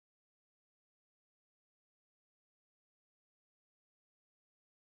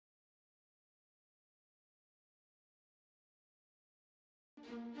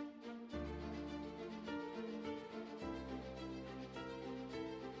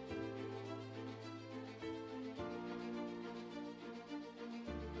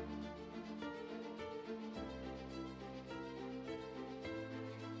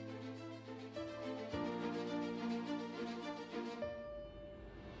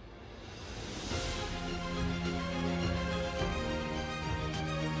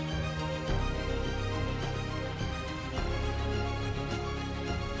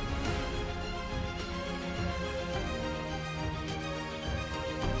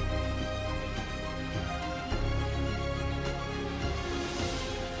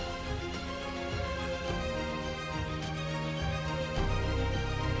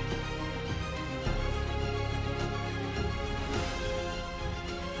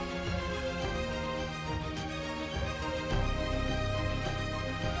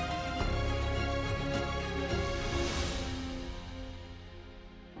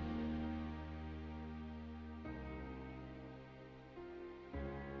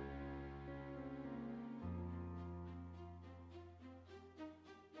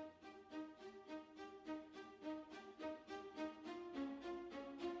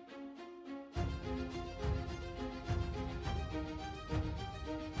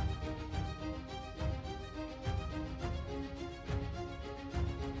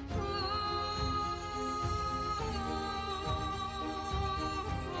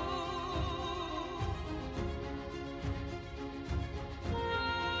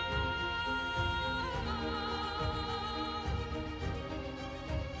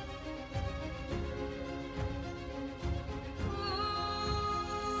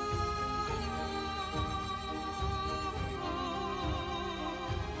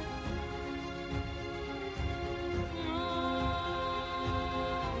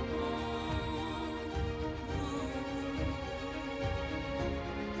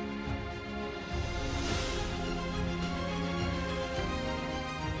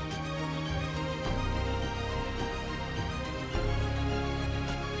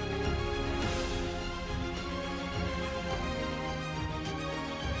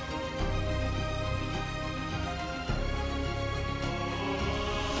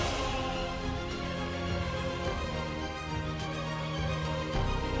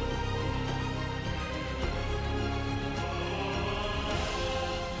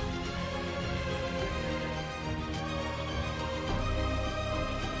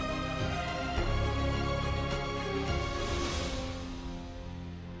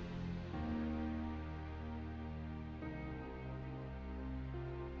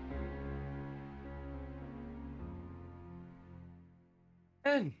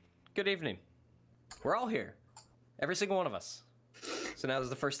And good evening. We're all here. Every single one of us. So now is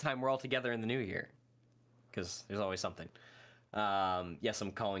the first time we're all together in the new year. Because there's always something. Yes,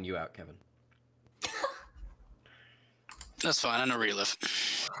 I'm calling you out, Kevin. That's fine, I know where you live.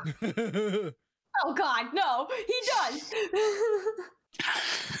 Oh god, no! He does!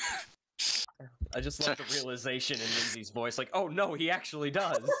 I just love the realization in Lindsay's voice, like, oh no, he actually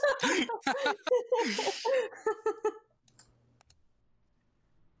does.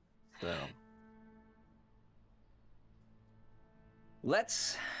 So,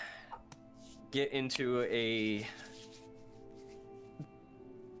 let's get into a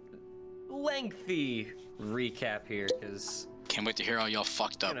lengthy recap here, because can't wait to hear how y'all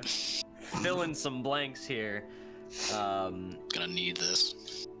fucked up. Fill in some blanks here. Gonna need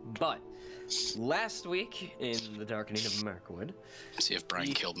this. But last week in the Darkening of Mirkwood, see if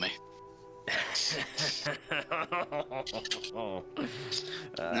Brian killed me.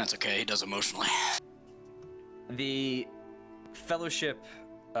 That's okay, he does emotionally. The Fellowship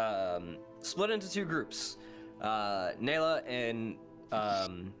split into two groups. Nayla and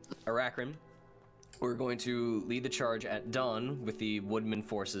Aracrim were going to lead the charge at dawn with the Woodman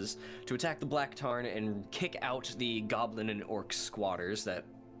forces to attack the Black Tarn and kick out the Goblin and Orc squatters that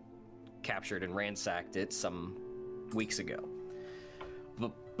captured and ransacked it some weeks ago.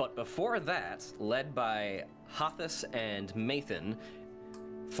 But before that, led by Hathis and Mathan,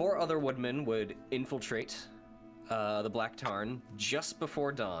 4 other woodmen would infiltrate the Black Tarn just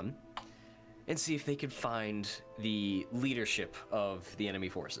before dawn and see if they could find the leadership of the enemy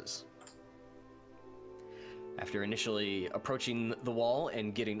forces. After initially approaching the wall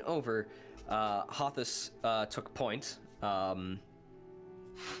and getting over, Hathis took point,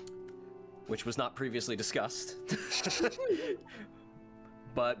 which was not previously discussed.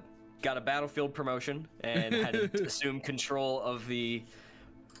 But got a battlefield promotion and had to assume control of the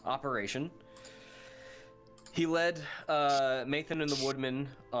operation. He led Mathan and the Woodmen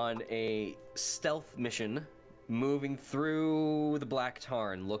on a stealth mission moving through the Black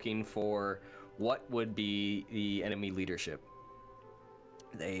Tarn, looking for what would be the enemy leadership.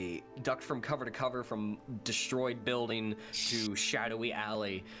 They ducked from cover to cover, from destroyed building to shadowy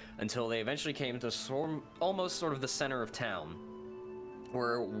alley, until they eventually came to almost sort of the center of town,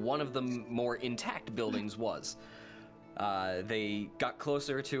 where one of the more intact buildings was. They got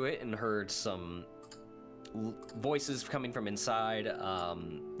closer to it and heard some voices coming from inside,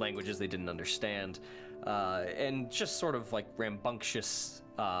 languages they didn't understand, and just sort of like rambunctious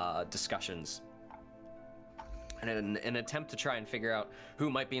discussions. And in an attempt to try and figure out who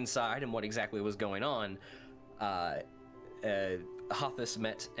might be inside and what exactly was going on, Hothus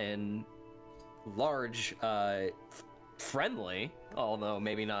met an large, friendly, although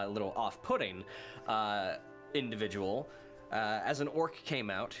maybe not a little off-putting, individual, as an orc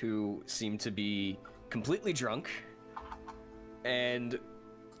came out who seemed to be completely drunk and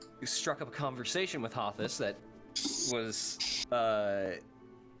struck up a conversation with Hothus that was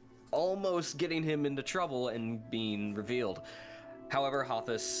almost getting him into trouble and being revealed. However,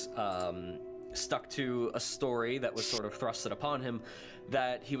 Hothus stuck to a story that was sort of thrusted upon him,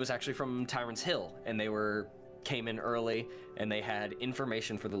 that he was actually from Tyrant's Hill, and they came in early, and they had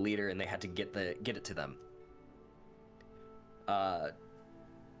information for the leader, and they had to get it to them.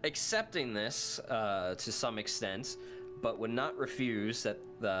 Accepting this to some extent, but would not refuse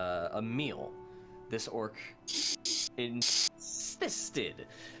a meal. This orc insisted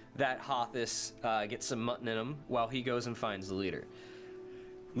that Hothus get some mutton in him while he goes and finds the leader.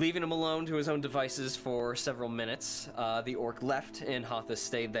 Leaving him alone to his own devices for several minutes, the orc left, and Hothus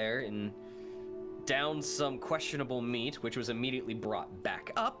stayed there and downed some questionable meat, which was immediately brought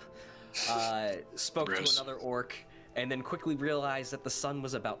back up, spoke Gross. to another orc, and then quickly realized that the sun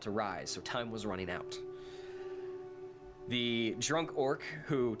was about to rise, so time was running out. The drunk orc,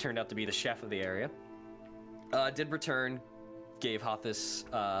 who turned out to be the chef of the area, did return, gave Hothus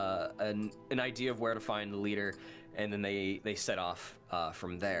an idea of where to find the leader, and then they set off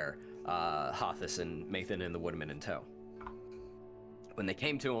from there, Hothus and Mathan and the woodman in tow. When they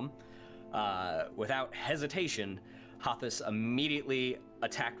came to him, without hesitation, Hothus immediately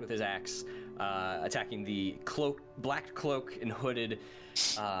attacked with his axe, attacking the black cloak and hooded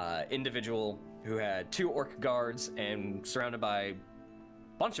individual who had 2 orc guards and surrounded by a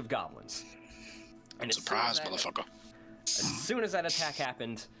bunch of goblins. And Surprise, motherfucker. As soon as that attack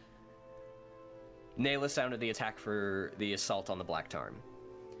happened, Nayla sounded the attack for the assault on the Black Tarn.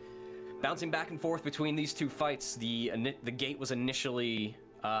 Bouncing back and forth between these two fights, the gate was initially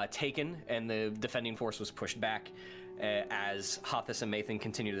taken, and the defending force was pushed back as Hothus and Mathan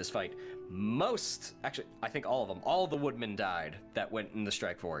continued this fight. Actually, I think all of them, all the woodmen died that went in the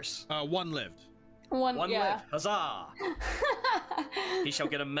strike force. One lived. One One yeah. lived. Huzzah! He shall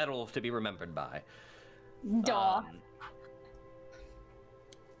get a medal to be remembered by. Duh.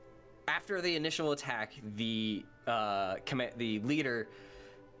 After the initial attack, the leader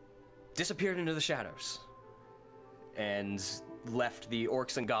disappeared into the shadows and left the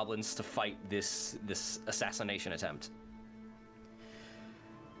orcs and goblins to fight this assassination attempt.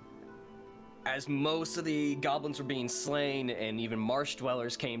 As most of the goblins were being slain and even marsh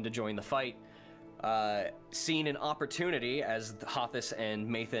dwellers came to join the fight, seeing an opportunity as Hothus and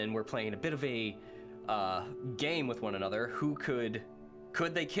Mathan were playing a bit of a game with one another, who could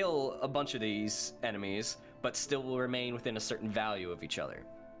they kill a bunch of these enemies but still will remain within a certain value of each other.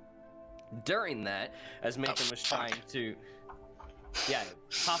 During that, as Mathan was trying to... Yeah,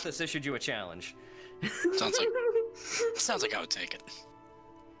 Hothus issued you a challenge. Sounds like I would take it.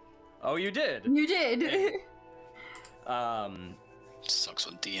 Oh, you did? You did. Sucks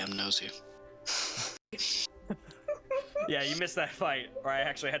when DM knows you. Yeah, you missed that fight, or I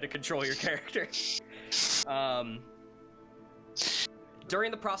actually had to control your character.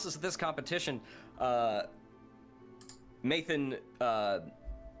 During the process of this competition, Mathan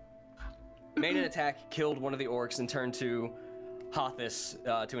made an attack, killed one of the orcs, and turned to Hothus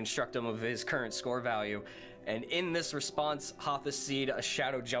to instruct him of his current score value. And in this response, Hothus seed a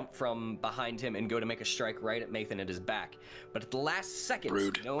shadow jump from behind him and go to make a strike right at Mathan at his back. But at the last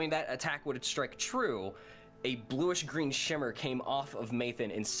second, knowing that attack would strike true, a bluish-green shimmer came off of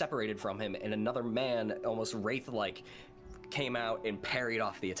Mathan and separated from him, and another man, almost wraith-like, came out and parried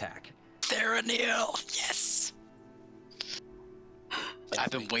off the attack. Theraneal! Yes! I've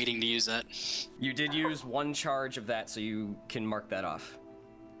been waiting to use that. You did use one charge of that, so you can mark that off.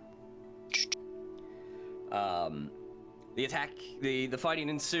 The attack, the fighting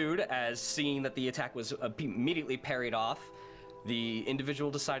ensued, as seeing that the attack was immediately parried off, the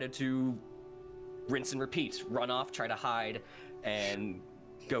individual decided to rinse and repeat, run off, try to hide, and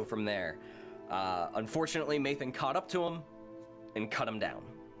go from there. Unfortunately, Mathan caught up to him and cut him down.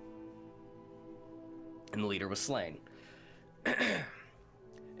 And the leader was slain.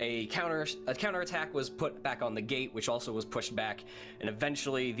 A counterattack was put back on the gate, which also was pushed back, and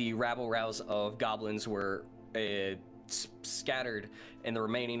eventually the rabble-rouse of goblins were scattered, and the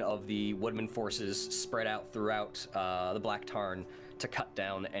remaining of the woodman forces spread out throughout the Black Tarn to cut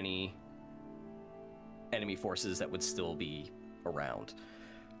down any enemy forces that would still be around.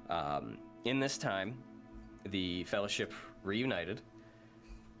 In this time, the Fellowship reunited.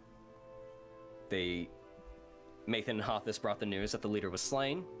 Mathan and Hothus brought the news that the leader was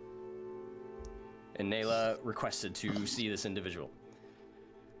slain, and Nayla requested to see this individual.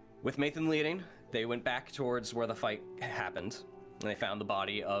 With Mathan leading, they went back towards where the fight happened, and they found the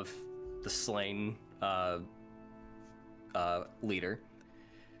body of the slain leader.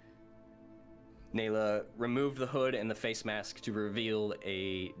 Nayla removed the hood and the face mask to reveal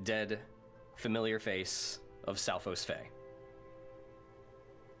a dead, familiar face of Salphos Faye.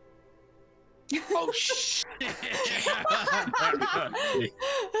 Oh, shit.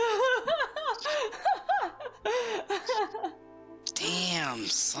 Damn,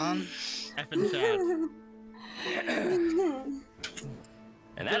 son. Effing Chad.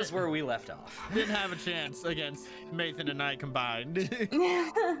 And that is where we left off. Didn't have a chance against Mathan and I combined.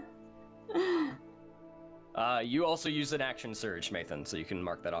 You also used an action surge, Mathan, so you can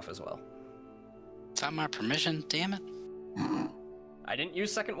mark that off as well. Without my permission, damn it. I didn't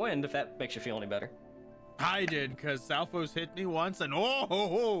use second wind, if that makes you feel any better. I did, because Salphos hit me once, and oh ho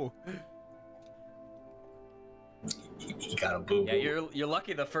ho! You got a boo-boo. Yeah, you're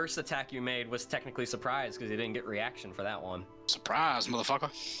lucky the first attack you made was technically surprise, because you didn't get reaction for that one. Surprise,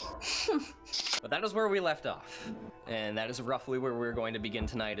 motherfucker. But that is where we left off. And that is roughly where we're going to begin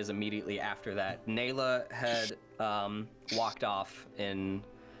tonight, is immediately after that. Nayla had walked off in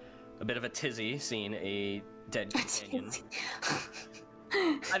a bit of a tizzy, seeing a dead companion.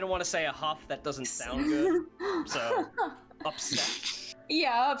 I don't want to say a huff, that doesn't sound good. So, upset.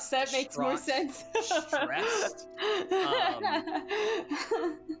 Yeah, upset makes more sense. Stressed.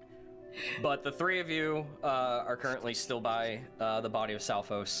 But the three of you are currently still by the body of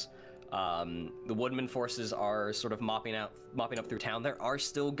Salphos. The woodman forces are sort of mopping up through town. There are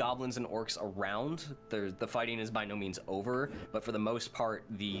still goblins and orcs around. The fighting is by no means over, but for the most part,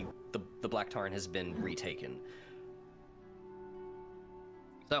 the Black Tarn has been retaken.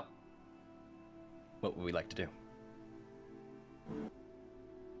 So, what would we like to do?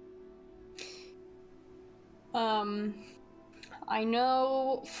 I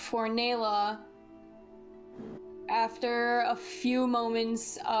know for Nayla, after a few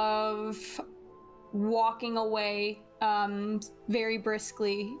moments of walking away very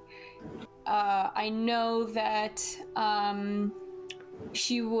briskly, I know that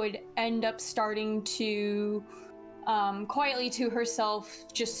she would end up starting to quietly to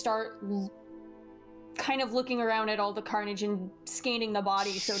herself just start kind of looking around at all the carnage and scanning the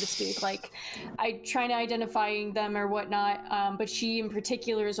body, so to speak, like trying to identifying them or whatnot, but she in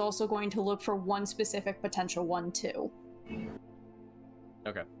particular is also going to look for one specific potential one too.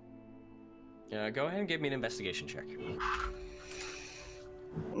 Okay. Go ahead and give me an investigation check.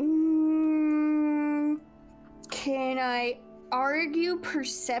 Can I argue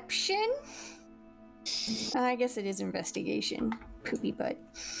perception? I guess it is investigation. Poopy butt.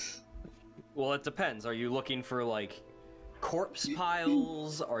 Well, it depends. Are you looking for, like, corpse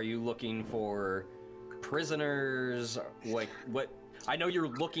piles? Are you looking for prisoners? Like, what? I know you're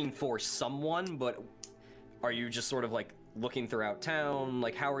looking for someone, but are you just sort of, like, looking throughout town?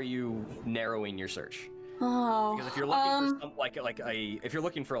 Like, how are you narrowing your search? Oh, Because if you're looking for if you're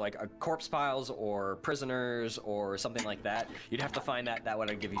looking for like a corpse piles or prisoners or something like that, you'd have to find that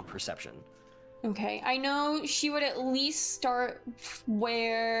would give you perception. okay. I know she would at least start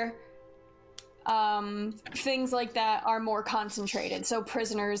where things like that are more concentrated, so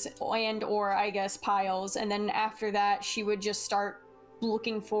prisoners and or I guess piles, and then after that she would just start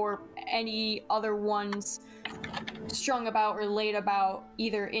looking for any other ones strung about or laid about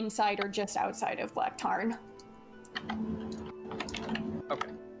either inside or just outside of Black Tarn. Okay.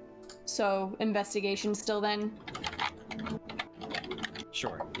 So investigation still then?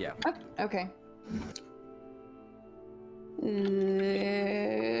 Sure, yeah. Oh, okay.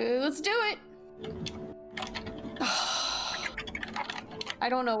 Let's do it! I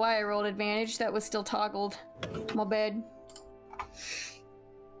don't know why I rolled advantage. That was still toggled. My bad.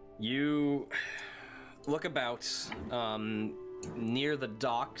 You look about. Near the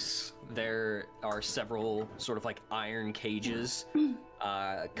docks, there are several sort of like iron cages,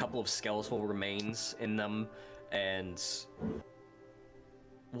 a couple of skeletal remains in them, and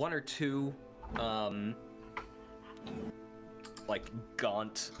one or two like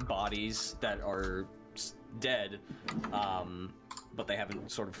gaunt bodies that are dead, but they haven't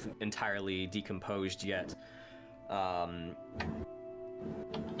sort of entirely decomposed yet. You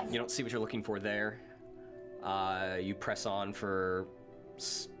don't see what you're looking for there. You press on for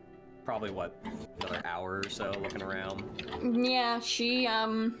probably, what, another hour or so looking around? Yeah, she,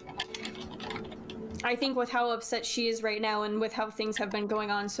 I think with how upset she is right now and with how things have been going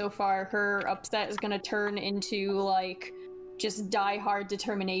on so far, her upset is gonna turn into, like, just die-hard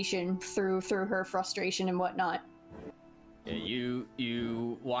determination through her frustration and whatnot. Yeah,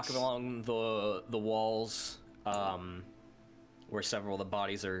 you walk along the walls, where several of the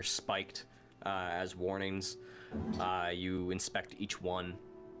bodies are spiked as warnings. You inspect each one,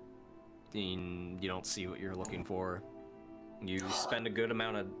 and you don't see what you're looking for. You spend a good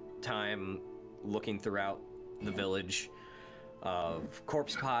amount of time looking throughout the village of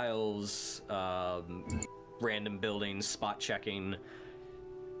corpse piles, random buildings, spot checking.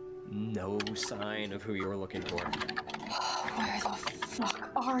 No sign of who you were looking for. Where the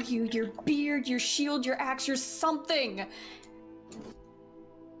fuck are you? Your beard, your shield, your axe, your something!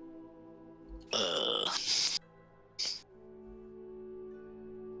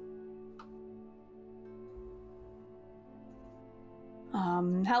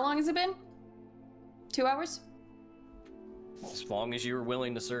 How long has it been? 2 hours? As long as you were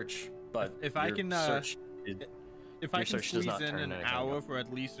willing to search, but If I can, search, if I your can search does squeeze not in turn an anything hour up. for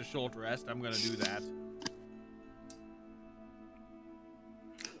at least a short rest, I'm gonna do that.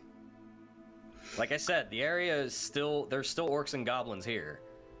 Like I said, the area is still, there's still orcs and goblins here.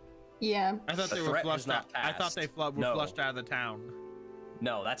 Yeah. I thought The they were threat has flushed out. not I thought they passed. were No. flushed out of the town.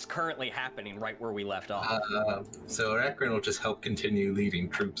 No, that's currently happening right where we left off. So Akron will just help continue leading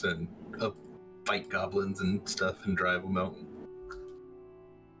troops and fight goblins and stuff and drive them out.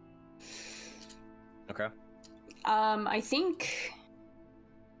 Okay. I think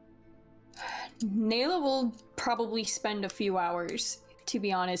Nayla will probably spend a few hours, to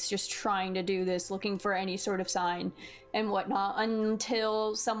be honest, just trying to do this, looking for any sort of sign and whatnot,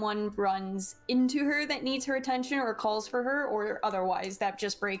 until someone runs into her that needs her attention or calls for her, or otherwise that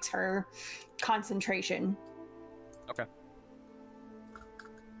just breaks her concentration. Okay.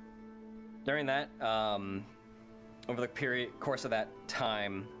 During that, over the course of that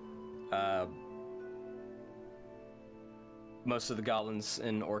time, most of the goblins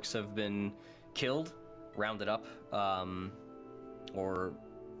and orcs have been killed, rounded up, or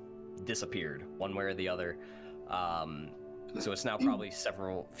disappeared, one way or the other. So it's now probably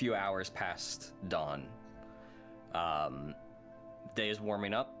few hours past dawn. Day is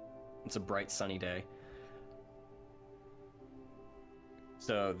warming up. It's a bright, sunny day.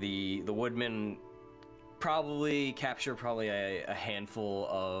 So the woodmen capture a handful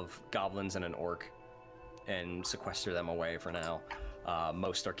of goblins and an orc and sequester them away for now.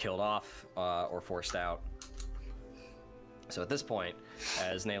 Most are killed off or forced out. So at this point,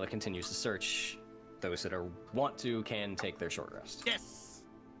 as Nayla continues to search, those that want to can take their short rest. Yes.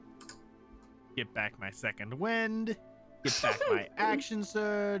 Get back my second wind. Get back my action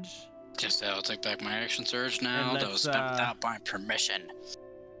surge. Just say I'll take back my action surge now. And That was let's, spent without my permission.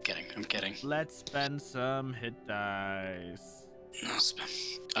 I'm kidding. Let's spend some hit dice. No spend.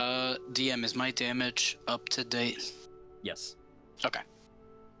 DM, is my damage up to date? Yes. Okay.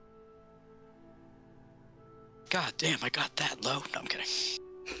 God damn, I got that low. No, I'm kidding.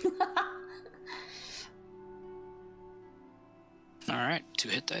 Alright, 2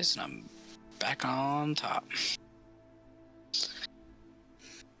 hit dice and I'm back on top.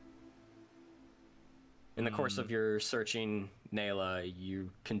 In the course of your searching, Nayla,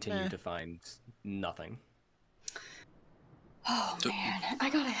 you continue to find nothing. Oh man, I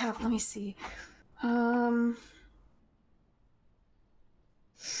gotta have, let me see.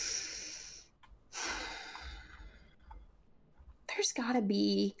 There's gotta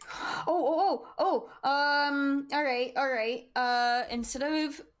be, all right. Instead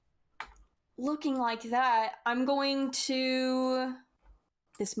of looking like that, I'm going to,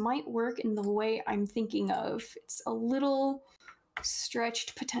 this might work in the way I'm thinking of. It's a little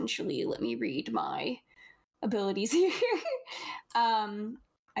stretched potentially. Let me read my abilities here.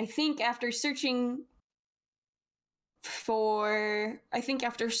 I think after searching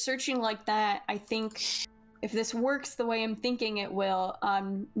like that, I think if this works the way I'm thinking it will,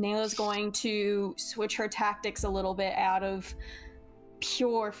 Nayla's going to switch her tactics a little bit out of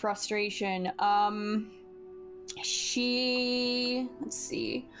pure frustration. Let's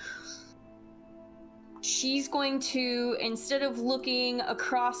see. She's going to, instead of looking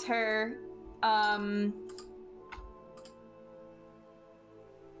across her,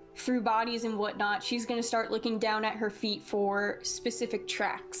 through bodies and whatnot, she's going to start looking down at her feet for specific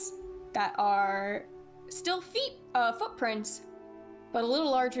tracks that are still footprints, but a little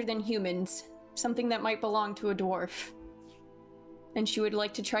larger than humans. Something that might belong to a dwarf. And she would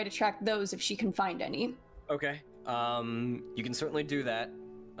like to try to track those if she can find any. Okay. You can certainly do that.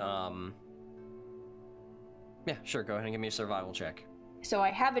 Yeah, sure. Go ahead and give me a survival check. So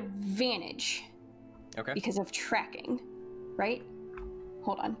I have advantage. Okay. Because of tracking, right?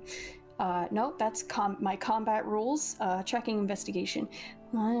 Hold on. No, that's my combat rules. Tracking investigation.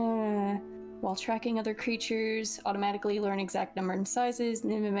 While tracking other creatures, automatically learn exact number and sizes.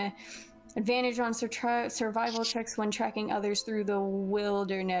 Advantage on survival checks when tracking others through the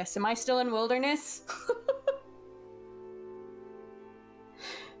wilderness. Am I still in wilderness?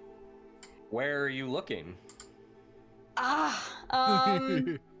 Where are you looking? I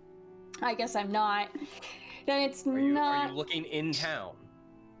guess I'm not. Then it's not. Are you looking in town?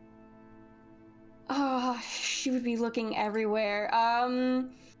 Oh, she would be looking everywhere.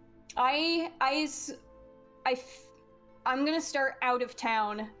 I'm gonna start out of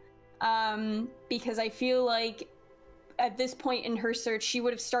town, because I feel like at this point in her search, she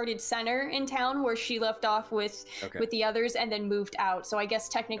would have started center in town where she left off with the others and then moved out. So I guess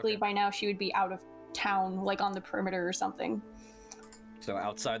technically by now she would be out of town, like on the perimeter or something. So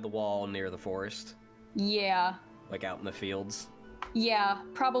outside the wall near the forest? Yeah. Like out in the fields? Yeah,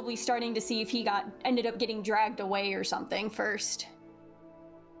 probably starting to see if he ended up getting dragged away or something first.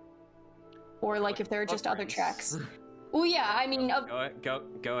 Or like if there are just other tracks. Well, yeah, I mean...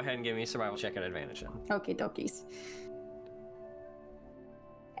 Go ahead and give me a survival check at advantage then. Okay, dokies.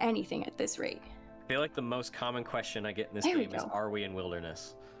 Anything at this rate. I feel like the most common question I get in this game is, are we in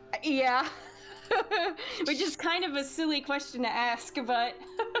wilderness? Yeah. Which is kind of a silly question to ask, but...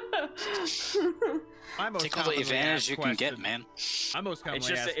 Take all the advantage you can get, man. It's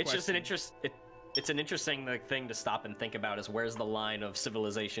an interesting thing to stop and think about, is where's the line of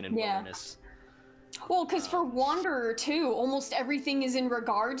civilization and wilderness? Well, because for Wanderer, too, almost everything is in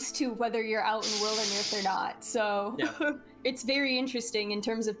regards to whether you're out in wilderness or not. So it's very interesting in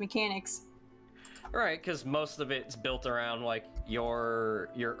terms of mechanics. Right, because most of it's built around, like, your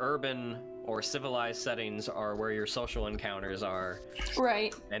urban or civilized settings are where your social encounters are.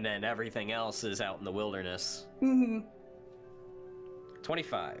 Right. And then everything else is out in the wilderness. Mm-hmm.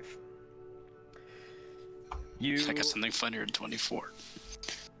 25. I got something funnier than 24.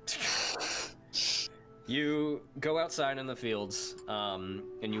 You go outside in the fields, and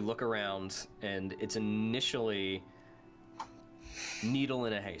you look around, and it's initially needle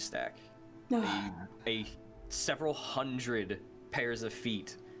in a haystack. A several hundred pairs of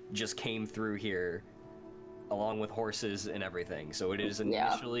feet just came through here, along with horses and everything. So it is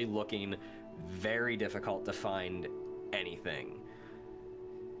initially looking very difficult to find anything.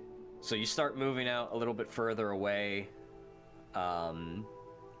 So you start moving out a little bit further away,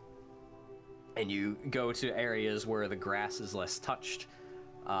 and you go to areas where the grass is less touched,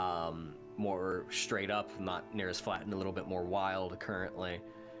 more straight up, not near as flat, and a little bit more wild currently.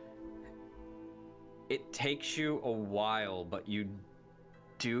 It takes you a while, but you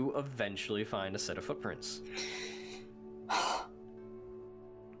do eventually find a set of footprints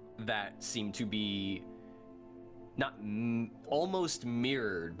that seem to be almost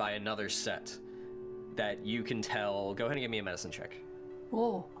mirrored by another set that you can tell. Go ahead and give me a medicine check.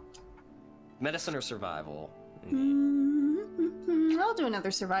 Oh. Medicine or survival? I'll do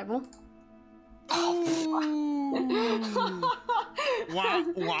another survival. Wah,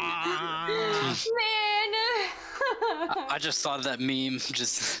 wah. Man! I just thought of that meme.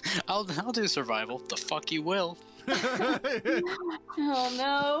 I'll do survival. The fuck you will. Oh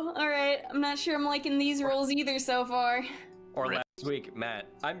no. Alright, I'm not sure I'm liking these rolls either so far. Or last week, Matt,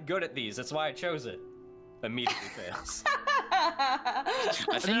 I'm good at these, that's why I chose it. Immediately fails.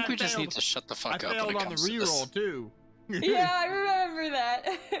 I think we just need to shut the fuck up. I failed on the reroll too. Yeah, I remember that.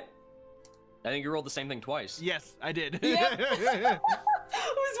 I think you rolled the same thing twice. Yes, I did. Yep. It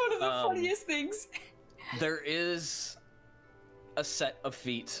was one of the funniest things. There is a set of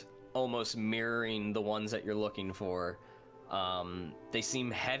feet almost mirroring the ones that you're looking for. They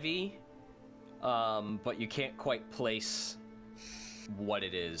seem heavy, but you can't quite place what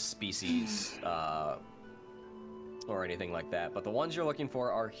it is, species, or anything like that. But the ones you're looking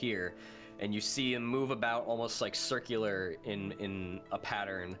for are here, and you see them move about almost like circular in a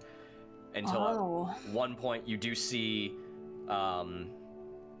pattern until at one point you do see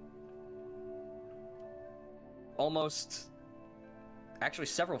almost actually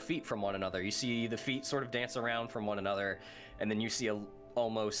several feet from one another. You see the feet sort of dance around from one another, and then you see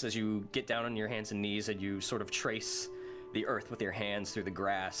almost as you get down on your hands and knees and you sort of trace the earth with your hands through the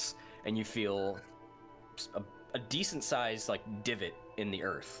grass, and you feel a decent sized like divot in the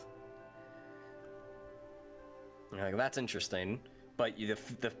earth. And you're like, that's interesting, but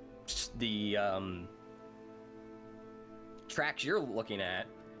the tracks you're looking at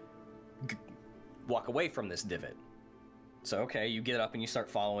walk away from this divot. So okay, you get up and you start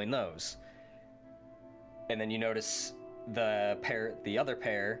following those, and then you notice the other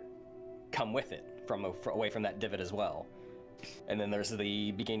pair come with it from away from that divot as well. And then there's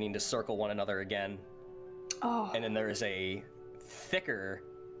the beginning to circle one another again. Oh. And then there's a thicker,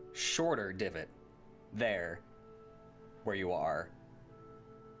 shorter divot there where you are.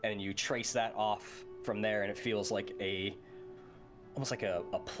 And you trace that off from there, and it feels like almost like a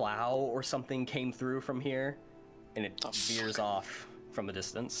plow or something came through from here, and it veers off from a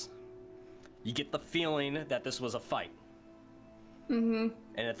distance. You get the feeling that this was a fight. Mm-hmm.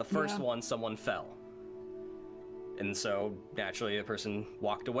 And at the first one, someone fell. And so, naturally, the person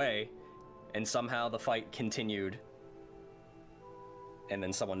walked away, and somehow the fight continued, and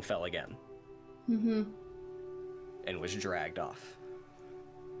then someone fell again. Mm-hmm. And was dragged off.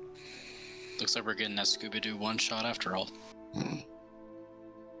 Looks like we're getting that Scooby-Doo one shot after all.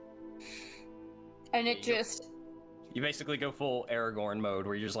 And it just... You basically go full Aragorn mode,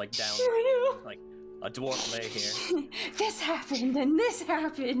 where you're just like down, like a dwarf lay here. This happened, and this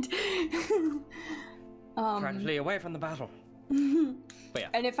happened. Try to flee away from the battle. But yeah.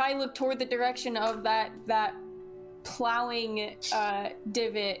 And if I look toward the direction of that plowing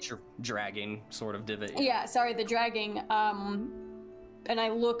divot, dragging sort of divot. yeah, sorry, the dragging, and I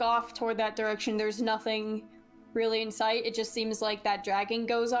look off toward that direction, there's nothing really in sight. It just seems like that dragging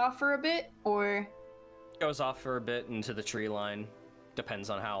goes off for a bit, or goes off for a bit into the tree line.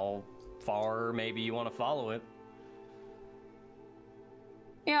 Depends on how far maybe you want to follow it.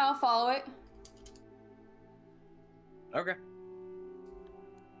 yeah, I'll follow it. Okay.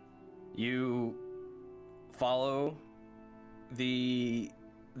 You follow the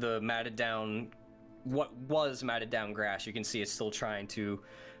matted down, what was matted down grass. You can see it's still trying to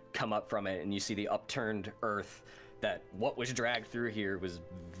come up from it, and you see the upturned earth that what was dragged through here was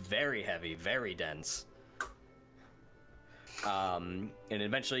very heavy, very dense. And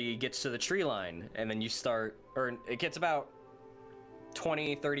eventually it gets to the tree line, and then you start, or it gets about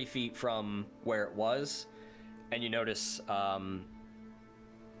 20-30 feet from where it was, and you notice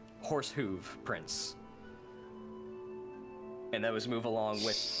horse hoof prints, and those move along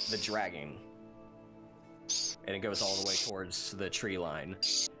with the dragging, and it goes all the way towards the tree line.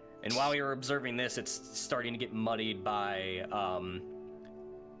 And while you're observing this, it's starting to get muddied by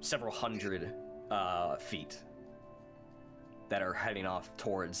several hundred feet that are heading off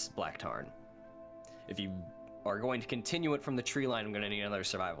towards Black Tarn. If you are going to continue it from the tree line, I'm going to need another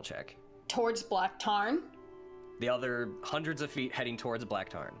survival check. Towards Black Tarn? The other hundreds of feet heading towards Black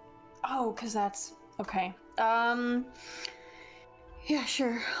Tarn. Oh, because that's... okay. Yeah,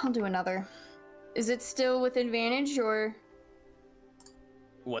 sure. I'll do another. Is it still with advantage, or...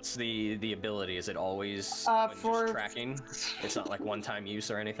 What's the ability? Is it always for just tracking? It's not like one-time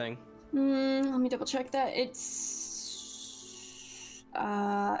use or anything? Let me double check that. It's...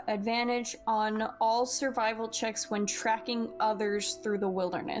 advantage on all survival checks when tracking others through the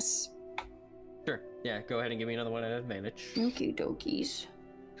wilderness. Sure. Yeah, go ahead and give me another one at advantage. Okie dokies.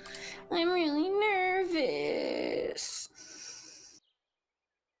 I'm really nervous.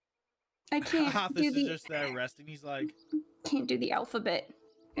 I can't do This the... is just that resting. He's like... Can't do the alphabet.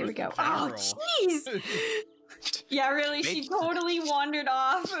 Here we Where's go. the Oh, general? jeez! Yeah, really, she totally wandered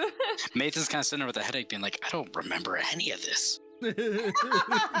off. Nathan's kind of sitting there with a headache being like, I don't remember any of this. Was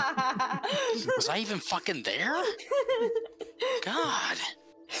I even fucking there? God.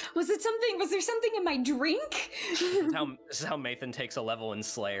 Was there something in my drink? This is how Mathan takes a level in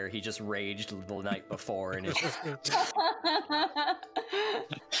Slayer. He just raged the night before, and it's just...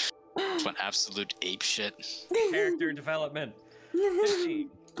 It's one absolute ape shit. Character development. 15.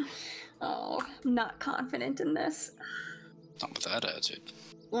 Oh, I'm not confident in this. Not with that attitude.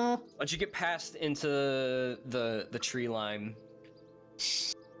 Once you get past into the tree line,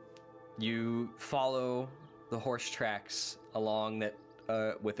 you follow the horse tracks along that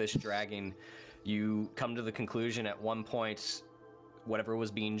with this dragging. You come to the conclusion at one point, whatever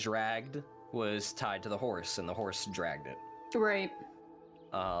was being dragged was tied to the horse, and the horse dragged it. Right.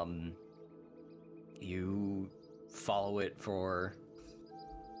 You follow it for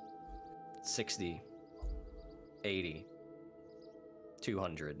 60, 80,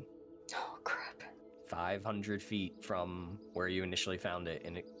 200. Oh, crap. 500 feet from where you initially found it,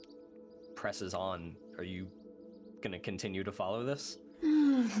 and it presses on. Are you going to continue to follow this?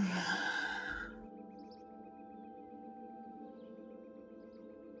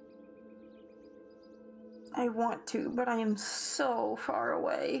 I want to, but I am so far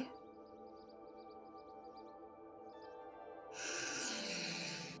away.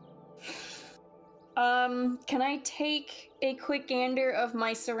 Can I take a quick gander of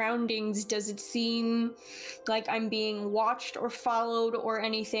my surroundings? Does it seem like I'm being watched or followed or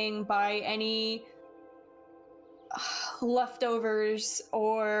anything by any leftovers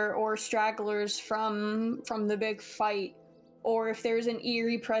or stragglers from the big fight? Or if there's an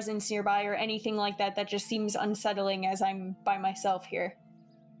eerie presence nearby or anything like that that just seems unsettling as I'm by myself here.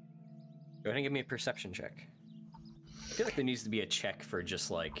 Go ahead and give me a perception check. I feel like there needs to be a check for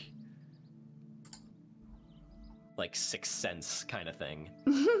just like sixth sense kind of thing.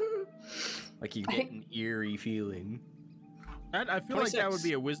 Like you get an eerie feeling. I feel 26. like that would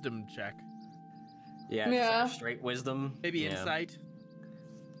be a wisdom check. Yeah, just like a straight wisdom. Maybe insight.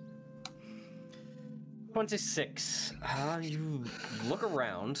 26. You look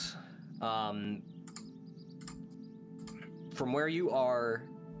around. From where you are,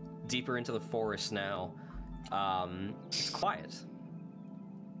 deeper into the forest now, it's quiet.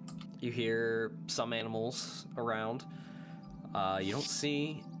 You hear some animals around. You don't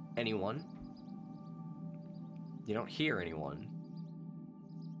see anyone. You don't hear anyone.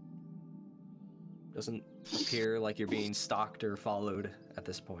 Doesn't appear like you're being stalked or followed at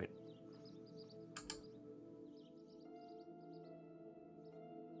this point.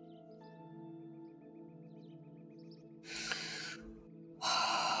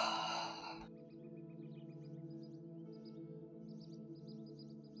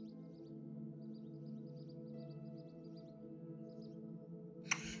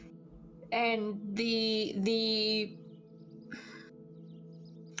 And the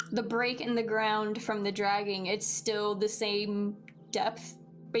break in the ground from the dragging, it's still the same depth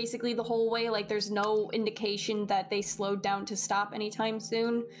basically the whole way? Like there's no indication that they slowed down to stop anytime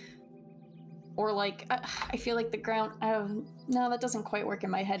soon? Or like, I feel like the ground, no, that doesn't quite work in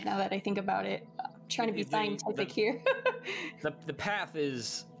my head now that I think about it. I'm trying to be scientific here. The path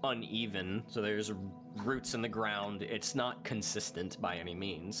is uneven, so there's roots in the ground. It's not consistent by any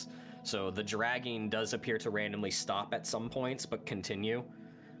means. So the dragging does appear to randomly stop at some points, but continue.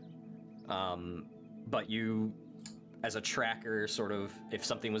 But you, as a tracker, sort of, if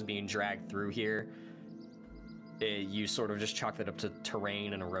something was being dragged through here, you sort of just chalk that up to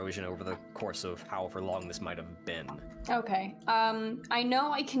terrain and erosion over the course of however long this might have been. Okay. I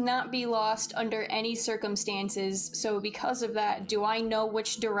know I cannot be lost under any circumstances, so because of that, do I know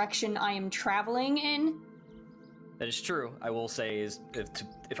which direction I am traveling in? That is true. I will say is,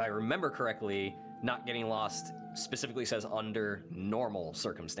 if I remember correctly, not getting lost specifically says under normal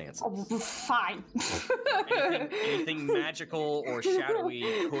circumstances. Oh, fine. anything magical or shadowy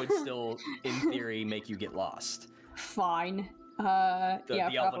could still, in theory, make you get lost. Fine. The yeah,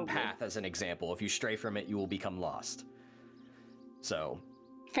 Elven probably. Path, as an example. If you stray from it, you will become lost. So.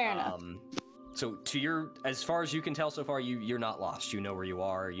 Fair enough. So as far as you can tell so far, you're not lost. You know where you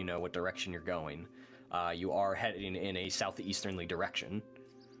are. You know what direction you're going. You are heading in a southeasternly direction.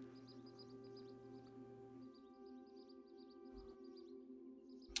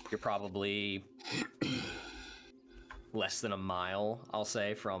 You're probably less than a mile, I'll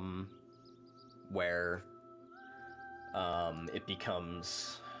say, from where it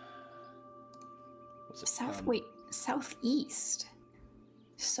becomes... What's it? Wait, southeast.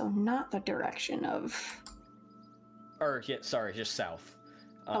 So not the direction of... Sorry, just south.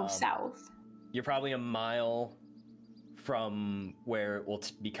 South. You're probably a mile from where it will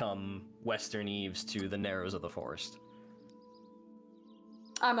become Western Eaves to the Narrows of the Forest.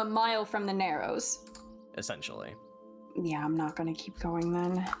 I'm a mile from the Narrows. Essentially. Yeah, I'm not gonna keep going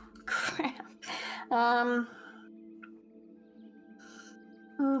then. Crap.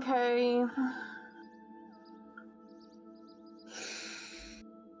 Okay.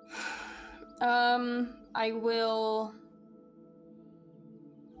 I will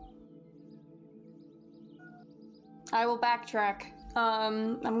backtrack.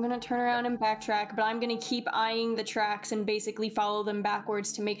 I'm gonna turn around and backtrack, but I'm gonna keep eyeing the tracks and basically follow them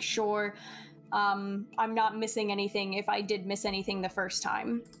backwards to make sure I'm not missing anything if I did miss anything the first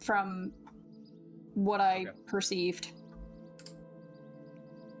time from what I perceived.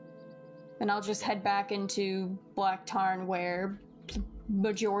 And I'll just head back into Black Tarn where the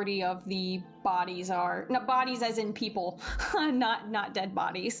majority of the bodies are. Not bodies as in people, not dead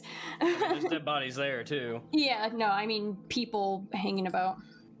bodies. There's dead bodies there, too. Yeah, no, I mean people hanging about.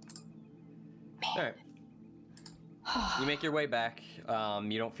 Alright. You make your way back.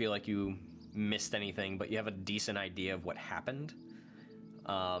 You don't feel like you missed anything, but you have a decent idea of what happened.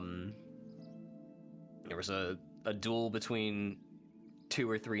 There was a duel between 2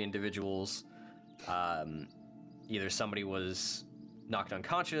 or 3 individuals Either somebody was knocked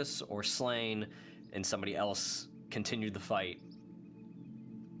unconscious or slain, and somebody else continued the fight.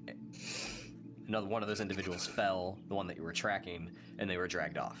 Another one of those individuals fell, the one that you were tracking, and they were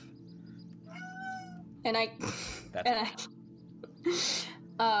dragged off. And I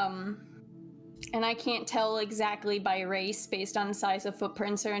can't tell exactly by race based on size of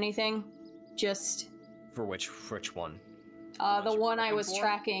footprints or anything. Just For which one? the one I was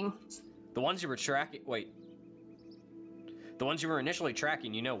tracking. The ones you were tracking. Wait. The ones you were initially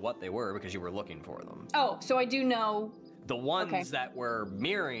tracking, you know what they were because you were looking for them. Oh, so I do know. The ones that were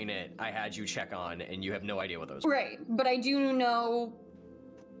mirroring it, I had you check on, and you have no idea what those were. Right, but I do know.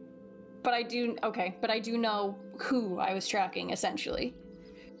 But I do know who I was tracking, essentially.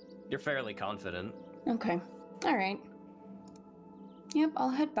 You're fairly confident. Okay. All right. Yep, I'll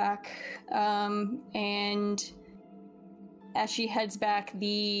head back. And as she heads back,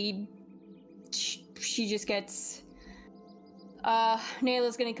 she just gets...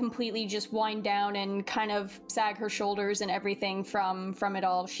 Nayla's gonna completely just wind down and kind of sag her shoulders and everything from it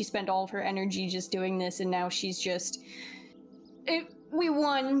all. She spent all of her energy just doing this, and now she's just... we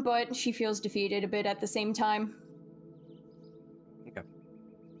won, but she feels defeated a bit at the same time. Okay.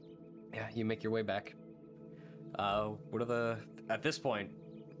 Yeah, you make your way back. What are the... At this point,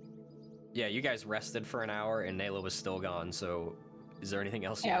 yeah, you guys rested for an hour, and Nayla was still gone, so... Is there anything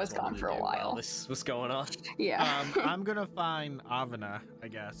else? Yeah, I was gone for a while. This was going on. Yeah. I'm gonna find Avana, I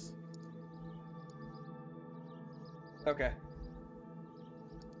guess. Okay.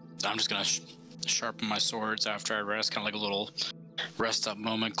 I'm just gonna sharpen my swords after I rest, kind of like a little rest up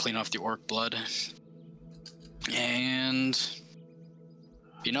moment, clean off the orc blood. And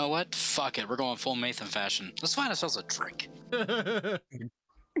you know what? Fuck it, we're going full Mathan fashion. Let's find ourselves a drink.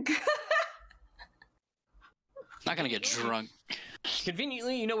 Not gonna get drunk.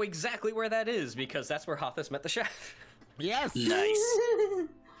 Conveniently, you know exactly where that is, because that's where Hothus met the chef. Yes! Nice.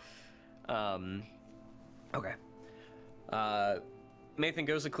 Okay. Mathan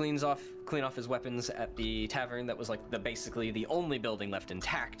goes to clean off his weapons at the tavern that was like basically the only building left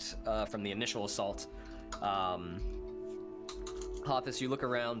intact from the initial assault. Hothus, you look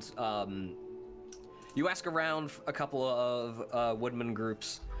around. You ask around a couple of woodman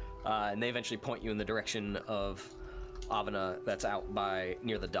groups, and they eventually point you in the direction of Avana that's out by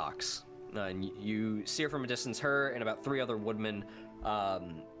near the docks. And you see her from a distance. Her and about 3 other woodmen are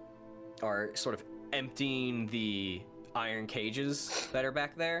sort of emptying the iron cages that are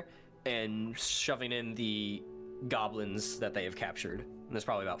back there and shoving in the goblins that they have captured. And there's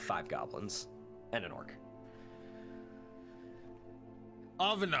probably about 5 goblins and an orc.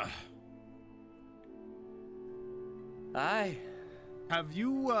 Avana, Aye. have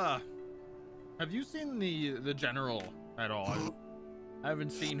you seen the general at all? I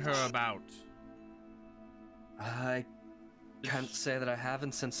haven't seen her about. I can't say that I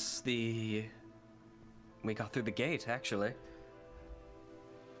haven't since we got through the gate, actually.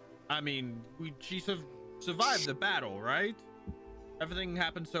 I mean, she survived the battle, right? Everything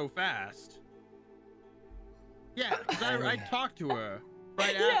happened so fast. Yeah, because I talked to her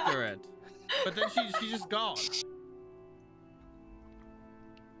right after it, but then she's just gone.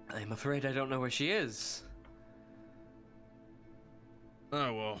 I'm afraid I don't know where she is.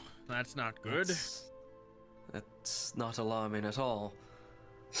 Oh, well, that's not good. That's not alarming at all.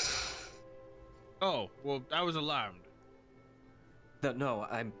 Oh, well, I was alarmed. No,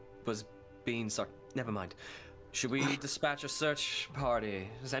 I was being never mind. Should we dispatch a search party?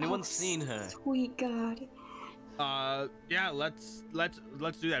 Has anyone seen her? Sweet God. Yeah, let's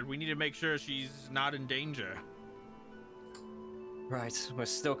do that. We need to make sure she's not in danger. Right, we're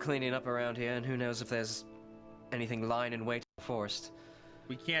still cleaning up around here, and who knows if there's anything lying in wait in the forest.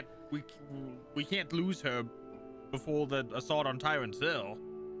 We can't lose her before the assault on Tyrant's Hill.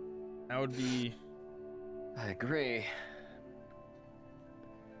 That would be... I agree.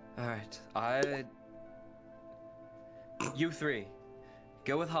 Alright, You 3,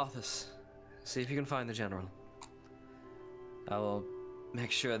 go with Hothus. See if you can find the general. I will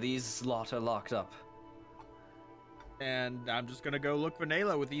make sure these lot are locked up. And I'm just gonna go look for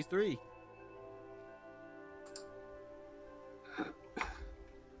Nayla with these 3.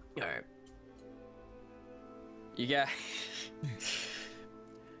 Alright. You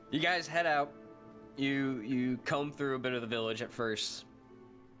guys head out. You comb through a bit of the village at first.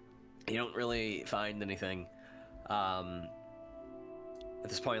 You don't really find anything. At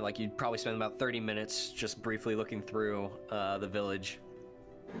this point, like, you'd probably spend about 30 minutes just briefly looking through the village.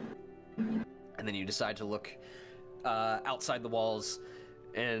 And then you decide to look outside the walls,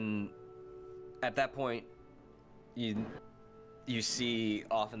 and at that point, you you see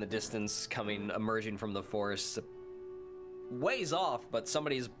off in the distance emerging from the forest, ways off, but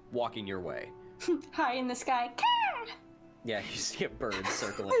somebody's walking your way. High in the sky. Yeah, you see a bird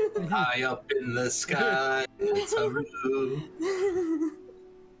circling. High up in the sky, it's a roo.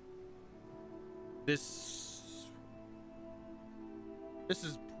 This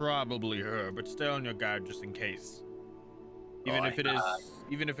is probably her, but stay on your guard just in case. Even if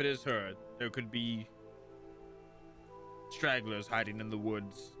it is her, there could be stragglers hiding in the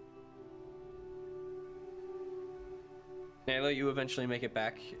woods. Nayla, you eventually make it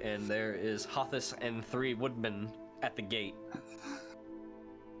back, and there is Hothus and 3 woodmen at the gate.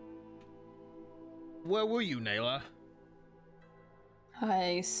 Where were you, Nayla?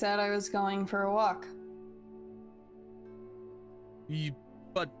 I said I was going for a walk.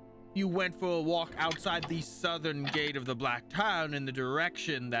 But you went for a walk outside the southern gate of the Black Tarn in the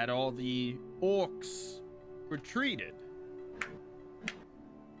direction that all the orcs retreated.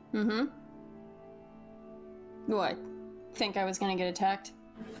 Mm-hmm. What? Think I was gonna get attacked?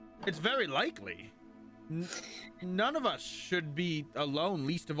 It's very likely. None of us should be alone,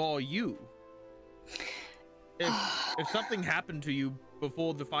 least of all you. If something happened to you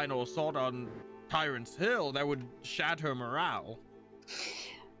before the final assault on Tyrant's Hill, that would shatter morale.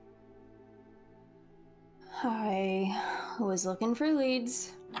 I was looking for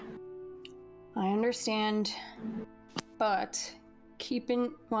leads. I understand. But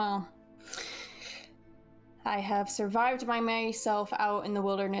I have survived by myself out in the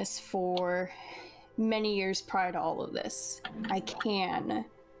wilderness for many years prior to all of this. I can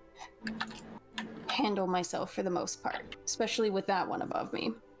handle myself for the most part, especially with that one above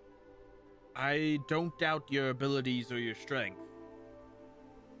me. I don't doubt your abilities or your strength.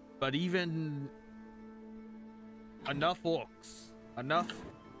 But even enough orcs, enough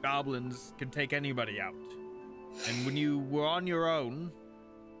goblins can take anybody out. And when you were on your own,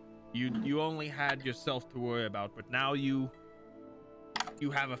 you only had yourself to worry about, but now you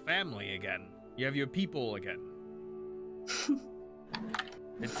have a family again. You have your people again.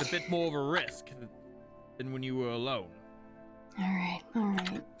 It's a bit more of a risk than when you were alone. All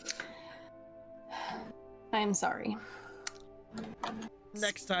right. I'm sorry.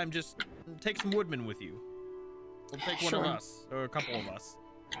 Next time, just take some woodmen with you. We'll take one of us, or a couple of us.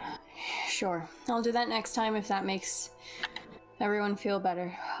 Sure. I'll do that next time if that makes everyone feel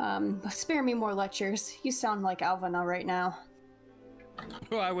better. But spare me more lectures. You sound like Alvina right now.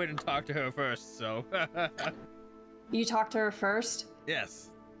 Well, I went and talked to her first, so... You talked to her first? Yes.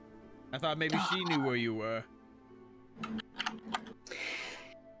 I thought maybe she knew where you were.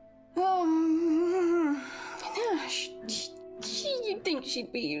 You'd think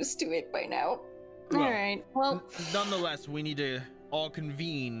she'd be used to it by now. Well, Alright, well... Nonetheless, we need to all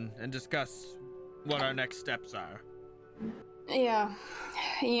convene and discuss what our next steps are. Yeah,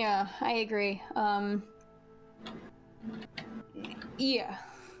 I agree. Yeah.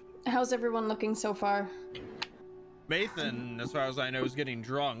 How's everyone looking so far? Mathan, as far as I know, is getting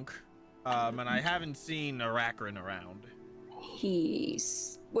drunk. And I haven't seen Aracrin around.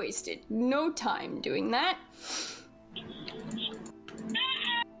 He's wasted no time doing that.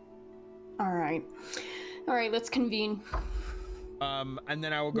 Alright, let's convene. And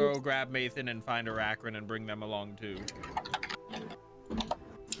then I will go grab Mathan and find Aracrin and bring them along too.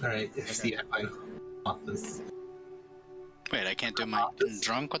 Alright, it's the final office. Wait, I can't do my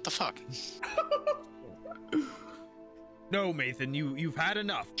drunk? What the fuck? No, Mathan, you've had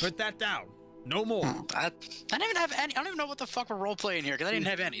enough. Put that down. No more. I didn't even have any. I don't even know what the fuck we're role playing here because I didn't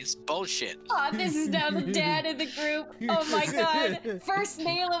have any. It's bullshit. Aw, this is now the dad of the group. Oh my god. First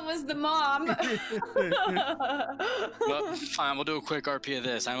Nayla was the mom. Well, fine, we'll do a quick RP of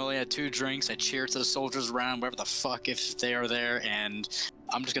this. I only had 2 drinks. I cheered to the soldiers around, wherever the fuck if they are there, and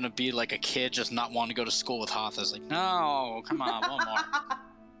I'm just gonna be like a kid just not wanting to go to school with Hoth. I was like, no, come on, one more.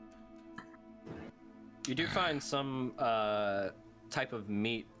 You do find some type of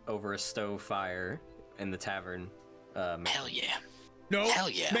meat over a stove fire in the tavern. Hell yeah. No. Hell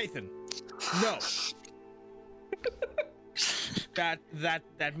yeah. Mathan. No.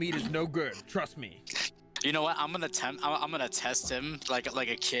 that meat is no good. Trust me. You know what? I'm gonna test him like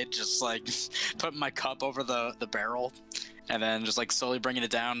a kid, just like putting my cup over the barrel, and then just like slowly bringing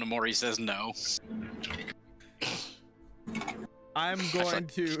it down. The more he says no. I'm going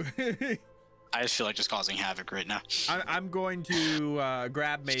to. I just feel like just causing havoc right now. I'm going to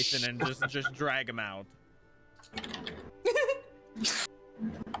grab Mathan and just drag him out. Just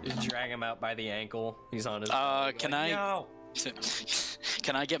drag him out by the ankle. He's on his.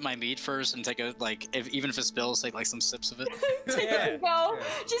 Can I get my meat first and take a even if it spills, take like some sips of it? Take it to go.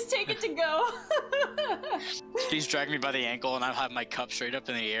 Just take it to go. Please drag me by the ankle, and I'll have my cup straight up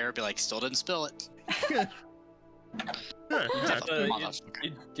in the air. Be like, still didn't spill it.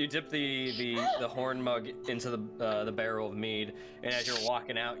 You dip the horn mug into the barrel of mead, and as you're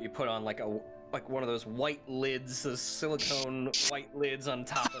walking out, you put on like one of those white lids, those silicone white lids on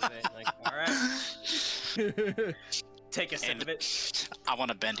top of it. Like, all right, take a sip of it. I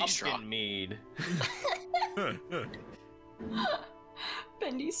want a bendy straw. Pumpkin mead.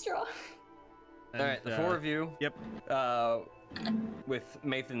 Bendy straw. All right, the four of you. Yep. With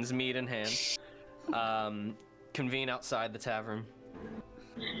Mathan's mead in hand, convene outside the tavern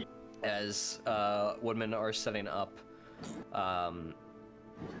as woodmen are setting up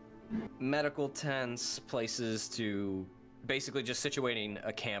medical tents, places to basically just situating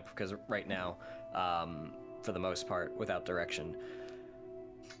a camp, because right now, for the most part, without direction.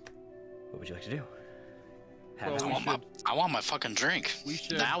 What would you like to do? I want my fucking drink. We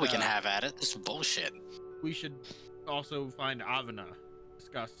should, now we can have at it. This is bullshit. We should also find Avana.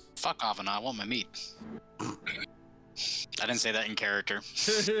 Discuss. Fuck Avana, I want my meat. I didn't say that in character.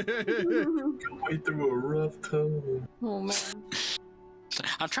 Going through a rough time. Oh man.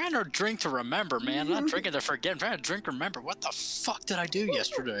 I'm trying to drink to remember, man. I'm not drinking to forget. I'm trying to drink to remember. What the fuck did I do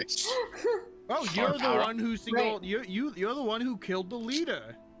yesterday? Oh, you're the one who singled. You're the one who killed the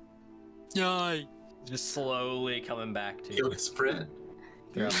leader. Yay. Just slowly coming back to you. Killed his friend.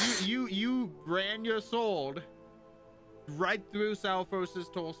 You ran your sword right through Salphos's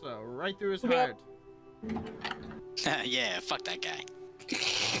torso, right through his heart. Yeah, fuck that guy.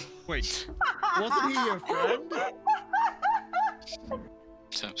 Wait, wasn't he your friend?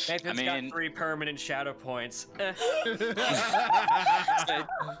 So, Nathan's got 3 permanent shadow points. I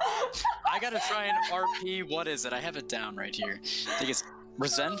gotta try and RP. What is it? I have it down right here. I think it's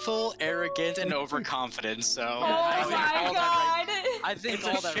resentful, arrogant, and overconfident. So Oh my god! I think It's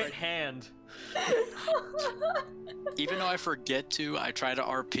all a that shit right. hand. Even though I forget to, I try to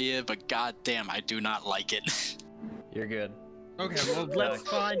RP it, but goddamn, I do not like it. You're good. Okay, well, let's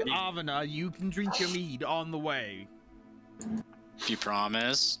find Avana. You can drink your mead on the way. You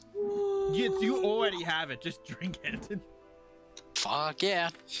promise? You already have it. Just drink it. Fuck yeah.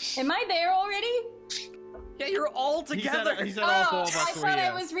 Am I there already? Yeah, you're all together. He said all 4 of us I were thought I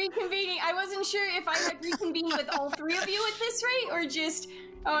here. was reconvening. I wasn't sure if I had reconvened with all 3 of you at this rate, or just.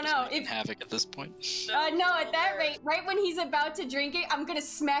 Oh no! If havoc at this point. No, at that rate, right when he's about to drink it, I'm gonna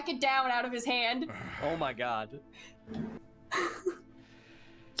smack it down out of his hand. Oh my god.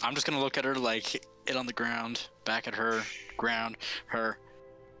 I'm just gonna look at her like it on the ground, back at her, ground, her.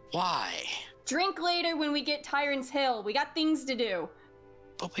 Why? Drink later when we get Tyrant's Hill. We got things to do.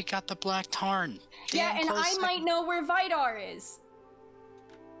 But we got the Black Tarn. Yeah, Damn and close I second. might know where Vidar is.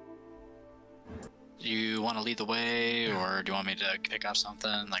 You want to lead the way, or do you want me to kick off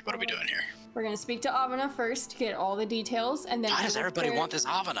something? Like, what are we doing here? We're gonna speak to Avana first to get all the details, and then. Why does everybody want this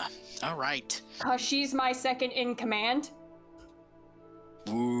Avana? All right. Cause she's my second in command.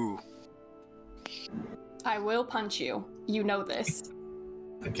 Woo. I will punch you. You know this.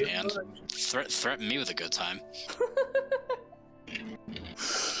 And threaten me with a good time.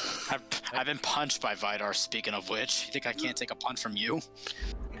 I've been punched by Vidar, speaking of which. You think I can't take a punch from you?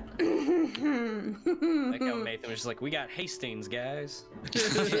 Like how Nathan was just like, we got Hastings, guys.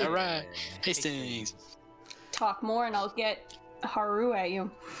 All right. Hastings. Talk more and I'll get Haru at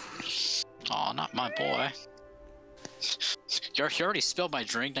you. Oh, not my boy. You already spilled my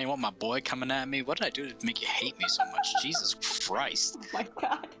drink, now you want my boy coming at me? What did I do to make you hate me so much? Jesus Christ. Oh my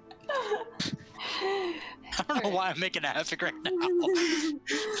god. I don't know why I'm making havoc right now. I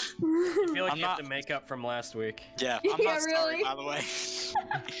feel like I'm you have not- to make up from last week. Yeah, I'm Yeah, not sorry, really? by the way.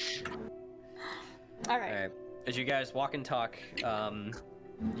 Alright. Alright. As you guys walk and talk,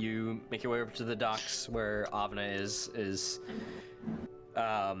 you make your way over to the docks where Avana is. As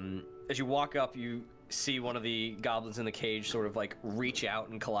you walk up, you see one of the goblins in the cage sort of like reach out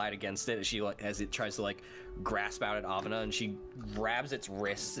and collide against it as it tries to like grasp out at Avana, and she grabs its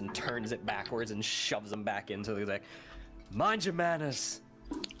wrists and turns it backwards and shoves them back into it. Like, mind your manners.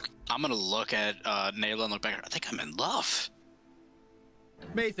 I'm gonna look at Nayla and look back at her. I think I'm in love.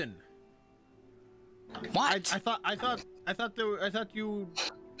 Mathan, What? I thought you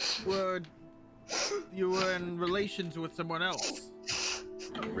were in relations with someone else.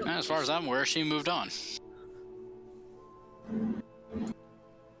 As far as I'm aware, she moved on.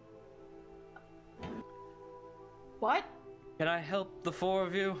 What? Can I help the 4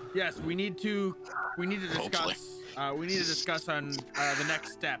 of you? Yes, we need to Hopefully. discuss on the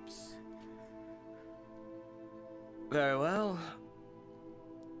next steps. Very well.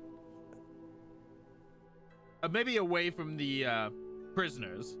 Maybe away from the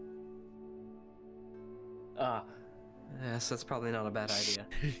prisoners. Yes, that's probably not a bad idea.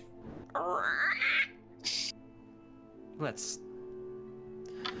 Let's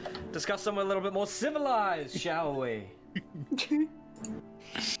discuss somewhere a little bit more civilized, shall we?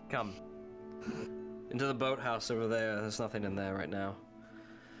 Come. Into the boathouse over there. There's nothing in there right now.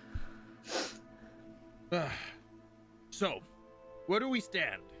 So, where do we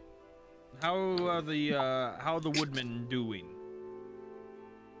stand? How are the woodmen doing?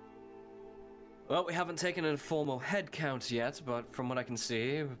 Well, we haven't taken a formal head count yet, but from what I can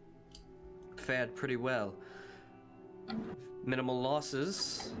see, fared pretty well. Minimal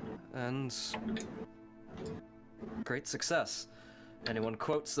losses and great success. Anyone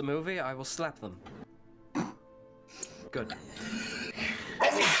quotes the movie, I will slap them. Good.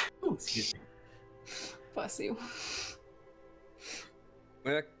 Ooh, excuse me. Bless you.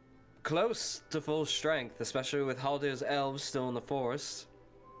 We're close to full strength, especially with Haldir's elves still in the forest.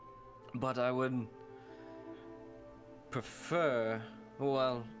 But I would prefer,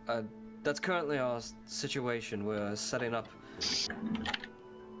 well, that's currently our situation. We're setting up,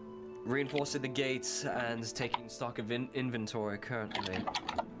 reinforcing the gates and taking stock of inventory currently,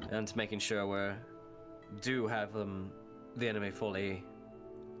 and making sure we do have the enemy fully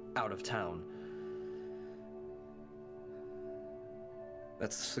out of town.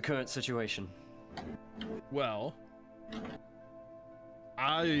 That's the current situation. Well,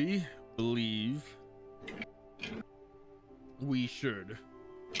 I believe we should.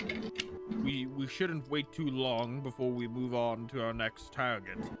 We shouldn't wait too long before we move on to our next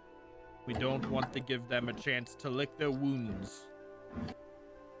target. We don't want to give them a chance to lick their wounds.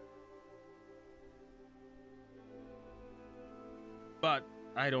 But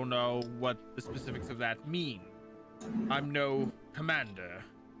I don't know what the specifics of that mean. I'm no commander.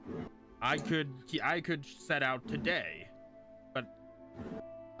 I could set out today, but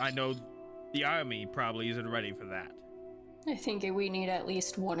I know the army probably isn't ready for that. I think we need at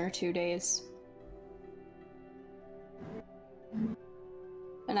least 1 or 2 days.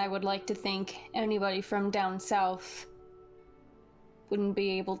 And I would like to think anybody from down south wouldn't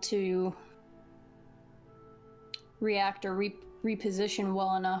be able to react or reposition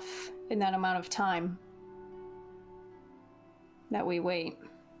well enough in that amount of time that we wait.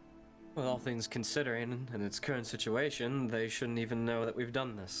 With all things considering, in its current situation, they shouldn't even know that we've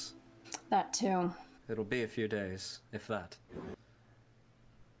done this. That too. It'll be a few days, if that.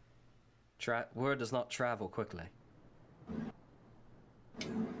 Word does not travel quickly.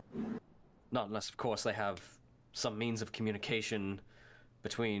 Not unless, of course, they have some means of communication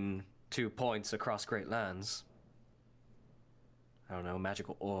between 2 points across great lands. I don't know,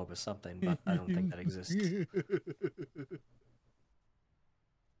 magical orb or something, but I don't think that exists.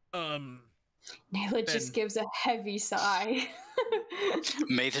 Nayla just gives a heavy sigh.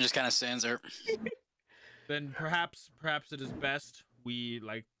 Mathan just kind of stands there. Then perhaps it is best we,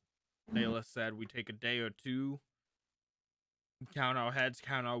 like Nayla said, we take a day or two, count our heads,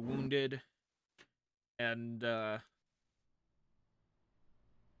 count our wounded, and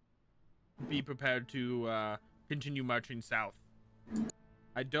be prepared to continue marching south.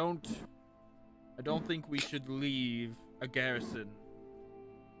 I don't think we should leave a garrison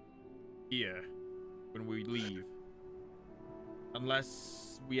here when we leave,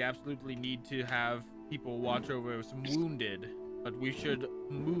 unless we absolutely need to have people watch over some wounded, but we should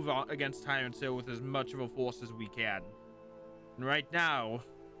move on against Tyrant Hill with as much of a force as we can. And right now,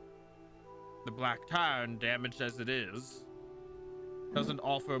 the Black Tarn, damaged as it is, doesn't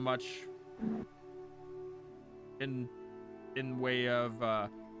offer much in way of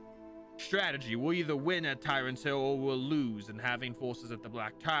strategy. We'll either win at Tyrant Hill or we'll lose, and having forces at the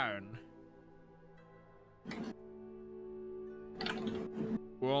Black Tarn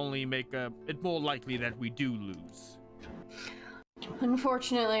will only make it more likely that we do lose.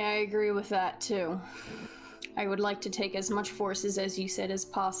 Unfortunately, I agree with that too. I would like to take as much forces, as you said, as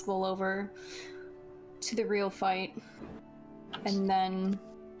possible over to the real fight, and then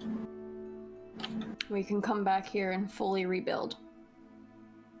we can come back here and fully rebuild.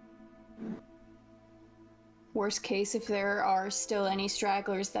 Worst case, if there are still any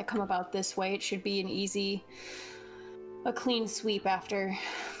stragglers that come about this way, it should be a clean sweep after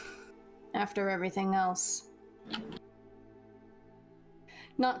everything else.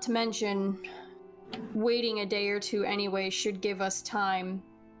 Not to mention, waiting a day or two anyway should give us time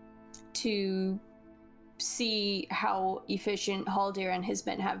to see how efficient Haldir and his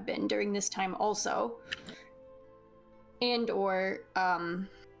men have been during this time also. And or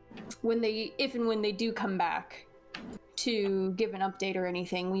if and when they do come back to give an update or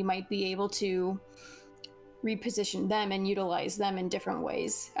anything, we might be able to reposition them and utilize them in different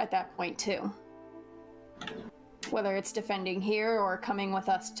ways at that point too. Whether it's defending here or coming with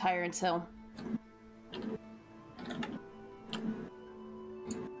us to Tyrant's Hill.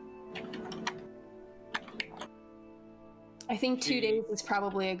 I think 2 days is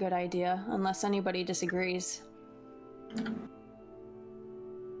probably a good idea, unless anybody disagrees.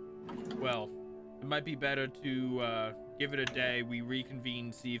 Well, it might be better to give it a day, we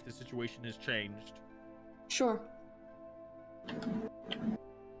reconvene, see if the situation has changed. Sure.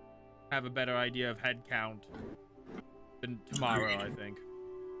 Have a better idea of head count than tomorrow, I think.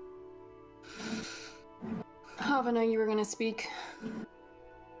 Havana, you were gonna speak.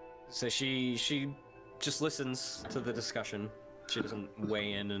 So she just listens to the discussion. She doesn't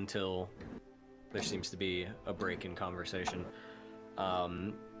weigh in until there seems to be a break in conversation.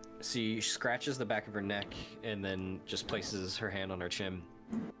 She scratches the back of her neck and then just places her hand on her chin.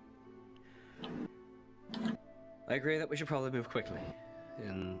 I agree that we should probably move quickly.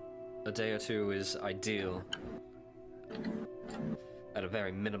 In a day or two is ideal. At a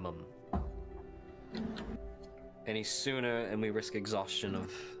very minimum. Any sooner and we risk exhaustion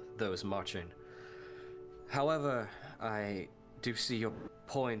of those marching. However, I do see your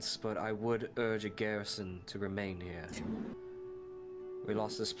points, but I would urge a garrison to remain here. We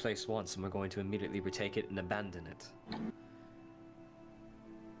lost this place once, and we're going to immediately retake it and abandon it.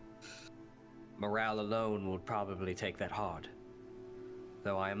 Morale alone would probably take that hard.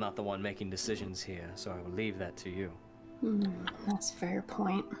 Though I am not the one making decisions here, so I will leave that to you. That's a fair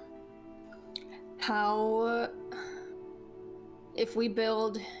point. How... If we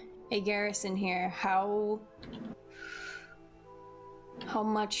build a garrison here, how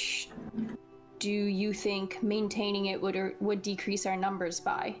much do you think maintaining it would decrease our numbers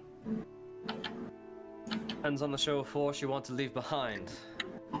by? Depends on the show of force you want to leave behind.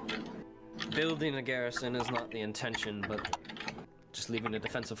 Building a garrison is not the intention, but just leaving a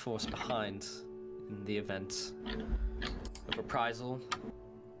defensive force behind in the event of reprisal,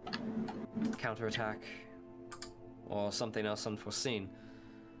 counterattack, or something else unforeseen.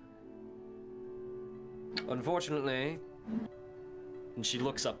 Unfortunately, and she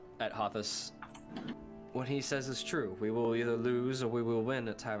looks up at Hathis, what he says is true. We will either lose or we will win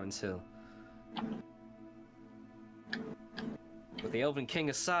at Tyrant's Hill. With the Elven King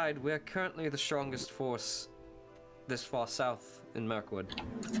aside, we are currently the strongest force this far south in Mirkwood.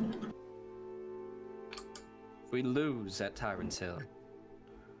 If we lose at Tyrant's Hill,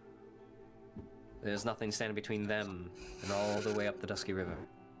 there's nothing standing between them and all the way up the Dusky River.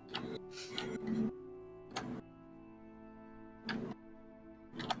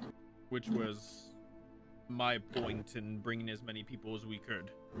 Which was my point in bringing as many people as we could,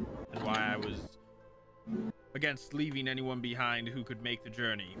 and why I was against leaving anyone behind who could make the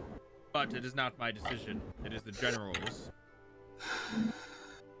journey. But it is not my decision, it is the general's.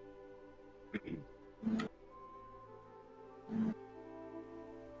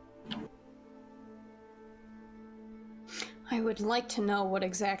 I would like to know what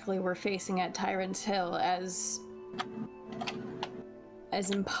exactly we're facing at Tyrant's Hill, as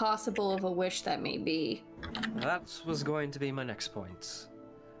impossible of a wish that may be. That was going to be my next point.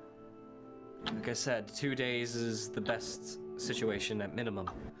 Like I said, 2 days is the best situation at minimum.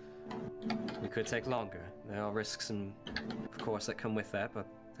 We could take longer. There are risks, and of course, that come with that, but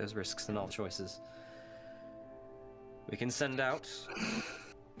there's risks in all choices. We can send out...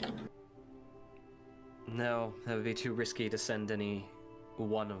 No, that would be too risky to send any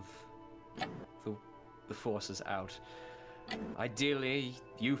one of the forces out. Ideally,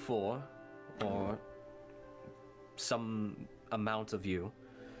 you four, or some amount of you,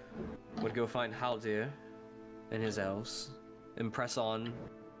 would go find Haldir and his elves, and press on,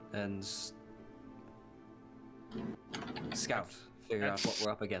 and scout, figure out what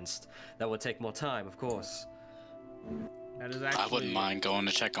we're up against. That would take more time, of course. That is actually, I wouldn't mind going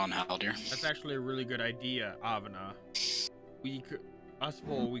to check on Haldir. That's actually a really good idea, Avana. We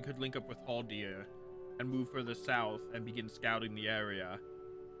could link up with Haldir and move further south and begin scouting the area,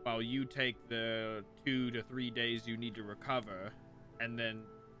 while you take the 2 to 3 days you need to recover, and then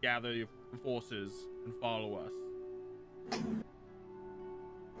gather your forces and follow us.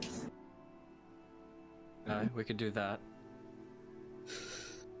 We could do that.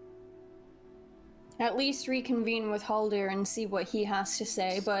 At least reconvene with Haldir and see what he has to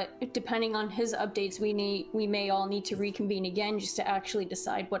say, but depending on his updates, we may all need to reconvene again just to actually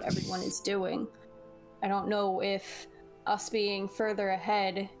decide what everyone is doing. I don't know if us being further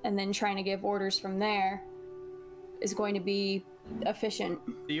ahead and then trying to give orders from there is going to be efficient.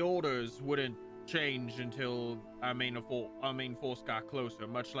 The orders wouldn't change until our main force got closer.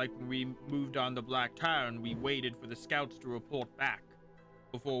 Much like when we moved on the Black Tarn, we waited for the scouts to report back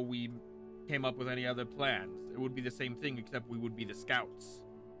before we came up with any other plans. It would be the same thing, except we would be the scouts.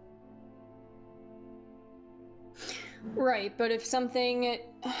 Right, but if something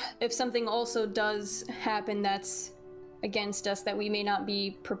also does happen that's against us that we may not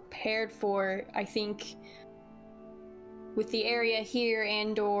be prepared for, I think with the area here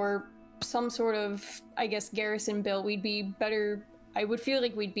and or some sort of, I guess, garrison built, we'd be better. I would feel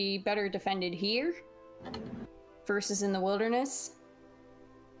like we'd be better defended here versus in the wilderness.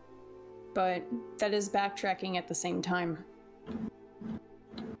 But that is backtracking at the same time.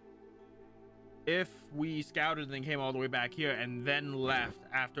 If we scouted and then came all the way back here and then left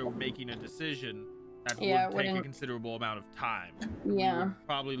after making a decision, that would take a considerable amount of time. Yeah. We would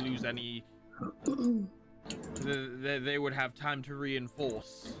probably lose any... they would have time to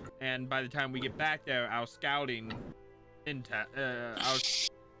reinforce. And by the time we get back there, our scouting...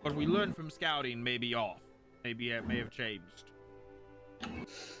 what we learned from scouting may be off. Maybe it may have changed.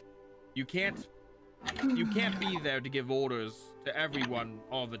 You can't be there to give orders to everyone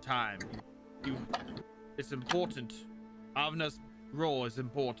all the time. It's important. Avna's role is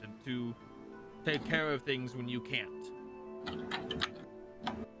important to take care of things when you can't.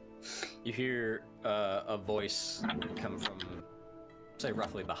 You hear a voice come from, say,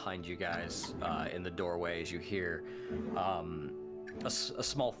 roughly behind you guys in the doorway. As you hear a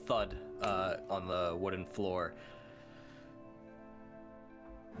small thud on the wooden floor.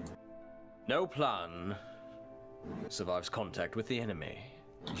 No plan survives contact with the enemy.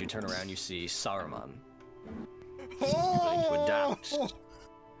 As you turn around, you see Saruman willing to adapt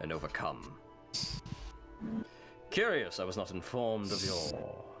and overcome. Curious, I was not informed of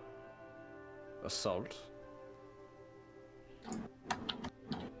your assault.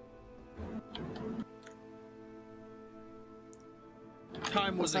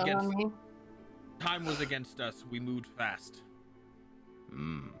 Time was against us. We moved fast.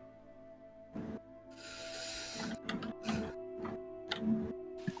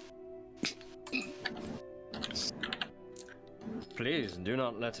 Please do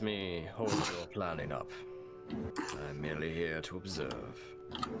not let me hold your planning up. I'm merely here to observe.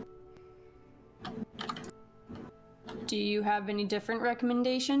 Do you have any different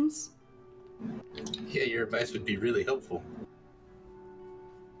recommendations? Yeah, your advice would be really helpful.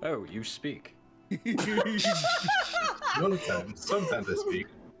 Oh, you speak. Sometimes I speak.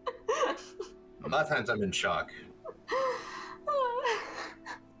 A lot of times I'm in shock.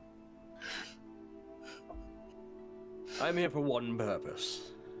 I'm here for one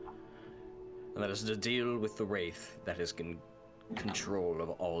purpose, and that is to deal with the wraith that is in control of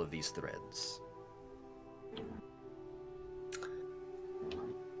all of these threads.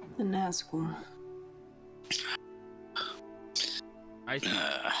 The Nazgul. I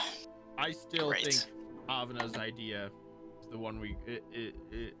still Great. think Avna's idea is the one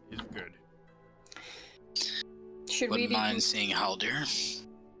is good. Wouldn't mind seeing Haldir.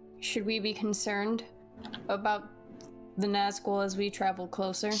 Should we be concerned about the Nazgul as we travel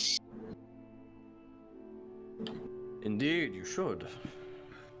closer? Indeed, you should.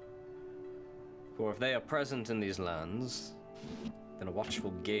 For if they are present in these lands, then a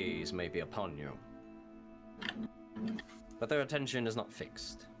watchful gaze may be upon you. But their attention is not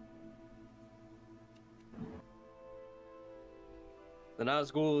fixed. The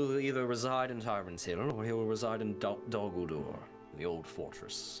Nazgul will either reside in Tyrant's Hill, or he will reside in Dol Guldur, the old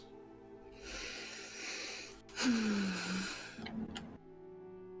fortress.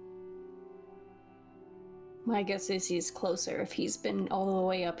 My guess is he's closer if he's been all the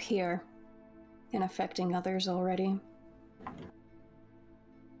way up here and affecting others already.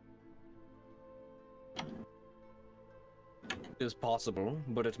 It is possible,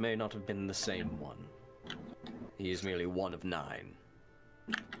 but it may not have been the same one. He is merely one of 9.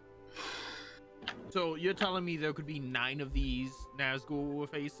 So you're telling me there could be 9 of these Nazgul we're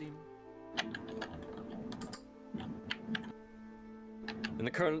facing? In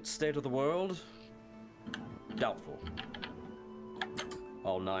the current state of the world, doubtful.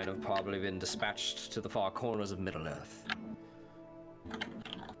 All 9 have probably been dispatched to the far corners of Middle-earth.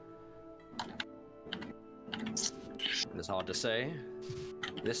 It is hard to say.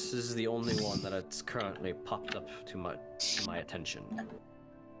 This is the only one that has currently popped up to my attention.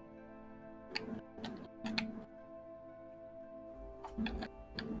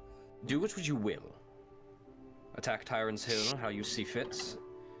 Do which you will. Attack Tyrant's Hill how you see fit.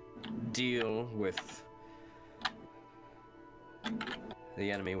 Deal with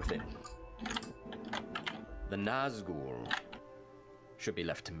the enemy within. The Nazgul should be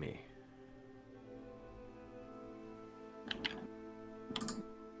left to me.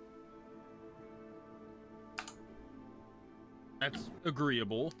 That's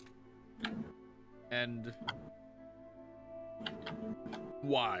agreeable. and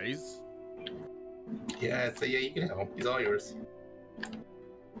wise. Yeah, so yeah, you can help. He's all yours.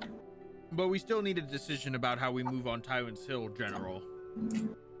 But we still need a decision about how we move on Tyrant's Hill, General.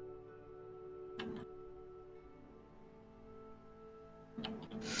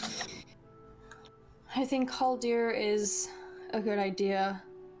 I think Haldir is a good idea.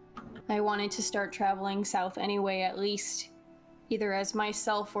 I wanted to start traveling south anyway, at least either as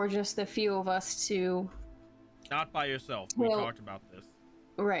myself or just the few of us to... Not by yourself. We talked about this.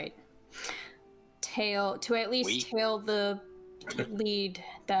 Right. To at least tail the lead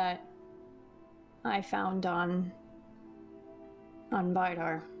that I found on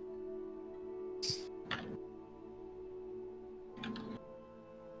Vidar.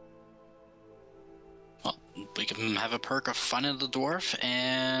 Well, we can have a perk of finding the dwarf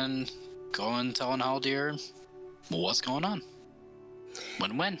and go and tell Haldir what's going on.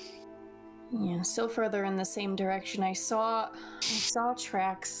 Win-win. Yeah, still further in the same direction. I saw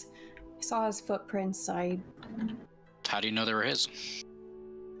tracks. I saw his footprints. How do you know they were his?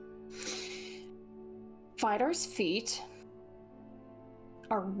 Vidar's feet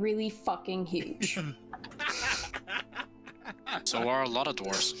are really fucking huge. So are a lot of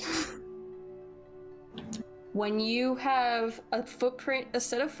dwarves. When you have a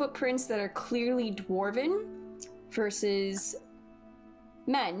set of footprints that are clearly dwarven versus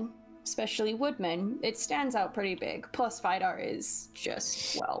men, especially woodmen, it stands out pretty big. Plus Vidar is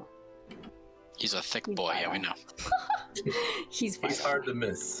just, well... He's a thick boy, yeah, we know. He's hard to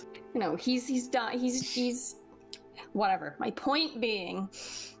miss. No, he's whatever. My point being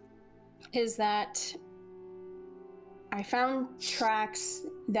is that I found tracks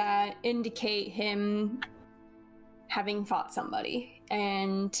that indicate him having fought somebody,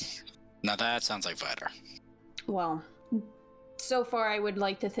 and Now that sounds like Vidar. well, so far I would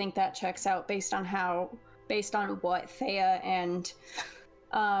like to think that checks out based on what Thea and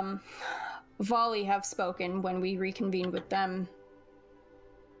Volley have spoken when we reconvened with them.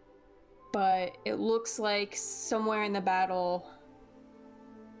 But it looks like somewhere in the battle,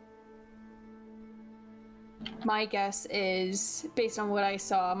 my guess is, based on what I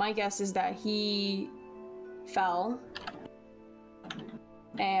saw, my guess is that he fell.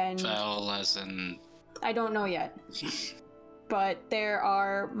 And Fell as in... I don't know yet. But there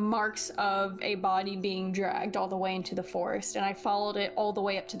are marks of a body being dragged all the way into the forest, and I followed it all the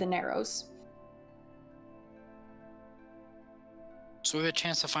way up to the Narrows. So we have a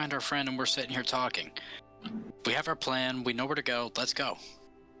chance to find our friend and we're sitting here talking. We have our plan, we know where to go, let's go.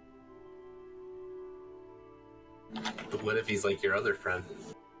 But what if he's like your other friend?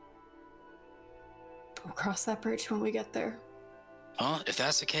 We'll cross that bridge when we get there. Well, if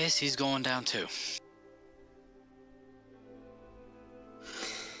that's the case, he's going down too.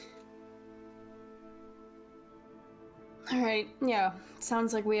 Alright, yeah,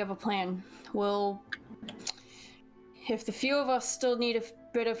 sounds like we have a plan. If the few of us still need a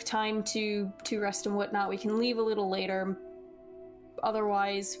bit of time to rest and whatnot, we can leave a little later.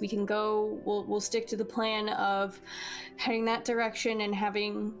 Otherwise, we can go, we'll stick to the plan of heading that direction and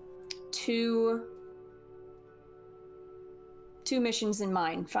having two missions in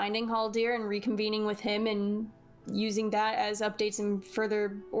mind. Finding Haldir and reconvening with him and using that as updates and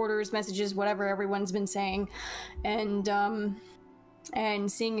further orders, messages, whatever everyone's been saying. And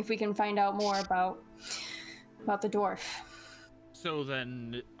seeing if we can find out more about the dwarf. So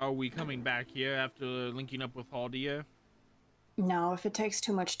then, are we coming back here after linking up with Haldir? No, if it takes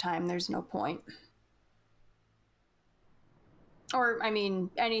too much time, there's no point. Or, I mean,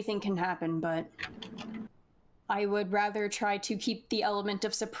 anything can happen, but I would rather try to keep the element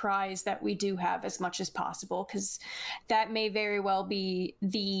of surprise that we do have as much as possible, because that may very well be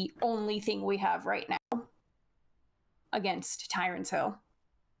the only thing we have right now against Tyrant's Hill.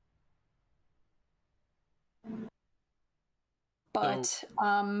 But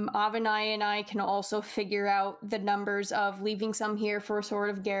Avanai and I can also figure out the numbers of leaving some here for a sort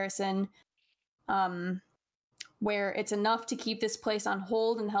of garrison, where it's enough to keep this place on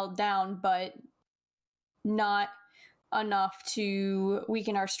hold and held down, but not enough to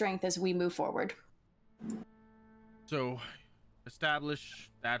weaken our strength as we move forward. So, establish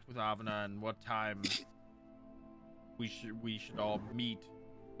that with Avana and what time we should all meet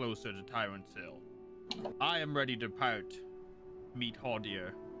closer to Tyrant's Hill. I am ready to meet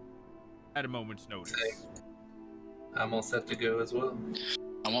Haldir at a moment's notice. Same. I'm all set to go as well.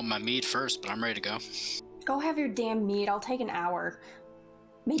 I want my meat first, but I'm ready to go. Go have your damn meat. I'll take an hour.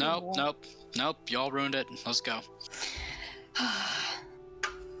 Maybe more. Nope. Y'all ruined it. Let's go.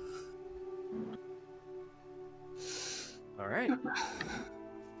 All right.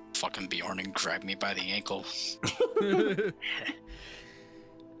 fucking Bjorn and grab me by the ankle.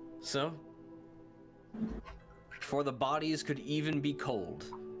 So, before the bodies could even be cold,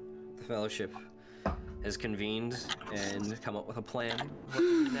 the Fellowship has convened and come up with a plan. What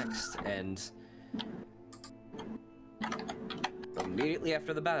to do next? And immediately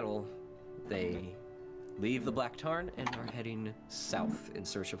after the battle, they leave the Black Tarn and are heading south in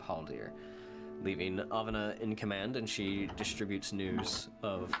search of Haldir, leaving Avana in command, and she distributes news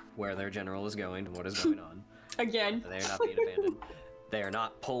of where their general is going and what is going on. Again. They are not being abandoned. They are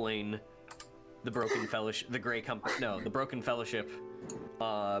not pulling the Broken Fellowship, the Broken Fellowship,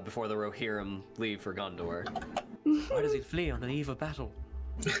 before the Rohirrim leave for Gondor. Why does he flee on the eve of battle?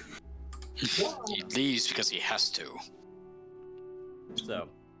 He leaves because he has to. So,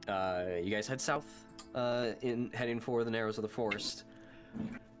 you guys head south, heading for the Narrows of the Forest,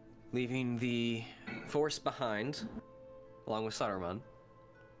 leaving the forest behind, along with Saruman.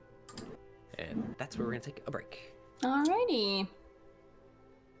 And that's where we're gonna take a break. Alrighty.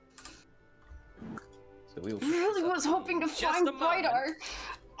 So we will Really was hoping to find Vidar.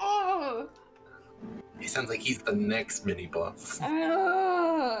 Oh. He sounds like he's the next mini boss.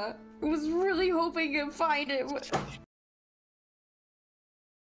 I was really hoping to find it.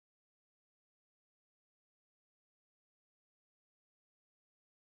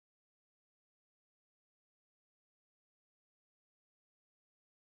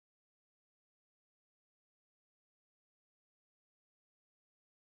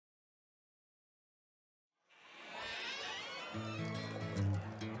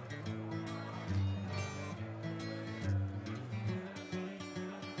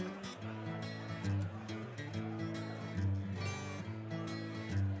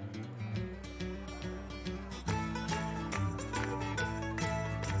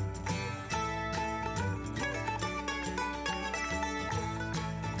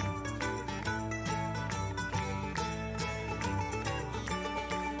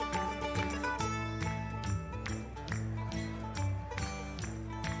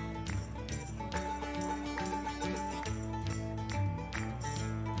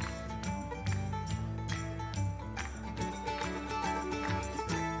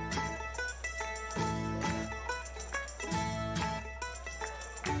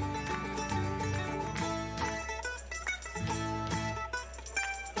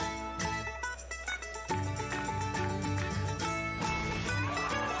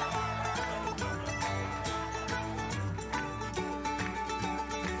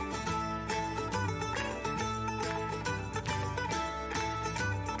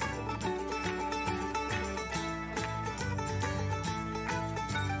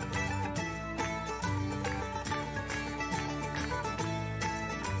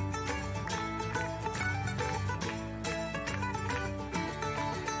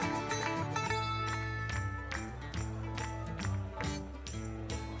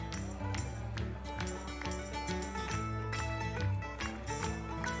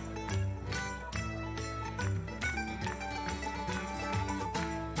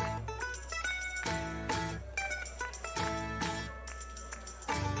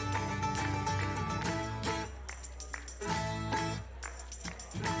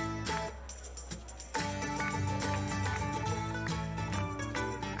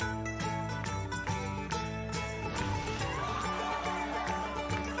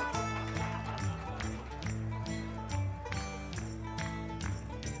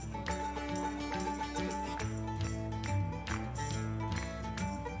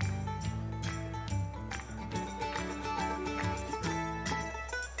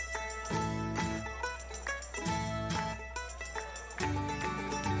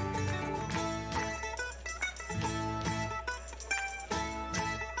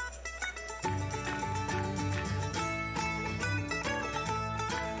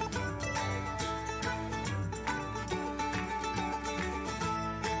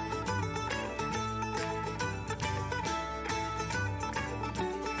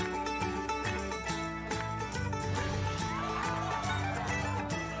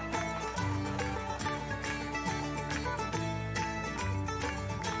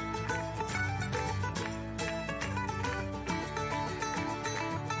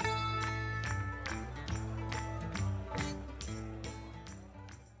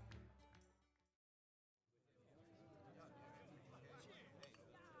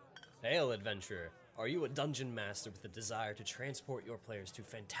 Hail, adventurer! Are you a dungeon master with a desire to transport your players to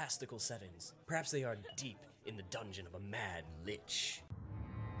fantastical settings? Perhaps they are deep in the dungeon of a mad lich.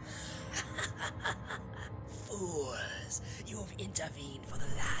 Fools, you have intervened for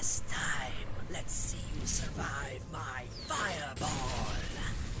the last time. Let's see you survive my fireball.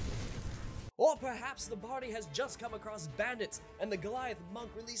 Or perhaps the party has just come across bandits, and the Goliath monk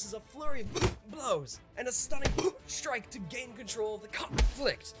releases a flurry of blows and a stunning strike to gain control of the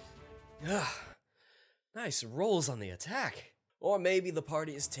conflict. Nice rolls on the attack. Or maybe the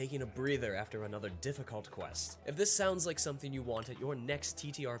party is taking a breather after another difficult quest. If this sounds like something you want at your next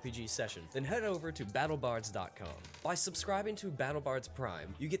TTRPG session, then head over to battlebards.com. By subscribing to BattleBards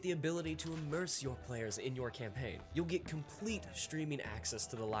Prime, you get the ability to immerse your players in your campaign. You'll get complete streaming access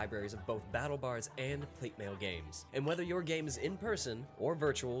to the libraries of both BattleBards and Plate Mail games. And whether your game is in person or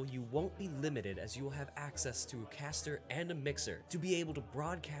virtual, you won't be limited as you will have access to a caster and a mixer to be able to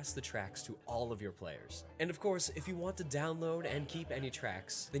broadcast the tracks to all of your players. And of course, if you want to download and keep any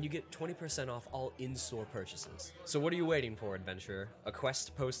tracks, then you get 20% off all in-store purchases. So what are you waiting for, adventurer? A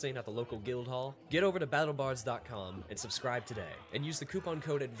quest posting at the local guild hall? Get over to battlebards.com and subscribe today, and use the coupon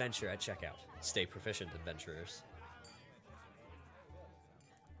code ADVENTURE at checkout. Stay proficient, adventurers.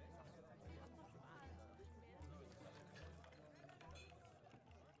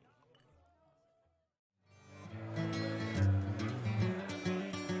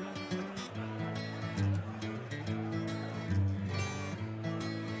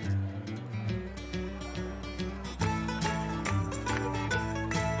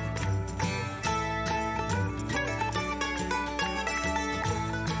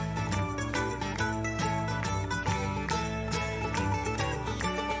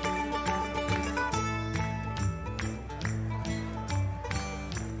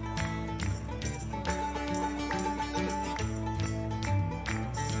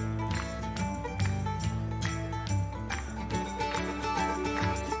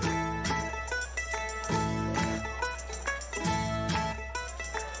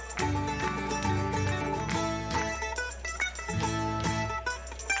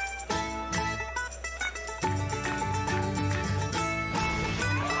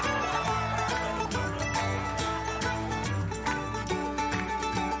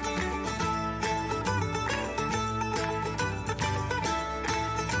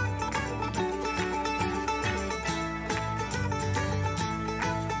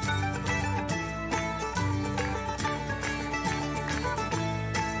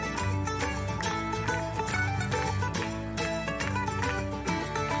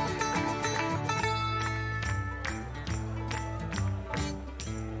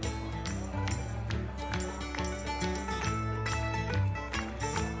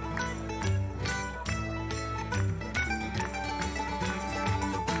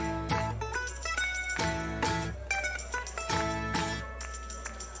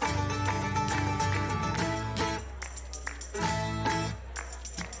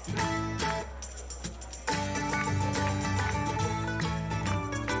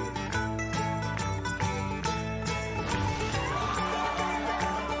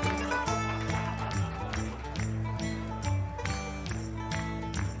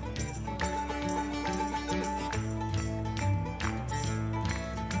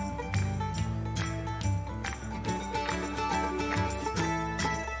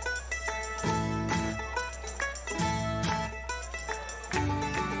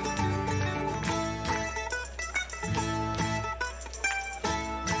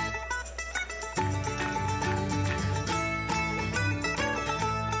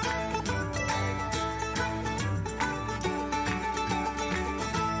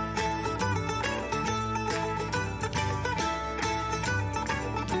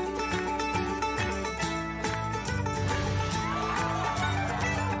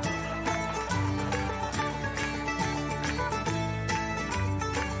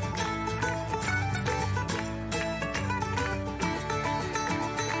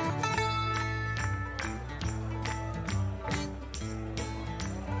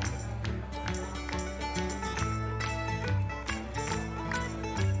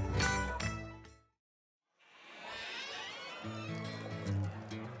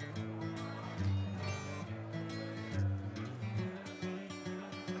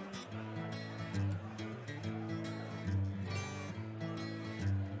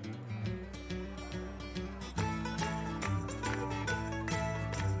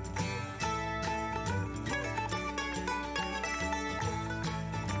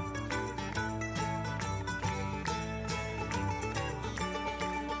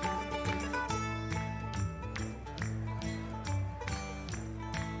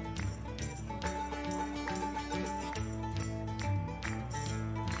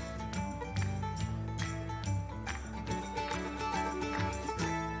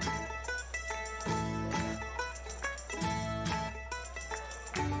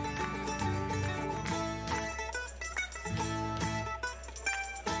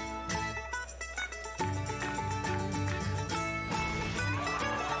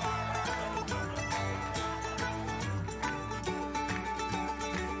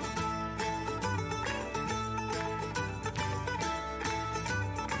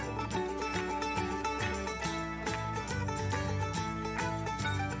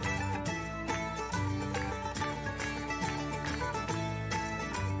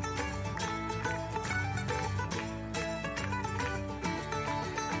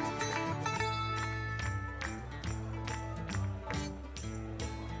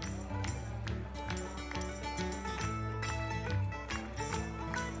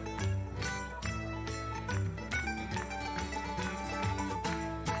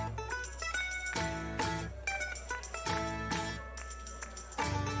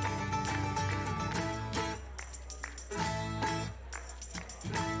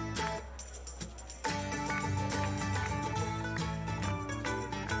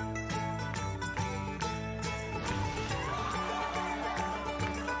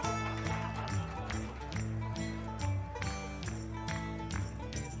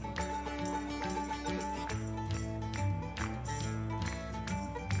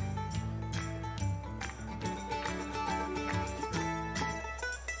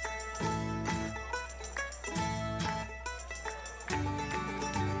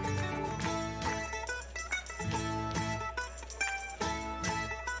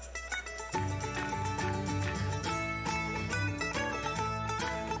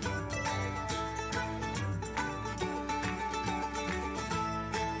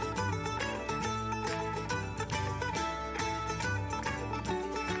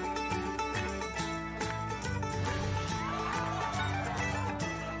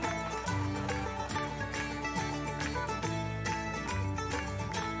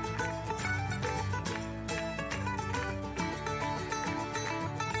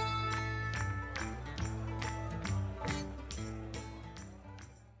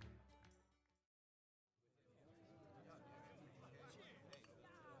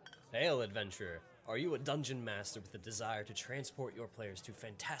 Hail, adventurer! Are you a dungeon master with a desire to transport your players to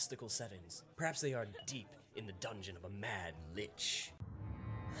fantastical settings? Perhaps they are deep in the dungeon of a mad lich.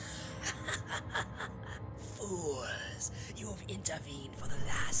 Fools, you have intervened for the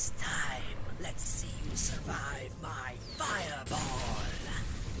last time. Let's see you survive my fireball.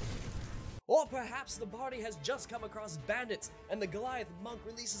 Or perhaps the party has just come across bandits, and the Goliath monk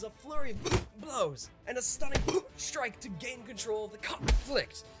releases a flurry of blows and a stunning strike to gain control of the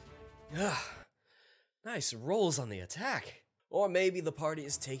conflict. Nice rolls on the attack. Or maybe the party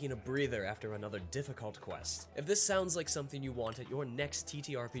is taking a breather after another difficult quest. If this sounds like something you want at your next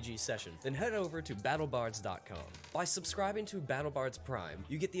ttrpg session, then head over to battlebards.com. By subscribing to BattleBards Prime,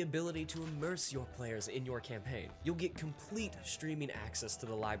 you get the ability to immerse your players in your campaign. You'll get complete streaming access to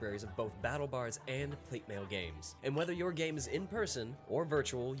the libraries of both BattleBards and Plate Mail games. And whether your game is in person or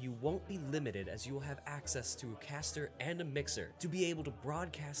virtual, you won't be limited, as you will have access to a caster and a mixer to be able to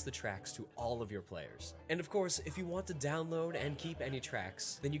broadcast the tracks to all of your players. And of course, if you want to download and keep any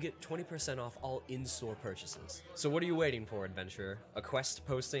tracks, then you get 20% off all in-store purchases. So what are you waiting for, adventurer? A quest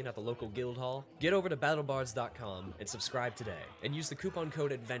posting at the local guild hall? Get over to battlebards.com and subscribe today, and use the coupon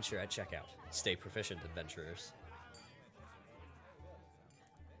code ADVENTURE at checkout. Stay proficient, adventurers.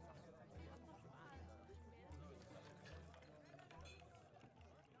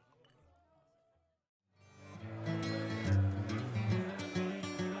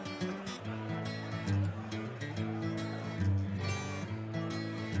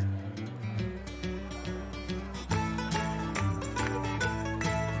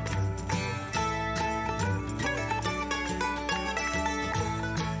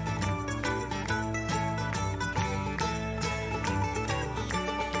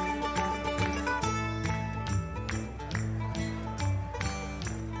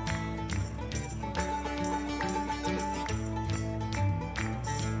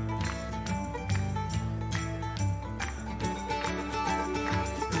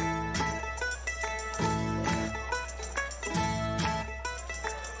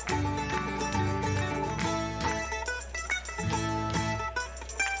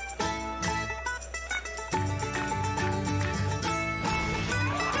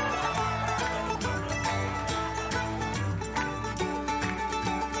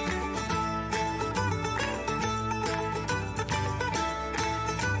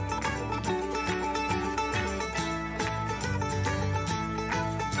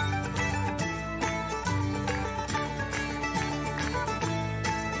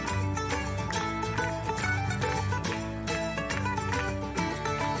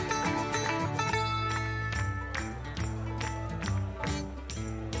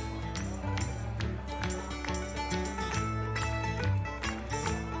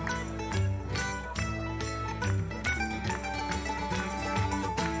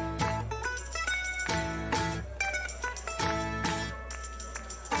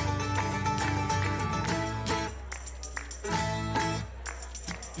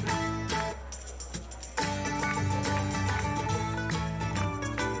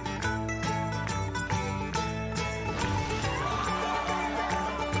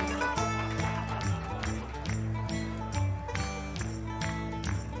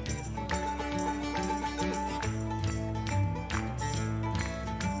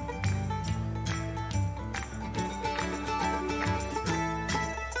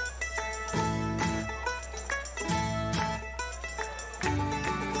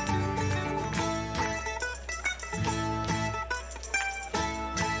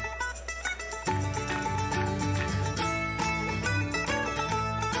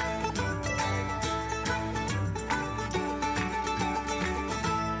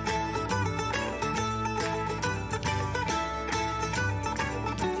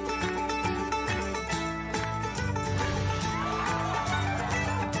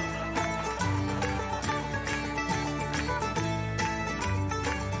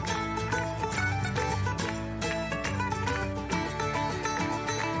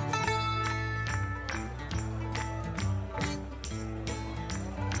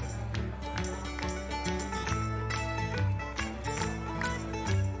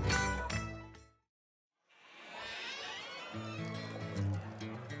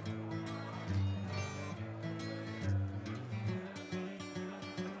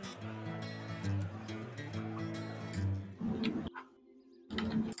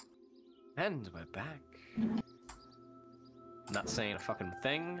 And we're back. Not saying a fucking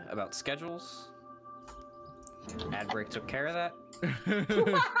thing about schedules. Ad break took care of that.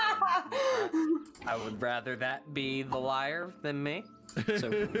 I would rather that be the liar than me.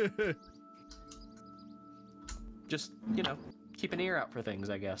 So just, you know, keep an ear out for things,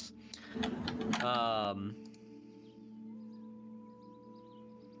 I guess.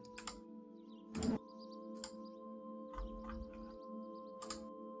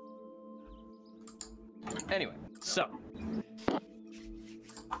 Anyway, so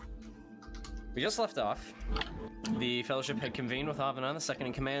we just left off. The Fellowship had convened with Avana, the second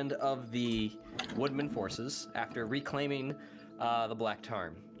in command of the Woodman forces, after reclaiming the Black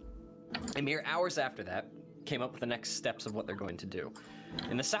Tarn. And mere hours after that, came up with the next steps of what they're going to do.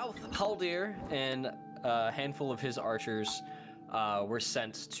 In the south, Haldir and a handful of his archers were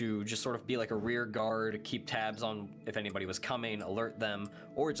sent to just sort of be like a rear guard, keep tabs on if anybody was coming, alert them,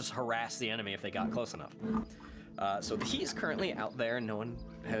 or just harass the enemy if they got close enough. So he's currently out there, and no one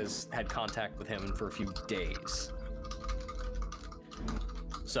has had contact with him for a few days.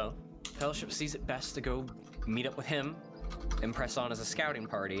 So, Fellowship sees it best to go meet up with him and press on as a scouting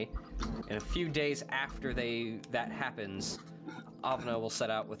party. And a few days after that happens, Avana will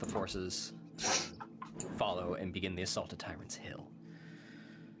set out with the forces to follow and begin the assault of Tyrant's Hill.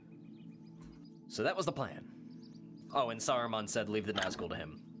 So that was the plan. Oh, and Saruman said leave the Nazgul to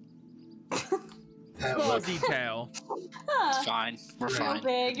him. Small detail. It's fine. We're fine. No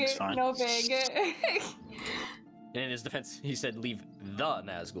big. It's fine. No big. And in his defense, he said leave the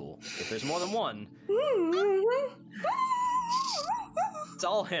Nazgul. If there's more than one, it's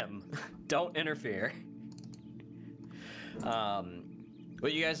all him. Don't interfere.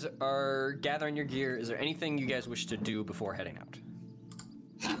 But you guys are gathering your gear. Is there anything you guys wish to do before heading out?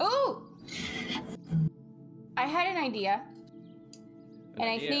 Oh! I had an idea.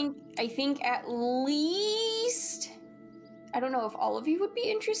 I think at least, I don't know if all of you would be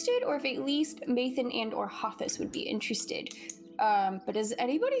interested, or if at least Mathan and or Hothus would be interested. But does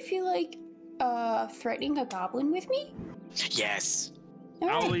anybody feel like threatening a goblin with me? Yes.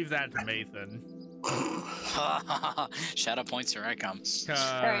 I'll leave that to Mathan. Shadow points, here I come.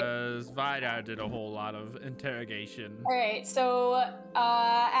 Because Vidar did a whole lot of interrogation. Alright, so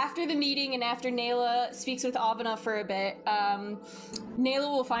after the meeting and after Nayla speaks with Avana for a bit, Nayla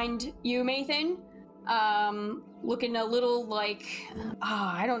will find you, Mathan, looking a little like,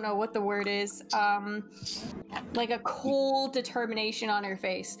 I don't know what the word is, like a cold determination on her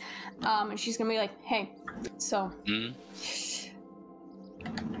face. And she's gonna be like, hey, so...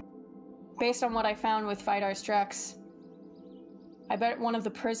 Based on what I found with Vidar's tracks, I bet one of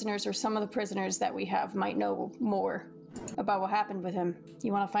the prisoners or some of the prisoners that we have might know more about what happened with him.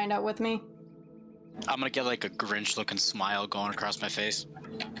 You want to find out with me? I'm gonna get like a Grinch-looking smile going across my face.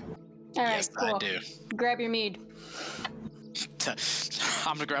 All right, yes, cool. I do. Grab your mead.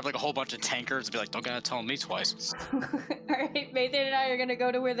 I'm gonna grab like a whole bunch of tankards and be like, don't gotta tell me twice. All right, Mathan and I are gonna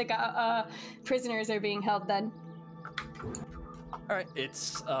go to where the prisoners are being held then. All right,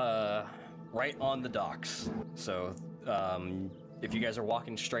 it's right on the docks. So if you guys are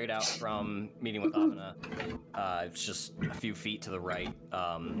walking straight out from meeting with Avana, it's just a few feet to the right.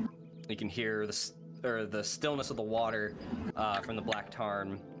 You can hear the stillness of the water from the Black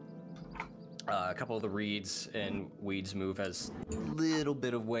Tarn. A couple of the reeds and weeds move as a little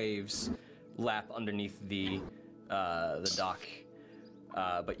bit of waves lap underneath the dock.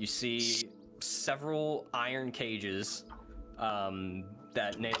 But you see several iron cages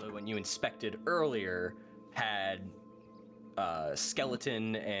that Nayla, when you inspected earlier, had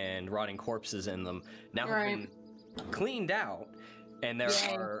skeleton and rotting corpses in them. Now have been cleaned out, and there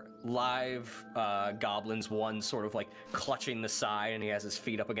are live goblins, one sort of like clutching the side, and he has his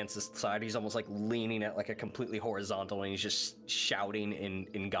feet up against the side. He's almost like leaning at like a completely horizontal, and he's just shouting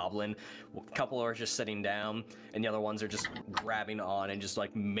in goblin. A couple are just sitting down, and the other ones are just grabbing on and just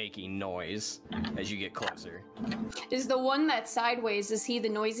like making noise as you get closer. Is the one that's sideways, is he the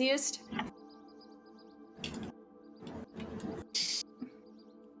noisiest?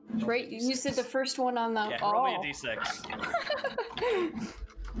 Right, you said the first one on the... Yeah, roll me a d6.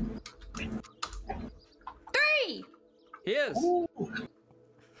 3! He is. Ooh.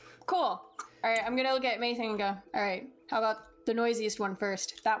 Cool. Alright, I'm gonna look at Mathan and go, alright, how about the noisiest one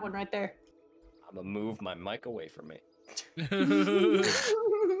first? That one right there. I'm gonna move my mic away from me.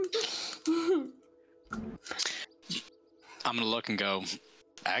 I'm gonna look and go,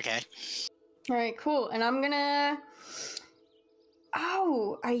 okay. Alright, cool. And I'm gonna...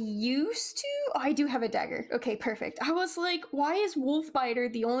 Oh, I used to? Oh, I do have a dagger. Okay, perfect. I was like, why is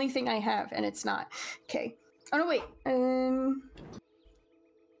Wolfbiter the only thing I have? And it's not. Okay. Oh, no, wait.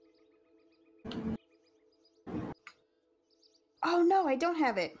 Oh, no, I don't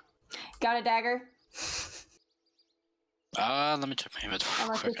have it. Got a dagger? Let me check my inventory.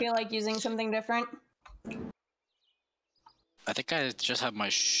 Unless you feel like using something different. I think I just have my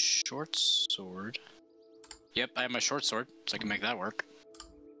short sword. Yep, I have my short sword, so I can make that work.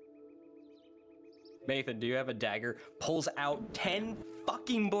 Nathan, do you have a dagger? Pulls out 10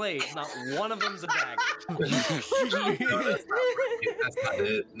 fucking blades. Not one of them's a dagger. No, that's not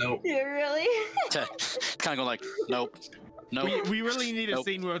it. Nope. You really? Kind of go like, nope. Nope. We really need a Nope.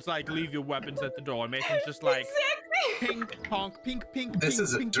 scene where it's like, leave your weapons at the door. And Mason's just like, pink, honk, pink, pink, This pink,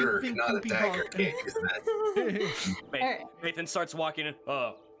 is a pink, dirk, pink, not a pink, dagger. honk. Can't use that. Alright. Nathan starts walking in.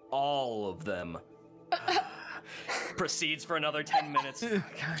 All of them. Proceeds for another 10 minutes.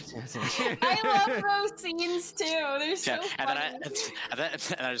 I love those scenes too. They're so Yeah, and funny.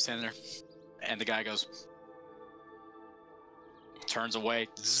 then I just stand there, and the guy goes, turns away.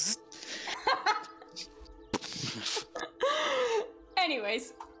 Zzz.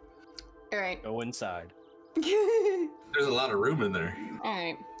 Anyways. Alright. Go inside. There's a lot of room in there.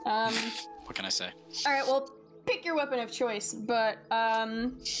 Alright. What can I say? Alright, well, pick your weapon of choice, but,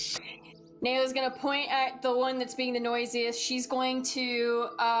 Nayla's gonna point at the one that's being the noisiest. She's going to,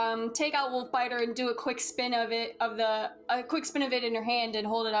 take out Wolfbiter and do a quick spin of it, in her hand and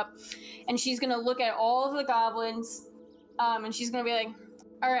hold it up. And she's gonna look at all of the goblins, and she's gonna be like,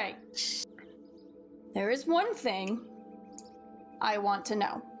 alright, there is one thing I want to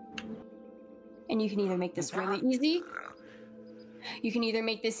know. And you can either make this really easy, you can either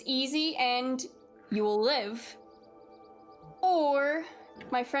make this easy and you will live, or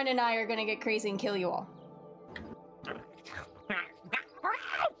my friend and I are gonna get crazy and kill you all.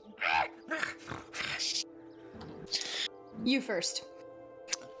 You first.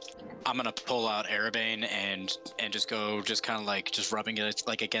 I'm gonna pull out Arabane and just go, just kind of like just rubbing it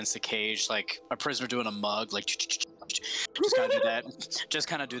like against the cage, like a prisoner doing a mug, like just kind of do that. Just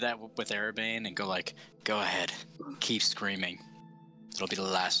kind of do that with Arabane and go like, go ahead, keep screaming. It'll be the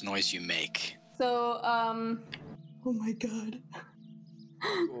last noise you make. So, oh my god.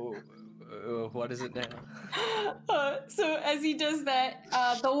 What is it now? So as he does that,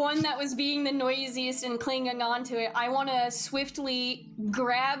 the one that was being the noisiest and clinging onto it, I want to swiftly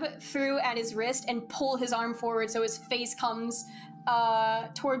grab through at his wrist and pull his arm forward so his face comes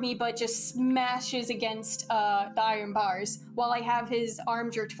toward me, but just smashes against the iron bars while I have his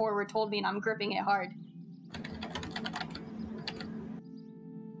arm jerked forward toward me and I'm gripping it hard.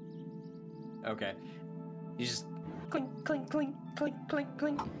 Okay. You just clink, clink, clink, clink, clink,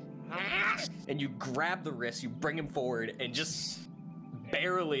 clink. And you grab the wrist, you bring him forward, and just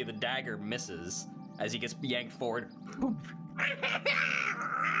barely the dagger misses as he gets yanked forward.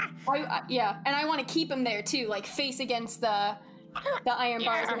 Yeah, and I want to keep him there too, like face against the iron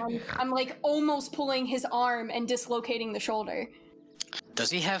bars. And I'm like almost pulling his arm and dislocating the shoulder. Does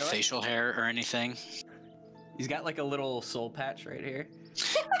he have facial hair or anything? He's got like a little soul patch right here.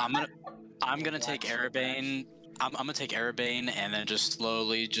 I'm gonna take Arabane. I'm gonna take Arabane and then just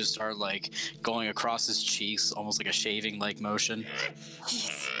slowly just start like going across his cheeks, almost like a shaving like motion.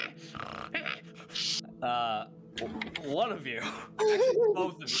 One of you. Actually,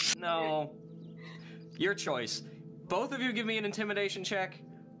 both of you. No. Your choice. Both of you give me an intimidation check,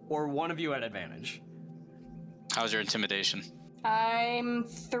 or one of you at advantage. How's your intimidation? I'm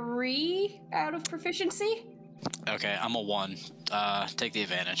 3 out of proficiency. Okay, I'm a 1. Take the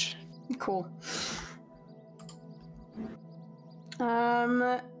advantage. Cool.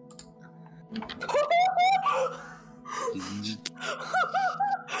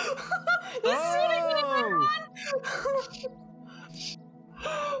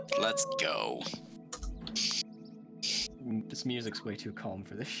 Let's go. This music's way too calm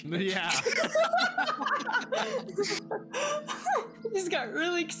for this shit. Yeah. Just got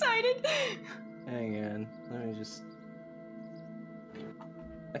really excited. Hang on. Let me just...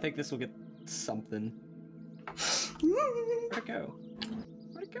 I think this will get something. Where'd it go?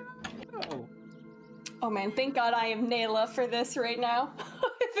 Where'd it go? Oh. Oh man, thank God I am Nayla for this right now.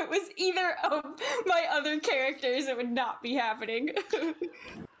 If it was either of my other characters, it would not be happening.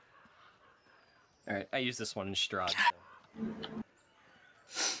 Alright, I use this one in Strahd.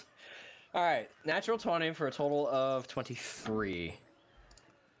 Alright, natural 20 for a total of 23.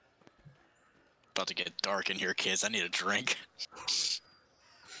 About to get dark in here, kids. I need a drink.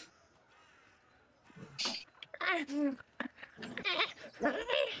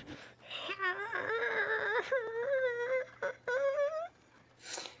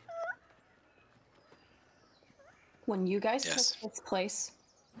 When you guys Yes. took this place,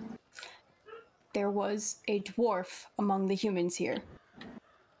 there was a dwarf among the humans here.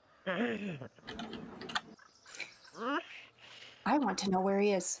 I want to know where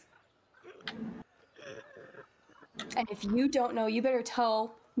he is. And if you don't know, you better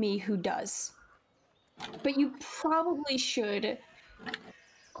tell me who does. But you probably should. You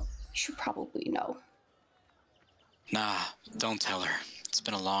should probably know. Nah, don't tell her. It's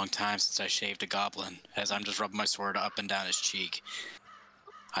been a long time since I shaved a goblin, as I'm just rubbing my sword up and down his cheek.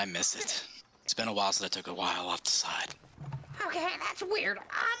 I miss it. It's been a while since I took a while off the side. Okay, that's weird.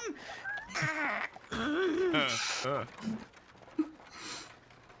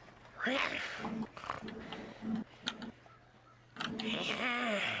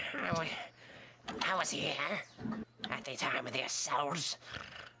 I was here at the time of the assault.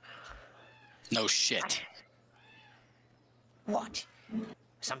 No shit. What?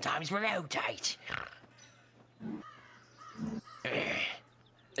 Sometimes we rotate.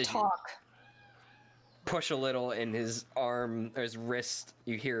 Talk. Push a little in his arm or his wrist.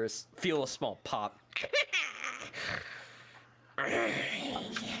 You feel a small pop. I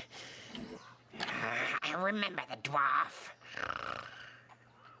remember the dwarf.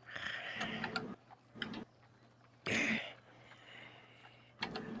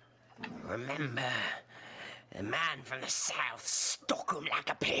 Remember, the man from the south stuck him like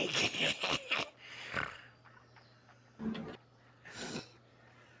a pig.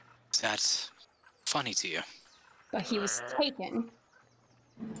 That's funny to you. But he was taken.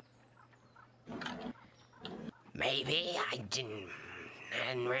 Maybe I didn't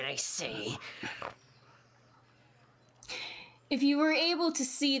really see. If you were able to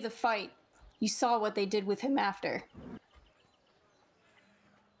see the fight, you saw what they did with him after.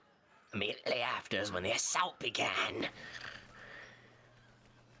 Immediately after is when the assault began.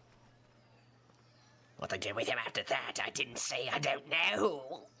 What they did with him after that, I didn't see. I don't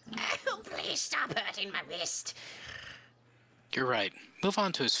know. Oh, please stop hurting my wrist. You're right. Move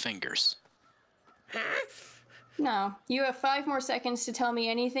on to his fingers. Huh? No, you have 5 more seconds to tell me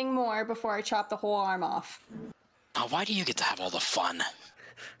anything more before I chop the whole arm off. Oh, why do you get to have all the fun?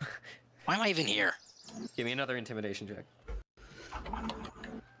 Why am I even here? Give me another intimidation check.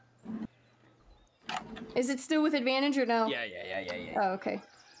 Is it still with advantage or no? Yeah. Oh, okay.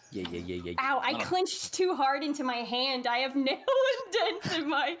 Yeah. Ow, I clenched too hard into my hand. I have nail indents in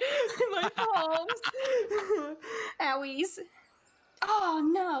my palms. Owies. Oh,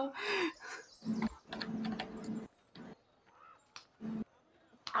 no.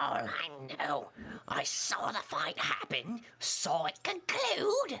 All I know, I saw the fight happen, saw it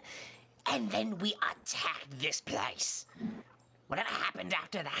conclude, and then we attacked this place. Whatever happened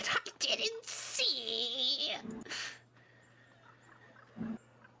after that, I didn't see.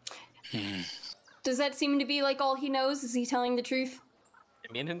 Does that seem to be like all he knows? Is he telling the truth?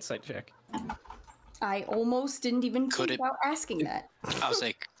 Give me an insight check. I almost didn't even Could think it- about asking that. I was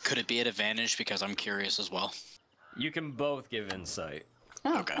like, could it be at advantage because I'm curious as well? You can both give insight.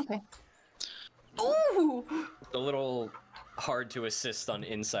 Oh, Okay. okay. Ooh! A little hard to assist on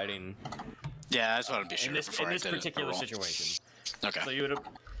inciting Yeah, that's what I'd be sure in this before I did particular a roll. situation. Okay. So you would have.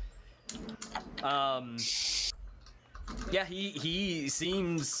 Yeah, he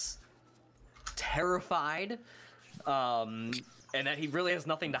seems terrified, and that he really has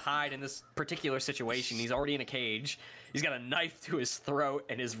nothing to hide in this particular situation. He's already in a cage. He's got a knife to his throat,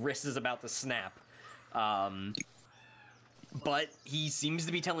 and his wrist is about to snap. But he seems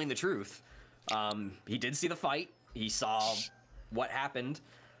to be telling the truth. He did see the fight. He saw what happened.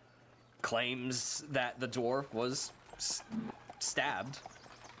 Claims that the dwarf was stabbed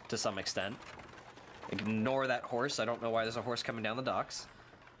to some extent. Ignore that horse. I don't know why there's a horse coming down the docks.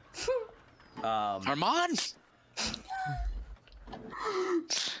 Armand! I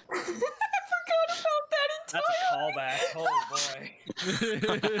forgot about that entirely. That's a callback. Oh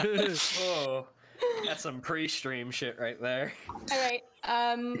boy. Oh, that's some pre-stream shit right there. All right.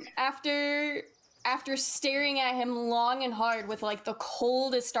 After staring at him long and hard with like the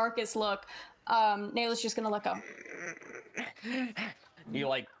coldest, darkest look, Nayla's just gonna let go. He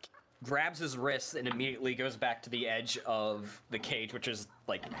like grabs his wrist and immediately goes back to the edge of the cage, which is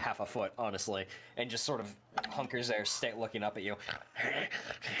like half a foot, honestly, and just sort of hunkers there, looking up at you.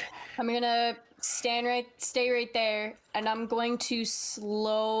 I'm gonna stay right there, and I'm going to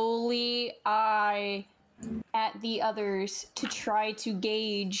slowly eye at the others to try to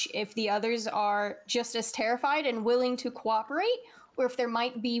gauge if the others are just as terrified and willing to cooperate, or if there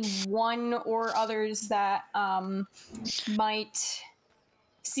might be one or others that might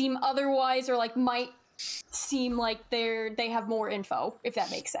seem otherwise, or like might seem like they have more info, if that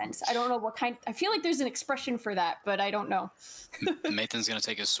makes sense. I don't know what kind. I feel like there's an expression for that, but I don't know. Nathan's gonna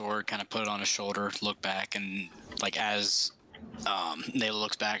take his sword, kind of put it on his shoulder, look back, and like as Nayla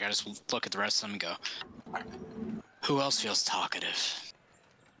looks back, I just look at the rest of them and go, who else feels talkative?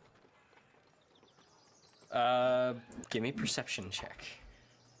 Give me perception check.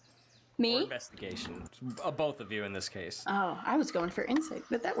 Or Me? investigation. Both of you in this case. Oh, I was going for insight,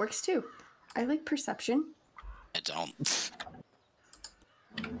 but that works too. I like perception. I don't.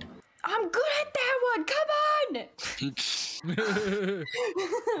 I'm good at that one. Come on.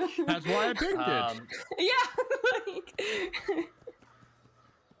 That's why I picked it. Yeah. Like...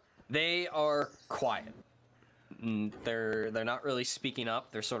 They are quiet. They're not really speaking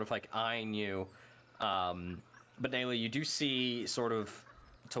up. They're sort of like eyeing you. But Nayla, you do see sort of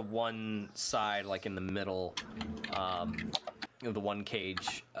to one side, like in the middle, of the one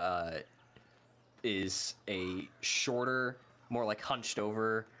cage, is a shorter, more like hunched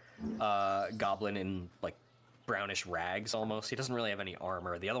over goblin in like brownish rags almost. He doesn't really have any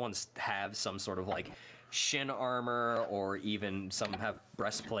armor. The other ones have some sort of like shin armor, or even some have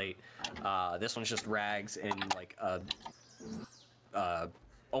breastplate. This one's just rags and like a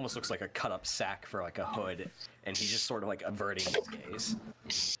almost looks like a cut up sack for like a hood, and he's just sort of like averting his gaze.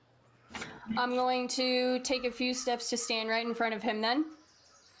 I'm going to take a few steps to stand right in front of him then.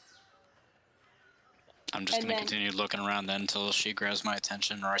 I'm just going to continue looking around then until she grabs my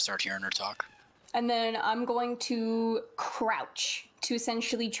attention or I start hearing her talk. And then I'm going to crouch to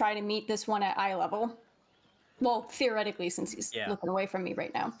essentially try to meet this one at eye level. Well, theoretically, since he's looking away from me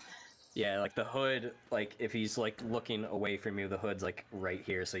right now. Yeah, like the hood, like if he's like looking away from you, the hood's like right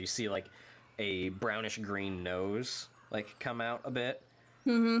here. So you see like a brownish green nose like come out a bit.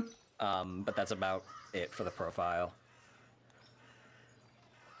 Mm-hmm. But that's about it for the profile.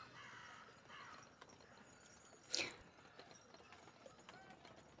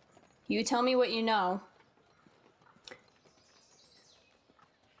 You tell me what you know.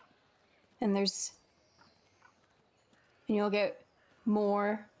 And you'll get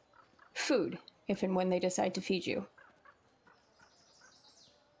more food if and when they decide to feed you.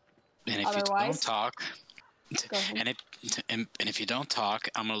 And if you don't talk, and if you don't talk,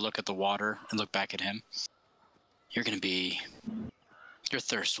 I'm gonna look at the water and look back at him. Your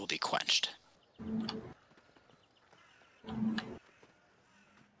thirst will be quenched.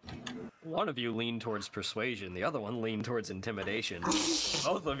 One of you lean towards persuasion, the other one lean towards intimidation.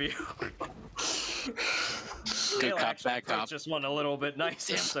 Both of you. Good cop, bad cop. Just one a little bit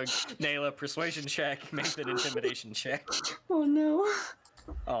nicer. So Nayla, persuasion check, make an intimidation check. Oh no.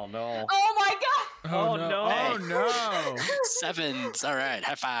 Oh no. Oh my god! Oh no. Oh no. 7s. All right,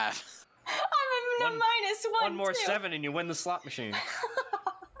 high five. I'm a -1. One more too. 7 and you win the slot machine.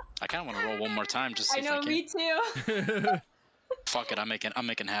 I kind of want to roll one more time just to see if I can. Me too. Fuck it, I'm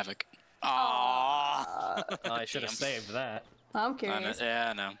making havoc. Aww. I should have saved that. I'm curious. Yeah,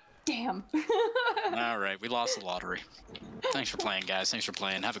 I know. Damn. All right, we lost the lottery. Thanks for playing, guys. Thanks for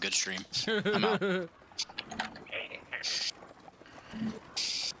playing. Have a good stream. I'm out.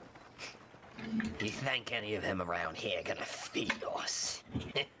 You think any of them around here are gonna feed us?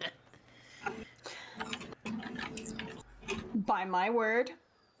 By my word.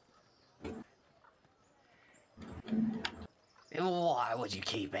 Why would you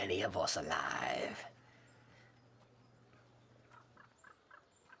keep any of us alive?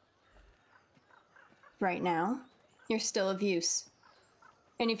 Right now, you're still of use.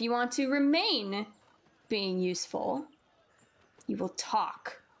 And if you want to remain being useful, you will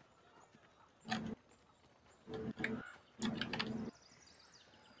talk.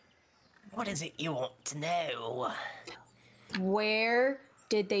 What is it you want to know? Where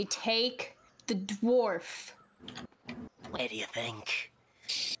did they take the dwarf? Where do you think?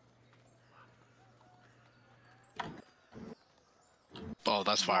 Oh,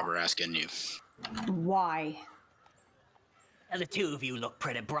 that's why we're asking you. Why? And the two of you look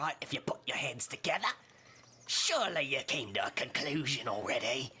pretty bright if you put your heads together. Surely you came to a conclusion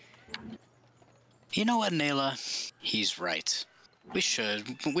already. You know what, Nayla? He's right. We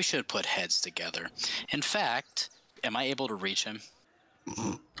should put heads together. In fact, am I able to reach him?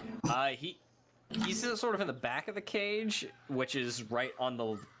 He's sort of in the back of the cage, which is right on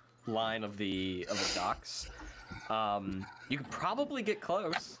the line of the docks. You could probably get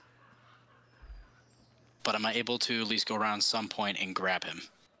close. But am I able to at least go around some point and grab him?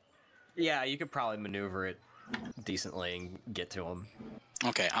 Yeah, you could probably maneuver it decently and get to him.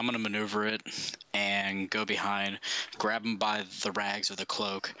 Okay, I'm gonna maneuver it and go behind, grab him by the rags or the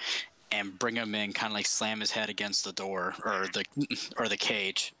cloak, and bring him in, kind of like slam his head against the door or the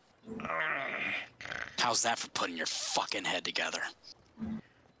cage. How's that for putting your fucking head together?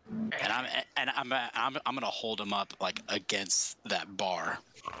 And I'm gonna hold him up like against that bar.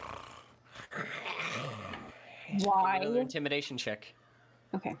 Why? Another intimidation check.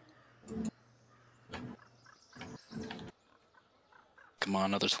 Okay. Come on,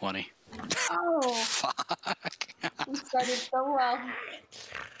 another 20. Oh. Fuck. You started so well.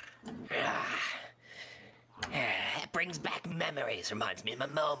 It brings back memories. Reminds me of my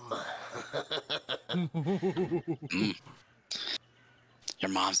mum. Your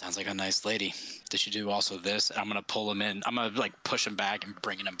mom sounds like a nice lady. Did she do also this? I'm gonna pull him in. I'm gonna like push him back and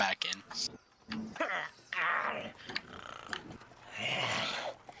bringing him back in.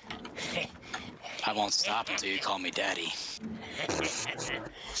 I won't stop until you call me daddy.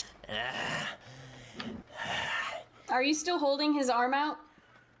 Are you still holding his arm out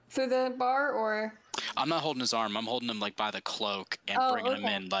through the bar, or? I'm not holding his arm. I'm holding him like by the cloak and bringing him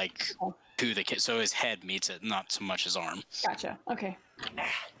in like to the kid, so his head meets it, not so much his arm. Gotcha. Okay.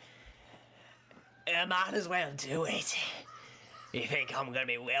 I might as well do it. You think I'm gonna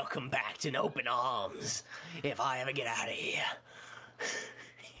be welcomed back in open arms if I ever get out of here?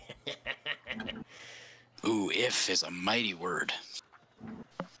 Ooh, if is a mighty word.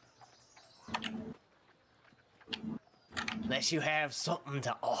 Unless you have something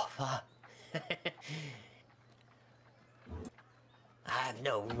to offer. I have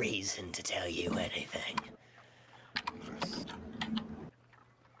no reason to tell you anything.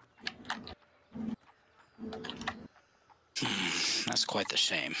 That's quite the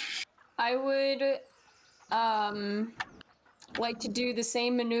shame. I would like to do the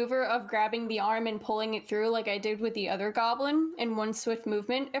same maneuver of grabbing the arm and pulling it through like I did with the other goblin in one swift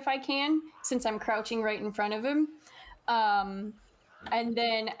movement if I can, since I'm crouching right in front of him. And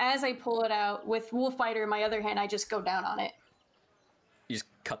then as I pull it out with Wolfbiter in my other hand, I just go down on it. You just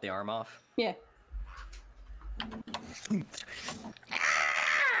cut the arm off? Yeah.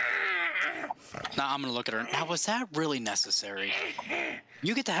 Now I'm gonna look at her. Now, was that really necessary?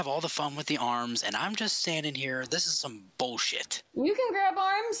 You get to have all the fun with the arms, and I'm just standing here. This is some bullshit. You can grab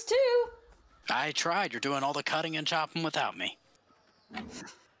arms too. I tried. You're doing all the cutting and chopping without me.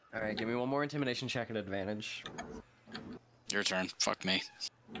 All right, give me one more intimidation check at advantage. Your turn. Fuck me.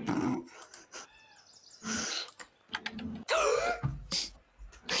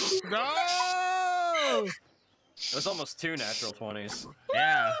 No! It was almost 2 natural 20s.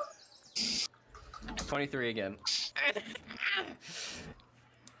 Yeah. 23 again.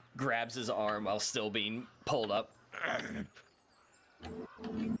 Grabs his arm while still being pulled up.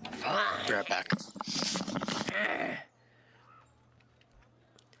 Grab back.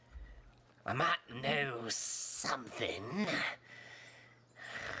 I might know something.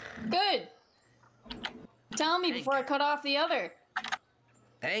 Good. Tell me before I cut off the other.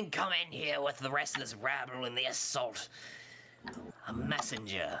 I didn't come in here with the rest of this rabble in the assault. A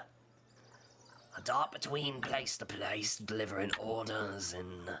messenger. I dart between place to place, delivering orders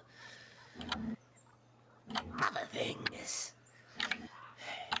and other things.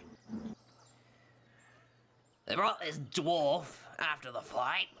 They brought this dwarf after the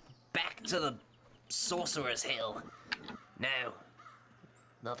fight back to the Sorcerer's Hill. No,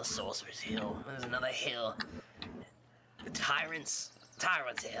 not the Sorcerer's Hill. There's another hill. The Tyrant's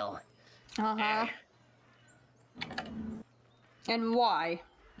Hill. Uh-huh. And why?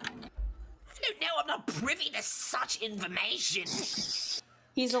 I don't know, I'm not privy to such information.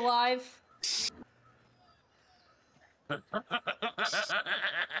 He's alive.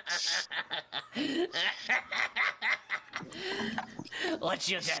 What's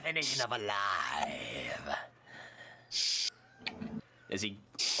your definition of alive? As he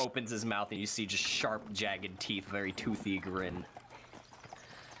opens his mouth and you see just sharp, jagged teeth, very toothy grin.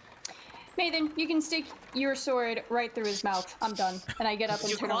 Nathan, you can stick your sword right through his mouth. I'm done. And I get up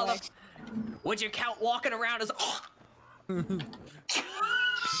and turn away. Would you count walking around as... And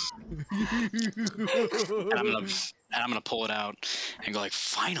I'm gonna pull it out and go like,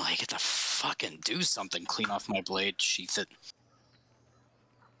 finally, I get to fucking do something. Clean off my blade, sheath it.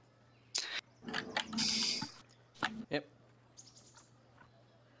 Yep.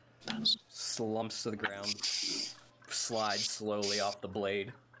 Slumps to the ground. Slides slowly off the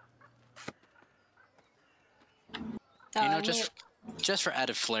blade. You know, just for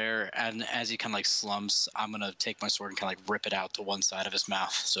added flair, and as he kind of like slumps, I'm gonna take my sword and kind of like rip it out to one side of his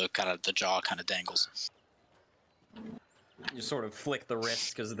mouth, so kind of the jaw kind of dangles. You sort of flick the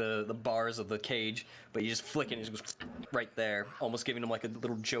wrist because of the bars of the cage, but you just flick it and it just goes right there, almost giving him like a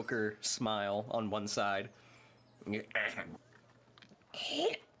little Joker smile on one side.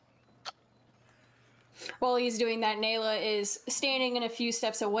 While he's doing that, Nayla is standing in a few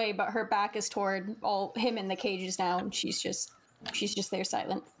steps away, but her back is toward him in the cages now, and she's just there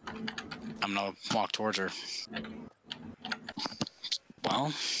silent. I'm gonna walk towards her.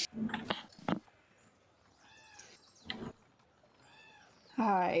 Well,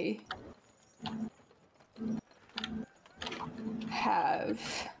 I have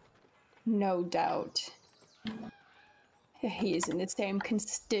no doubt he is in the same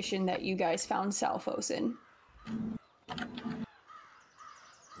condition that you guys found Salphos in.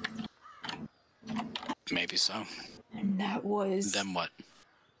 Maybe so. And that was... Then what?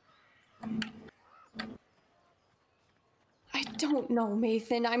 I don't know,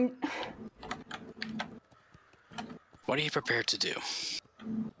 Mathan. What are you prepared to do?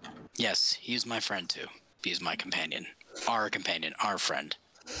 Yes, he's my friend too. He's my companion. Our friend.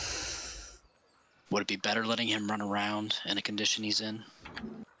 Would it be better letting him run around in a condition he's in?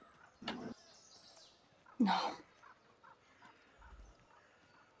 No.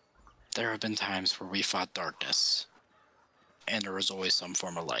 There have been times where we fought darkness, and there was always some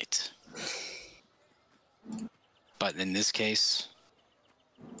form of light. But in this case,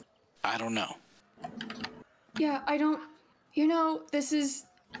 I don't know. Yeah, I don't... You know, this is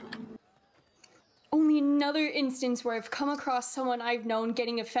only another instance where I've come across someone I've known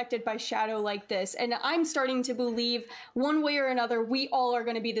getting affected by shadow like this, and I'm starting to believe one way or another we all are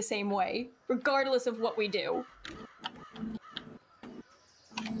going to be the same way, regardless of what we do.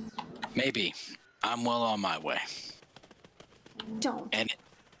 Maybe. I'm well on my way. Don't. And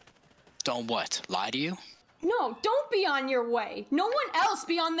don't what? Lie to you? No, don't be on your way. No one else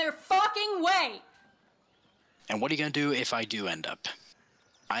be on their fucking way. And what are you gonna do if I do end up?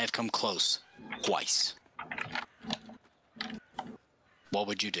 I have come close twice. What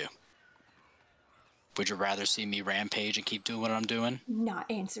would you do? Would you rather see me rampage and keep doing what I'm doing? Not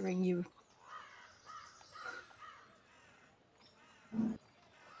answering you.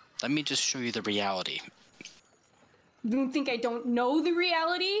 Let me just show you the reality. You don't think I don't know the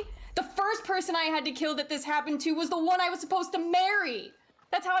reality? The first person I had to kill that this happened to was the one I was supposed to marry.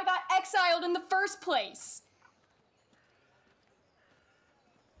 That's how I got exiled in the first place.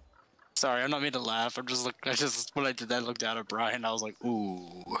 Sorry, I'm not mean to laugh. When I did that, I looked down at Brian. I was like,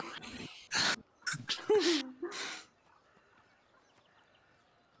 ooh.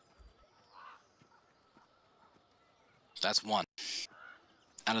 That's one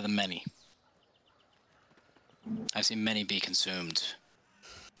out of the many. I've seen many be consumed.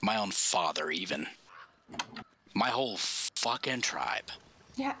 My own father, even. My whole fucking tribe.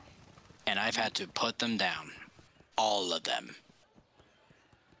 Yeah. And I've had to put them down. All of them.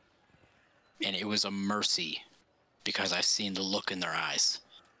 And it was a mercy because I've seen the look in their eyes.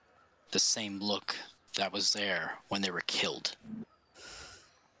 The same look that was there when they were killed.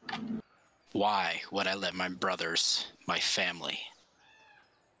 Why would I let my brothers, my family,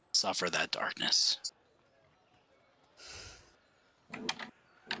 suffer that darkness?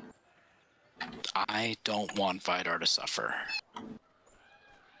 I don't want Vidar to suffer.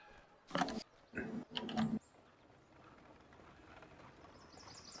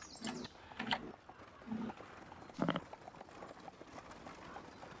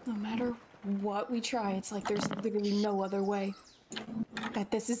 No matter what we try, it's like there's literally no other way.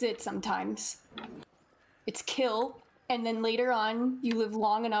 That this is it sometimes. It's kill, and then later on, you live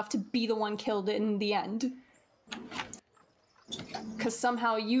long enough to be the one killed in the end. Because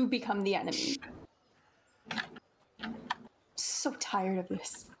somehow you become the enemy. So tired of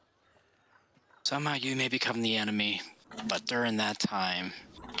this. Somehow you may become the enemy, but during that time,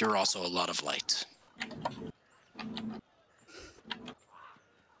 you're also a lot of light.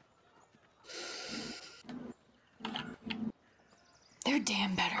 There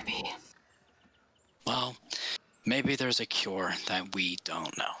damn better be. Well, maybe there's a cure that we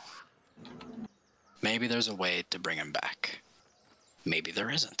don't know. Maybe there's a way to bring him back. Maybe there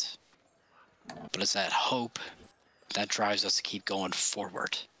isn't. But it's that hope that drives us to keep going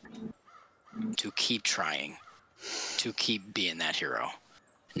forward. To keep trying. To keep being that hero.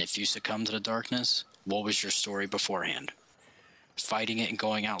 And if you succumb to the darkness, what was your story beforehand? Fighting it and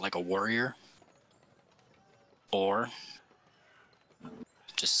going out like a warrior? Or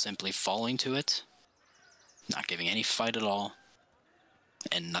just simply falling to it, not giving any fight at all,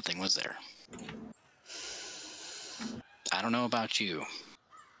 and nothing was there. I don't know about you,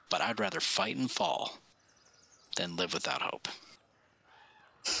 but I'd rather fight and fall than live without hope.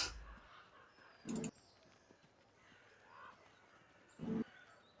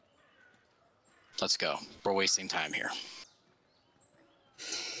 Let's go. We're wasting time here.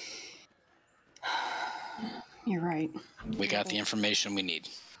 You're right. We got the information we need.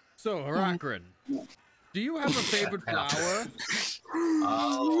 So, Harakrin, do you have a favorite flower?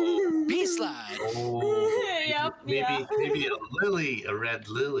 Oh. B-slide! Oh. Yep, Maybe a lily, a red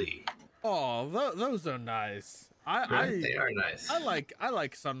lily. Oh, those are nice. They are nice. I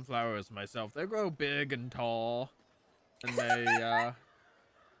like sunflowers myself. They grow big and tall, and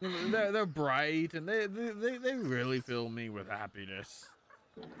they're bright, and they really fill me with happiness.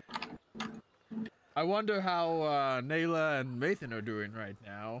 I wonder how Nayla and Mathan are doing right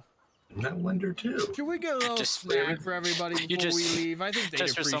now. That wonder too. Should we get a little Just- snack for everybody before we leave? I think they'd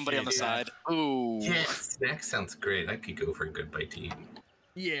Just for somebody on the appreciate side. Ooh. Yeah, snack sounds great. I could go for a good bite to eat. that.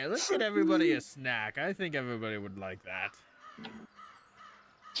 Yeah, let's get everybody a snack. I think everybody would like that.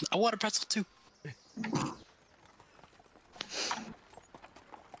 A water pretzel too.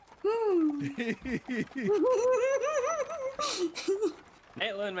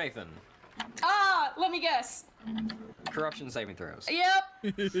 Ayla and Mathan, Let me guess. corruption saving throws.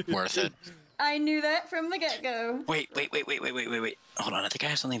 Yep, Worth it. I knew that from the get-go. Wait. Hold on, I think I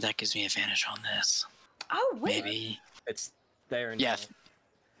have something that gives me advantage on this. Oh, wait. Maybe. It's there. Yeah.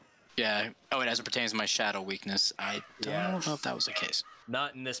 Yeah. Oh, it as it pertains to my shadow weakness. I don't know if that was the case.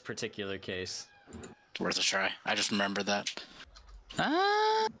 Not in this particular case. It's worth a try. I just remembered that.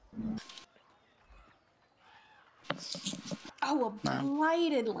 Oh, a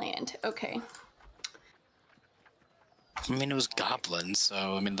blighted land. Okay. I mean, it was goblins,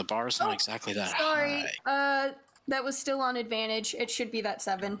 so I mean, the bar's not exactly that Sorry. high. That was still on advantage. It should be that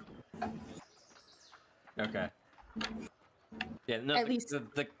 7. Okay. Yeah, no, At least-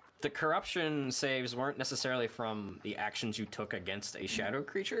 the corruption saves weren't necessarily from the actions you took against a shadow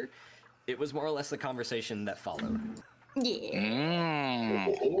creature. It was more or less the conversation that followed. Yeah.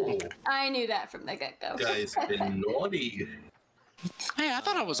 Oh, I knew that from the get-go. guys, been naughty. Hey, I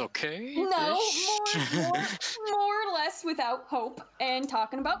thought I was okay. No, more or less without hope and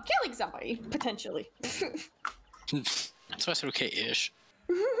talking about killing somebody, potentially. So I said okay-ish.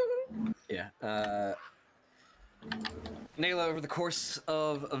 Yeah. Nayla, over the course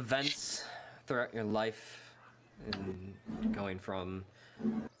of events throughout your life, and going from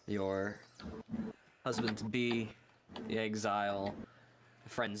your husband to be, the exile, the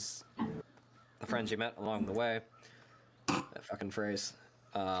friends you met along the way, that fucking phrase,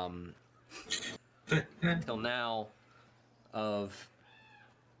 till now, of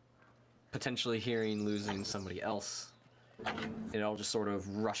potentially losing somebody else. It all just sort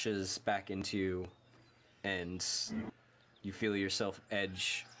of rushes back into you, and you feel yourself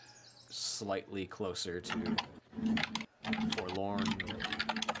edge slightly closer to forlorn,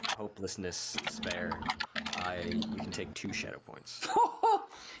 hopelessness, despair. You can take 2 shadow points.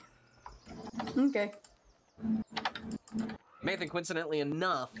 Okay. Mathan, coincidentally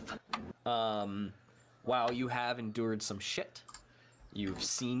enough, while you have endured some shit, you've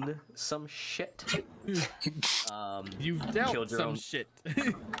seen some shit. You've dealt Killed your some own- shit.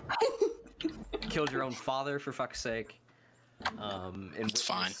 Killed your own father, for fuck's sake. And It's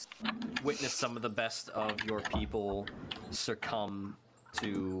fine. Witnessed some of the best of your people succumb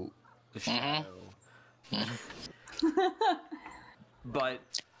to the shadow. But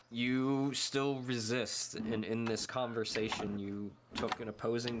you still resist, and in this conversation you took an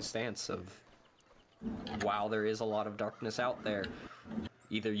opposing stance of, while there is a lot of darkness out there,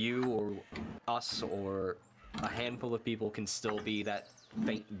 either you or us or a handful of people can still be that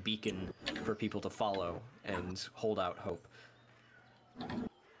faint beacon for people to follow and hold out hope.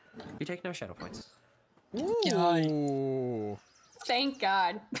 You take no shadow points. Ooh. Thank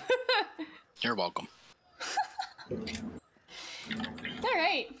God. You're welcome. All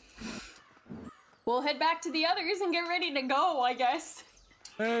right. We'll head back to the others and get ready to go, I guess.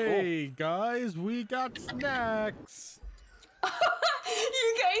 Hey, guys, we got snacks.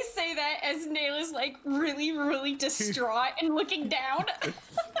 You guys say that as Nayla's like really, really distraught and looking down.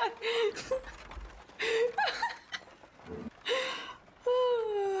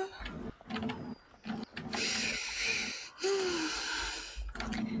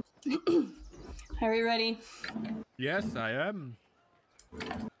 Are we ready? Yes, I am.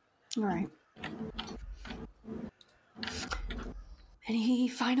 All right. Any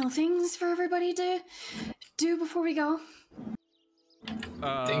final things for everybody to do before we go?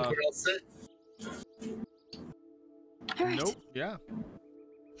 Think we're all set? All right. Nope. Yeah.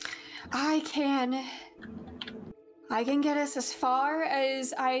 I can get us as far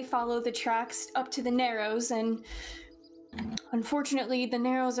as I follow the tracks up to the Narrows, and unfortunately the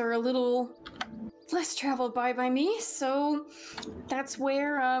Narrows are a little less traveled by me, so that's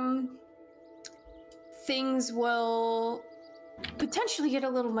where things will potentially get a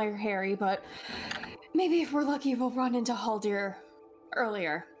little more hairy, but maybe if we're lucky we'll run into Haldir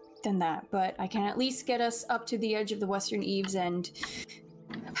earlier than that. But I can at least get us up to the edge of the Western Eaves, and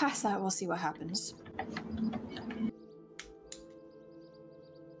past that we'll see what happens.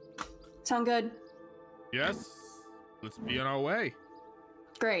 Sound good? Yes. Let's be on our way.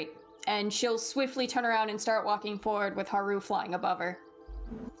 Great. And she'll swiftly turn around and start walking forward with Haru flying above her.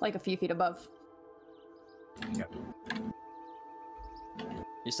 Like a few feet above. Yep.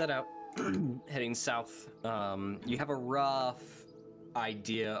 You set out, heading south. You have a rough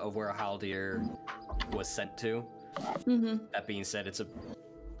idea of where Haldir was sent to. That being said,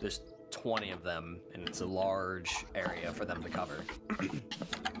 there's 20 of them, and it's a large area for them to cover.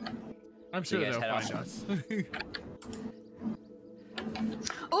 I'm So sure you they'll guys find head us.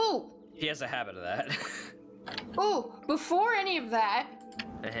 Oh, He has a habit of that. oh! Before any of that,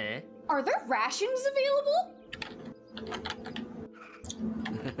 are there rations available?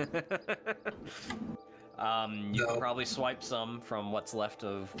 You can probably swipe some from what's left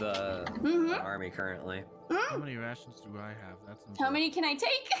of the army currently. How many rations do I have? That's How many can I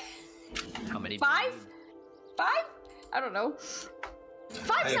take? How many? 5? 5? I don't know.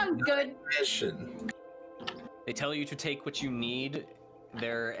 5 sounds good. Mission. They tell you to take what you need.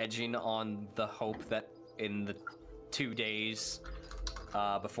 They're edging on the hope that in the 2 days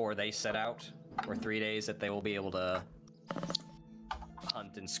before they set out, or 3 days, that they will be able to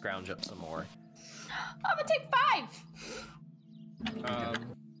hunt and scrounge up some more. I'm gonna take 5.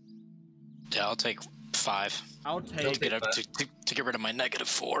 Yeah, I'll take 5. I'll take. To get rid of my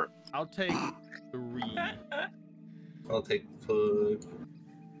 -4. I'll take 3. I'll take 5.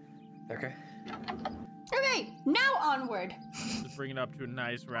 Okay. Okay, now onward. Just bring it up to a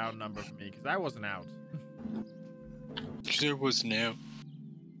nice round number for me, because I wasn't out. There was no.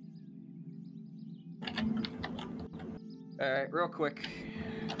 Alright, real quick.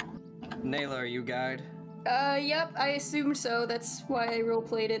 Nayla, are you guide? Yep, I assumed so. That's why I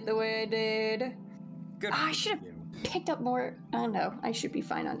roleplayed it the way I did. Good. I should have picked up more. I don't know. I should be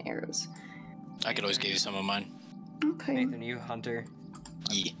fine on arrows. I could always give you some of mine. Okay. Nathan, you hunter.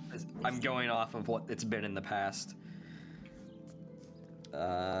 Yeah. I'm going off of what it's been in the past.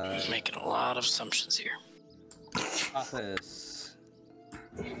 I'm making a lot of assumptions here. Office.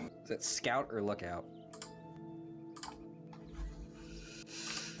 Is it scout or lookout?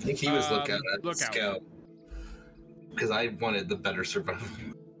 I think he was lookout at lookout. scout. Because I wanted the better survival.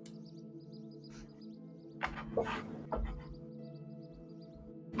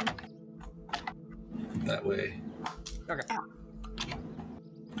 That way. Okay.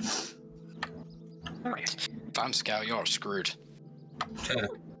 Alright. If I'm scout, you're screwed.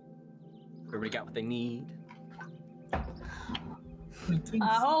 Everybody got what they need?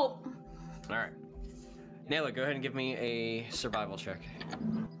 I hope. Alright. Nayla, go ahead and give me a survival check.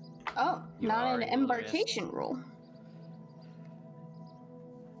 Oh, You not are an a embarkation roll.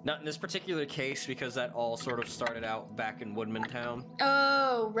 Not in this particular case, because that all sort of started out back in Woodman Town.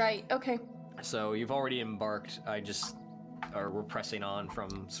 Oh, right. Okay. So you've already embarked. We're pressing on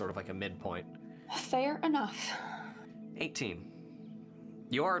from sort of like a midpoint. Fair enough. 18.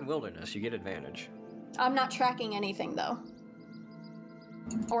 You are in wilderness. You get advantage. I'm not tracking anything, though.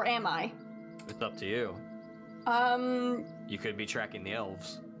 Or am I? It's up to you. You could be tracking the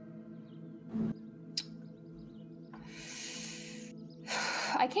elves.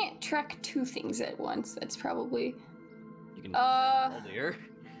 I can't track 2 things at once. That's probably... You can track Haldir.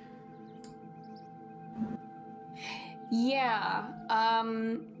 Yeah.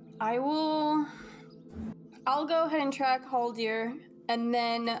 I'll go ahead and track Haldir, and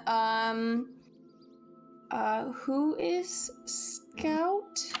then, who is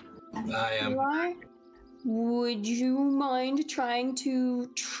Scout? I am. You are? Would you mind trying to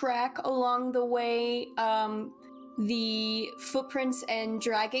track along the way, the footprints and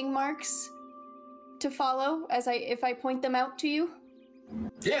dragging marks to follow if I point them out to you?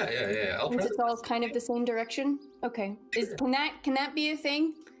 Yeah. I'll try. Since it's all kind of the same direction? Okay. Can that be a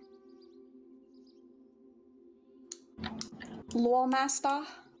thing? Lore Master?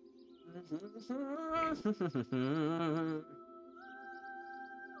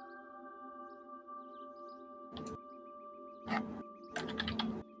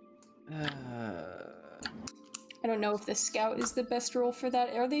 I don't know if the scout is the best role for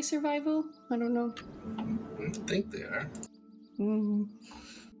that. Are they survival? I don't know. I think they are.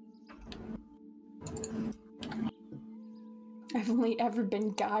 I've only ever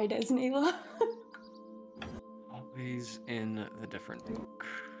been guide as Nayla. Always in the different book.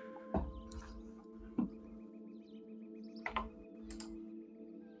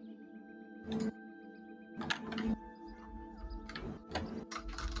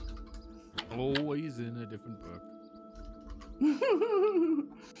 Always in a different book.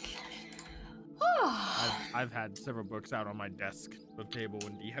 I've had several books out on my desk, the table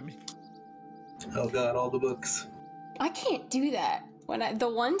when DMing. Oh god, all the books. I can't do that. The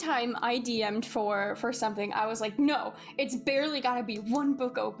one time I DM'd for something, I was like, no, it's barely gotta be one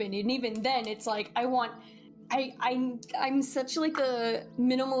book open, and even then, it's like I'm such like a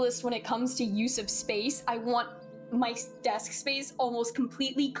minimalist when it comes to use of space. I want my desk space almost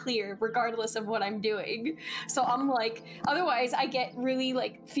completely clear regardless of what I'm doing. So I'm like, otherwise I get really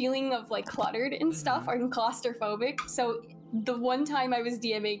like feeling of like cluttered and stuff. I'm claustrophobic. So the one time I was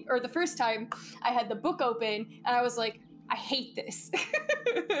DMing, or the first time, I had the book open and I was like, I hate this.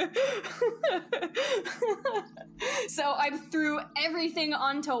 So I threw everything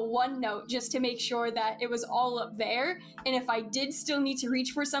onto OneNote just to make sure that it was all up there. And if I did still need to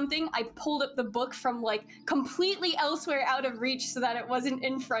reach for something, I pulled up the book from like completely elsewhere out of reach so that it wasn't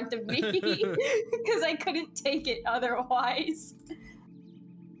in front of me because I couldn't take it otherwise.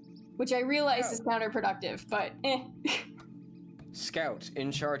 Which I realize is counterproductive, but eh. Scout,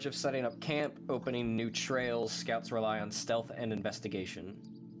 in charge of setting up camp, opening new trails. Scouts rely on stealth and investigation.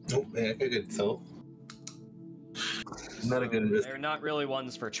 Nope, yeah, a good stealth. Not a good investigation. They're not really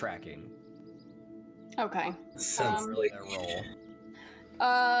ones for tracking. Okay. Sounds Really like their role.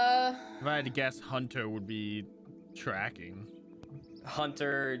 If I had to guess, Hunter would be tracking.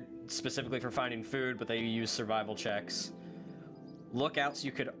 Hunter, specifically for finding food, but they use survival checks. Lookouts,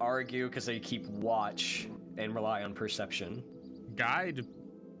 you could argue, because they keep watch and rely on perception. Guide.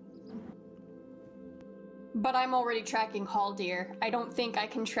 But I'm already tracking Haldir. I don't think I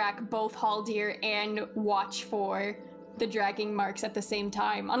can track both Haldir and watch for the dragging marks at the same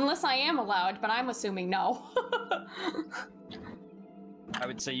time. Unless I am allowed, but I'm assuming no. I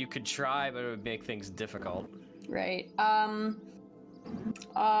would say you could try, but it would make things difficult. Right. I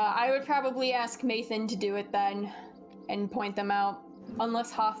would probably ask Mathan to do it then and point them out.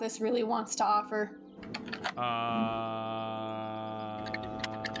 Unless Hothus really wants to offer.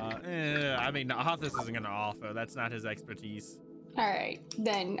 I mean, Hothus isn't gonna offer. That's not his expertise. Alright,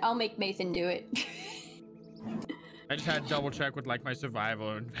 then I'll make Mathan do it. I just had to double check what like my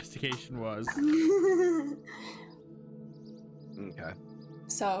survival investigation was. Okay.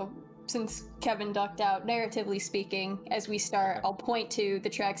 So, since Kevin ducked out, narratively speaking, as we start, I'll point to the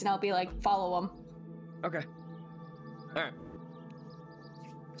tracks and I'll be like, follow them. Okay. Alright.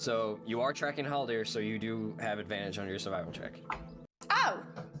 So, you are tracking Haldir, so you do have advantage on your survival check. Oh!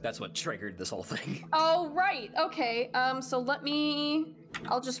 That's what triggered this whole thing. Oh, right. Okay. So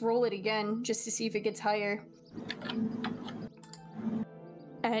I'll just roll it again just to see if it gets higher.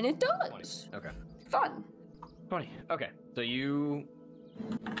 And it does. 20. Okay. Fun. 20. Okay. So you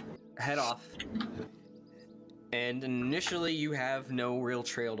head off. And initially you have no real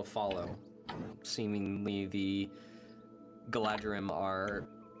trail to follow. Seemingly the Galadhrim are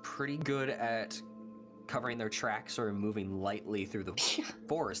pretty good at covering their tracks or moving lightly through the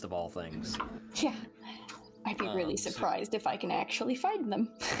forest of all things. Yeah. I'd be really surprised if I can actually find them.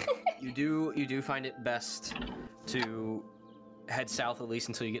 You do find it best to head south at least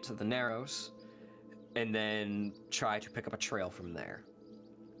until you get to the Narrows, and then try to pick up a trail from there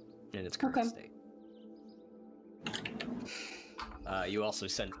in its current state. You also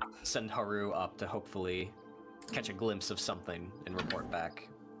send Haru up to hopefully catch a glimpse of something and report back,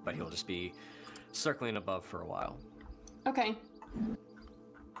 but he'll just be circling above for a while. Okay.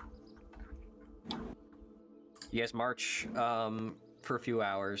 You guys march for a few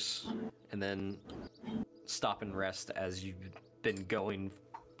hours, and then stop and rest as you've been going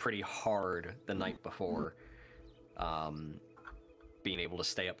pretty hard the night before, being able to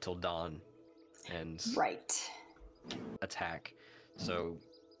stay up till dawn and attack. So,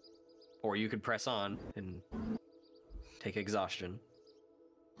 or you could press on and take exhaustion.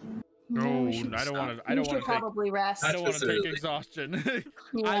 No, I don't want to. I don't want to probably rest. I don't want to take exhaustion.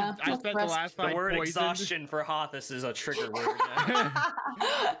 Yeah, I spent the last fight The word poisoned. exhaustion for Hothus is a trigger word.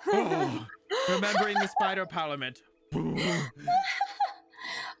 Oh, remembering the Spider Parliament.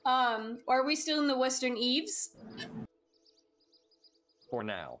 Are we still in the Western Eves? For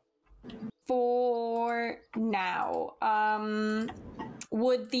now. For now.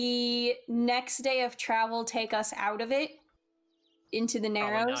 Would the next day of travel take us out of it? Into the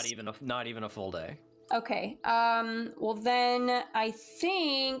Narrows? Not even a full day. Okay. Well then, I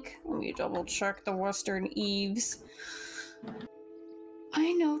think... Let me double check the Western Eves.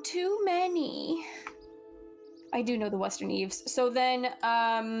 I know too many. I do know the Western Eves. So then,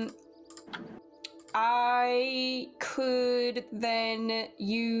 I could then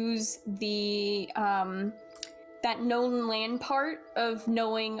use the, that known land part of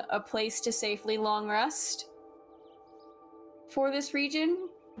knowing a place to safely long rest for this region,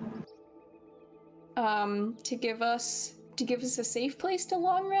 to give us a safe place to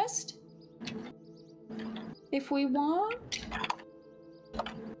long rest, if we want.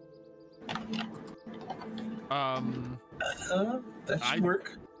 That should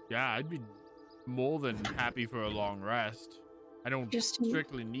work. Yeah, I'd be more than happy for a long rest. I don't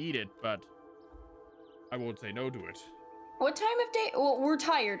strictly need it, but I won't say no to it. What time of day? Well, we're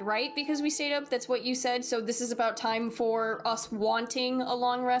tired, right? Because we stayed up. That's what you said. So this is about time for us wanting a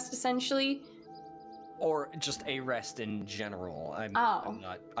long rest, essentially. Or just a rest in general.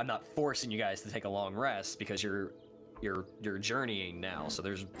 I'm not forcing you guys to take a long rest because you're journeying now. So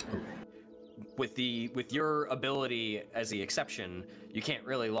there's with your ability as the exception, you can't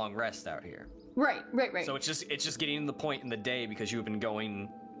really long rest out here. Right. So it's just getting to the point in the day because you've been going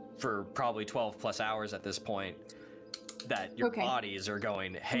for probably 12 plus hours at this point that your bodies are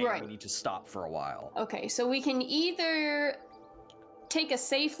going, hey, we need to stop for a while. Okay, so we can either take a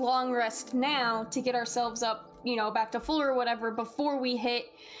safe long rest now to get ourselves up, you know, back to full or whatever before we hit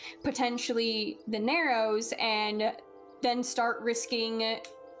potentially the Narrows, and then start risking,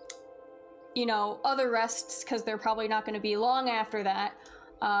 you know, other rests because they're probably not going to be long after that.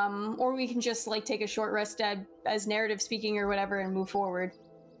 Or we can just like take a short rest as narrative speaking or whatever and move forward.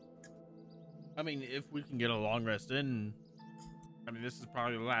 I mean, if we can get a long rest in, I mean, this is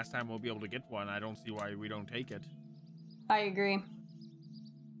probably the last time we'll be able to get one. I don't see why we don't take it. I agree.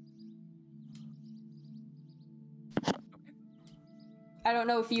 I don't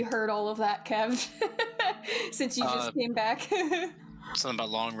know if you heard all of that, Kev, since you just came back. Something about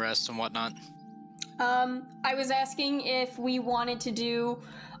long rest and whatnot. I was asking if we wanted to do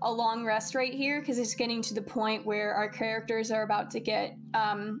a long rest right here, because it's getting to the point where our characters are about to get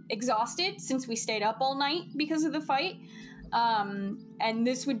exhausted since we stayed up all night because of the fight. And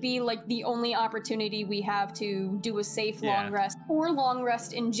this would be like the only opportunity we have to do a safe long rest, or long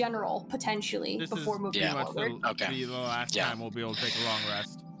rest in general, potentially, before moving forward. The last time we'll be able to take a long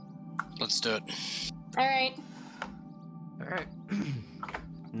rest. Let's do it. All right.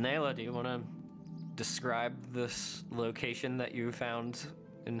 Nayla, do you want to describe this location that you found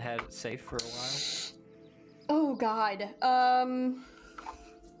and had it safe for a while? Oh God.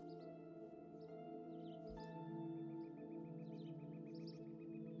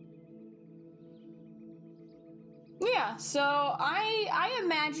 Yeah, so I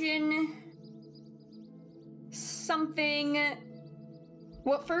imagine something.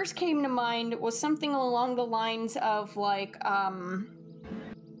 What first came to mind was something along the lines of like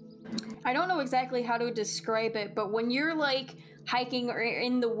I don't know exactly how to describe it, but when you're like hiking or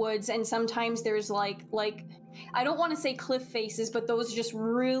in the woods and sometimes there's like I don't want to say cliff faces, but those just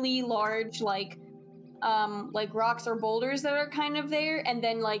really large like rocks or boulders that are kind of there, and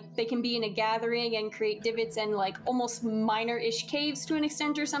then like they can be in a gathering and create divots and like almost minor-ish caves to an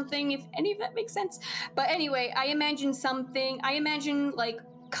extent or something, if any of that makes sense. But anyway, I imagine like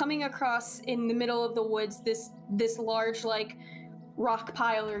coming across in the middle of the woods this large like rock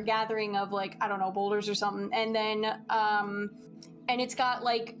pile or gathering of like, I don't know, boulders or something, and then and it's got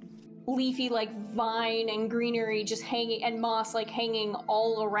like leafy like vine and greenery just hanging and moss like hanging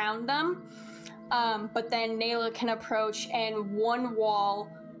all around them. But then Nayla can approach, and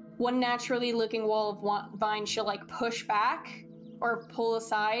one naturally looking wall of vine she'll like push back or pull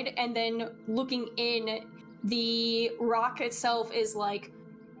aside, and then looking in, the rock itself is like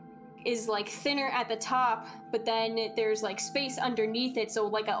thinner at the top, but then there's like space underneath it, so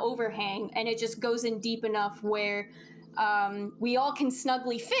like an overhang, and it just goes in deep enough where we all can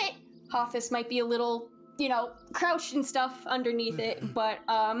snugly fit. Hothus might be a little, you know, crouched and stuff underneath it, but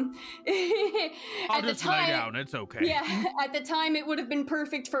I'll at the just lay time, down. It's okay. yeah, at the time it would have been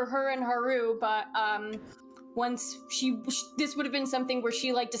perfect for her and Haru, but once this would have been something where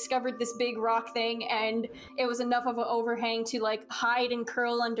she like discovered this big rock thing, and it was enough of an overhang to like hide and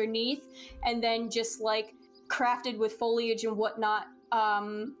curl underneath, and then just like crafted with foliage and whatnot,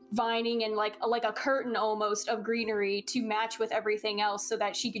 vining and like a curtain almost of greenery to match with everything else, so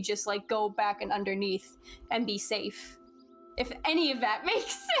that she could just like go back and underneath and be safe, if any of that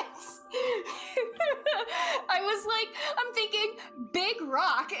makes sense. I was like, I'm thinking big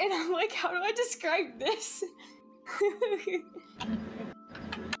rock, and I'm like, how do I describe this?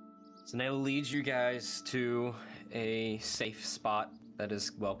 So Nayla leads you guys to a safe spot that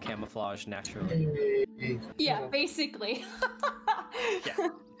is well camouflaged naturally. Yeah, basically. Yeah.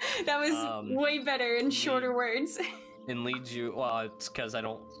 That was way better in shorter words. And leads you, well, it's because I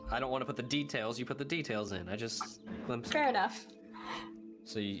don't want to put the details. You put the details in. I just glimpsed. Fair enough.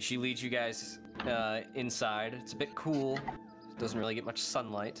 So she leads you guys inside. It's a bit cool. Doesn't really get much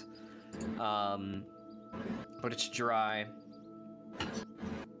sunlight, but it's dry,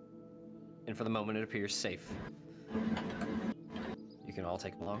 and for the moment it appears safe. You can all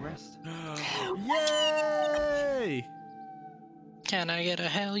take a long rest. Yay! Can I get a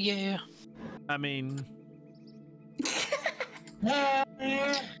hell yeah? I mean,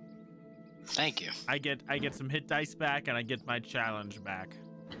 thank you. I get some hit dice back, and I get my challenge back.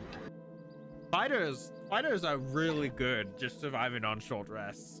 Fighters Fighters are really good just surviving on short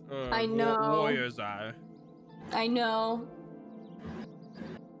rests. I know. Warriors are. I know.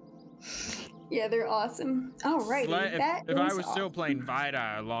 Yeah, they're awesome. Alrighty, If I was still playing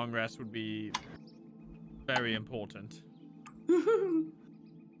Vidar, a long rest would be very important.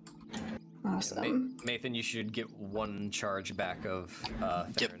 Awesome. Nathan, you should get 1 charge back of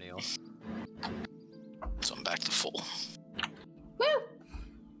Theraneal. So I'm back to full. Woo!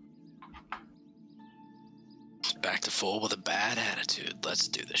 Back to full with a bad attitude. Let's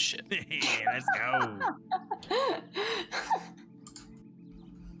do this shit. Let's go.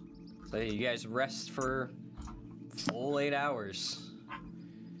 So you guys rest for full 8 hours.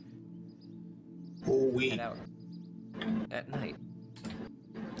 We Head out at night.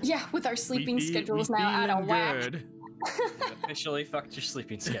 Yeah, with our sleeping We schedules now out of whack. good. Officially fucked your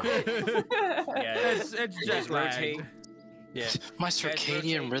sleeping schedule. It's just rotate. lagged. Yeah. My guys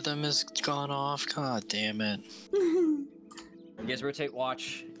circadian rotate. rhythm has gone off. God damn it. You guys rotate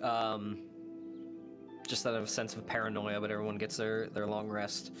watch. Just out of a sense of paranoia, but everyone gets their long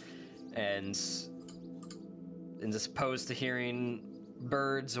rest. And as opposed to hearing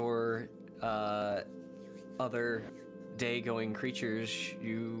birds or other day-going creatures,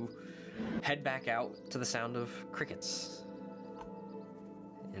 you head back out to the sound of crickets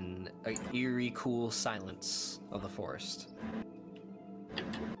in an eerie, cool silence of the forest.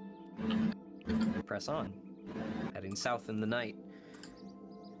 Press on, heading south in the night.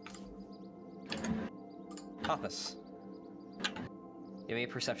 Hothus, give me a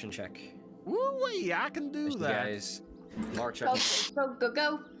perception check. Woo-wee, I can do As you that. guys march Go, up. go, go,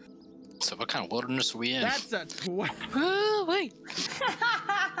 go. So what kind of wilderness are we in? That's a 12. Oh, wait.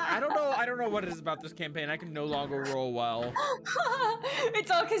 I don't know what it is about this campaign. I can no longer roll well.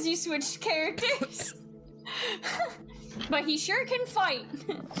 It's all because you switched characters. But he sure can fight.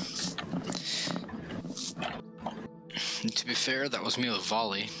 To be fair, that was me with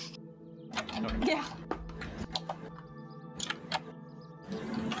volley. Yeah.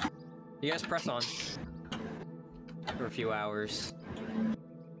 You guys press on for a few hours.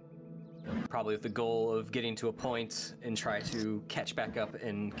 Probably with the goal of getting to a point and try to catch back up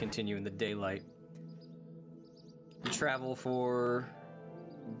and continue in the daylight. You travel for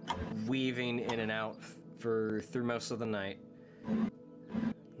weaving in and out through most of the night.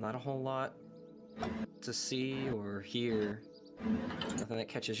 Not a whole lot to see or hear. Nothing that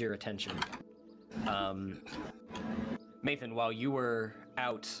catches your attention. Nathan, while you were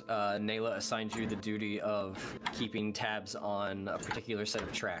out, Nayla assigned you the duty of keeping tabs on a particular set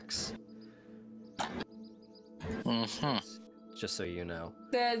of tracks. Mm-hmm. Just so you know.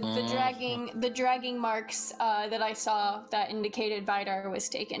 The dragging marks that I saw that indicated Vidar was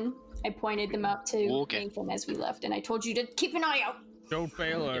taken. I pointed them out to Okay. Nathan as we left, and I told you to keep an eye out. Don't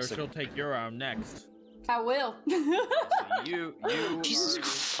fail her, Yes, sir. she'll take your arm next. I will. So you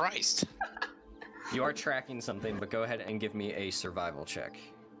Jesus Christ. you are tracking something, but go ahead and give me a survival check.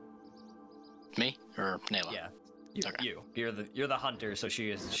 Me or Nayla? Yeah, Okay. you're the hunter, so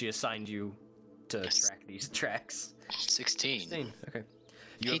she assigned you to Yes. track these tracks. 16. 16. Okay.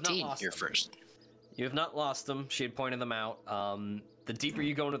 You have not 18. lost You're them. first. You have not lost them. She had pointed them out. The deeper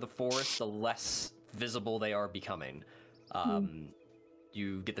you go into the forest, the less visible they are becoming.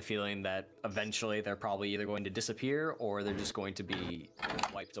 You get the feeling that eventually they're probably either going to disappear or they're just going to be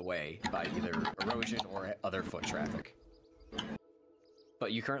wiped away by either erosion or other foot traffic.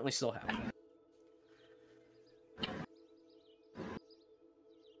 But you currently still have them.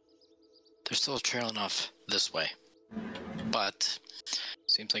 They're still trailing off this way. But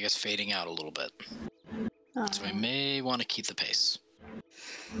seems like it's fading out a little bit. So we may want to keep the pace.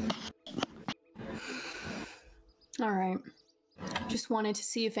 All right. Just wanted to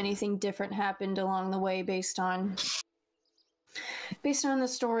see if anything different happened along the way based on the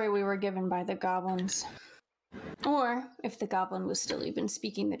story we were given by the goblins. Or if the goblin was still even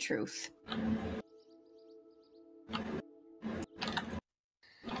speaking the truth.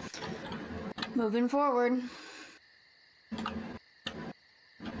 Moving forward.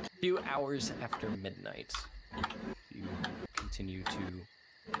 A few hours after midnight, you continue to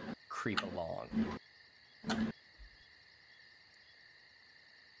creep along.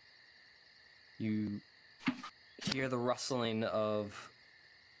 You hear the rustling of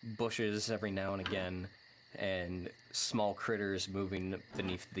bushes every now and again, and small critters moving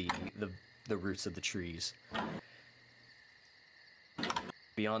beneath the roots of the trees.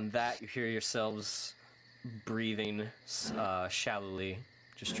 Beyond that, you hear yourselves breathing shallowly,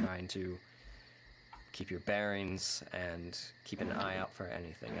 just trying to keep your bearings and keep an eye out for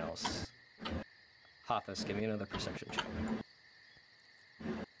anything else. Hothus, give me another perception check.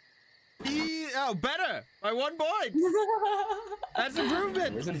 Oh, better by 1 point. That's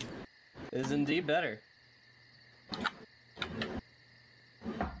improvement. It is indeed better.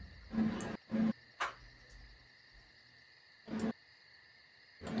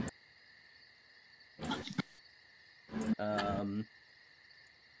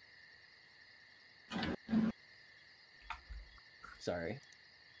 Sorry.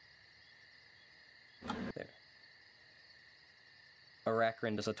 There.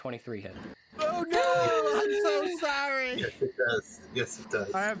 Aracrin does a 23 hit. Oh no! I'm so sorry. Yes, it does. Yes, it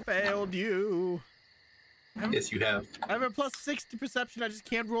does. I have failed you. Yes, you have. I have a plus 60 perception. I just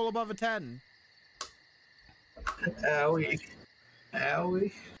can't roll above a 10. Owie.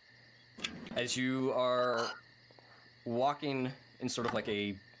 Owie. As you are walking in sort of like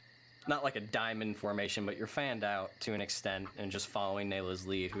a, not like a diamond formation, but you're fanned out to an extent and just following Nayla's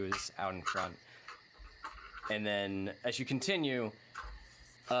lead, who is out in front. And then as you continue,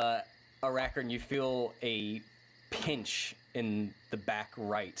 Aracrin, you feel a pinch in the back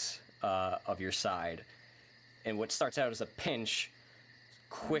right of your side. And what starts out as a pinch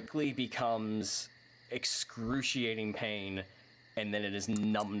quickly becomes excruciating pain, and then it is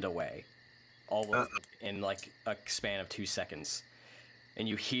numbed away. All of in like a span of 2 seconds. And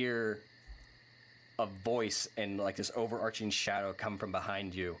you hear a voice and like this overarching shadow come from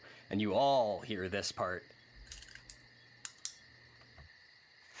behind you, and you all hear this part.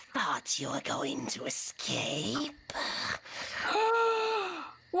 Thought you were going to escape?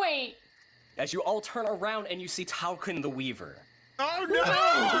 Wait. As you all turn around and you see Taukin the Weaver. Oh no!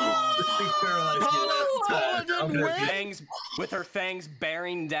 This thing's paralyzed. I'm gonna be- Fangs, with her fangs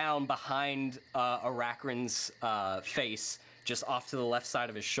bearing down behind Aracrin's face, just off to the left side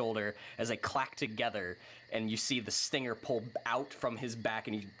of his shoulder, as they clack together, and you see the stinger pull out from his back,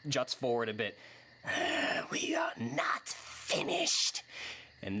 and he juts forward a bit. We are not finished.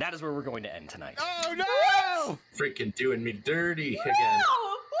 And that is where we're going to end tonight. Oh no! Freaking doing me dirty again.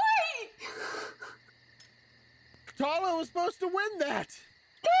 No! Wait! Tala was supposed to win that.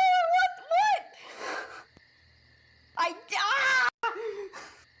 What?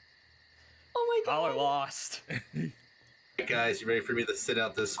 Oh my god. Tyler lost. Guys, you ready for me to sit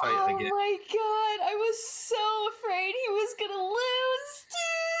out this fight Oh again? my god. I was so afraid he was gonna lose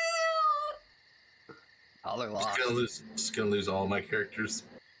too. Tyler lost. Just gonna lose all my characters.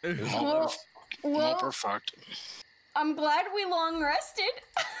 Well, Well, we're fucked. I'm glad we long rested.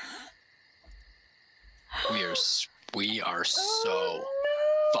 We are so Oh,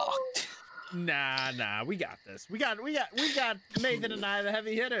 no. fucked. Nah, we got this. We got Nathan and I, the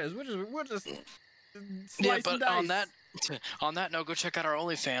heavy hitters. We're just slice Yeah, and but dice. on that note, go check out our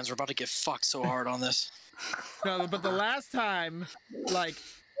OnlyFans. We're about to get fucked so hard on this. No, but the last time, like,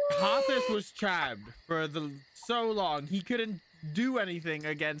 Hothis was charmed for so long he couldn't do anything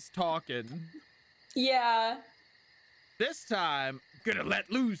against Talkin. Yeah. This time, gonna let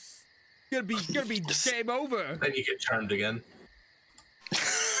loose. Gonna be game over. Then you get charmed again.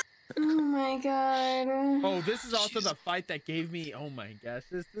 Oh my god. Oh, this is also the fight that gave me. Oh my gosh,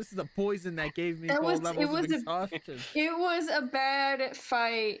 this is the poison that gave me It full was- levels it was of a- exhaustion. It was a bad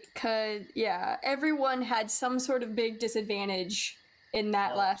fight, cause yeah, everyone had some sort of big disadvantage in that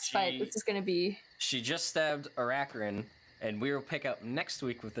Well, last fight. she- This is gonna be. She just stabbed Aracrin, and we will pick up next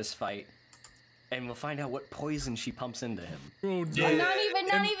week with this fight, and we'll find out what poison she pumps into him. Oh, Yeah. dear.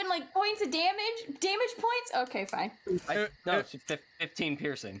 Not even like points of damage. Damage points. Okay, fine. No, she's 15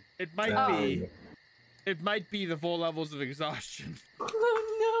 piercing. It might Oh. be. It might be the full levels of exhaustion.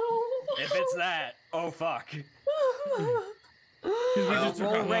 Oh If it's that, oh fuck. no. 'Cause we I'll just took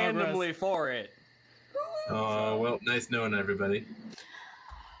a roll long randomly rest. for it. Oh, well, nice knowing everybody.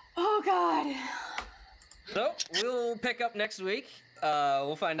 Oh god. So, we'll pick up next week.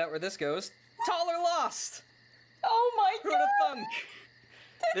 We'll find out where this goes. Taller lost! Oh my Who'd have god. thunk?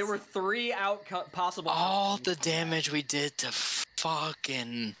 There were 3 possible All outcomes. the damage we did to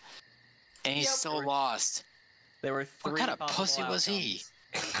fucking... And he Yep. still lost. There were 3 What kind of possible pussy was he?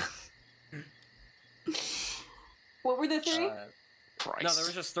 What were the 3? Christ. No, there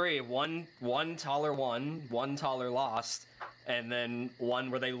was just 3. One taller won, 1 taller lost, and then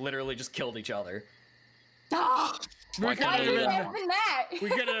 1 where they literally just killed each other. Ah, We Why couldn't why can't did have it even- have been that? we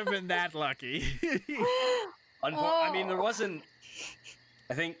couldn't have been that lucky. I mean, there wasn't.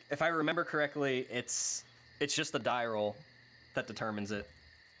 I think if I remember correctly, it's just the die roll that determines it.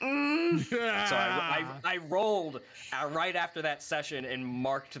 Mm. So I rolled right after that session and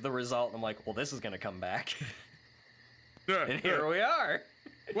marked the result. And I'm like, well, this is gonna come back, and here we are.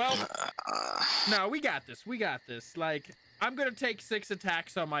 Well, no, we got this. We got this. Like, I'm gonna take 6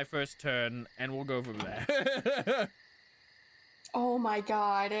 attacks on my first turn, and we'll go from there. Oh my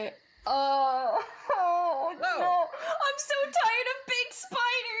god. Oh no! I'm so tired of big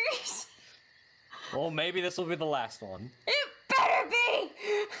spiders. Well, maybe this will be the last one. It better be.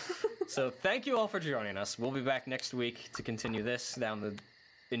 So thank you all for joining us. We'll be back next week to continue this down the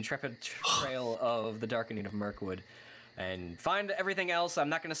intrepid trail of the Darkening of Mirkwood. And find everything else. I'm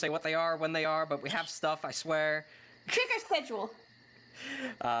not going to say what they are, when they are, but we have stuff, I swear. Check our schedule.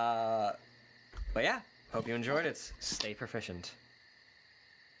 But yeah, hope you enjoyed it. Stay proficient.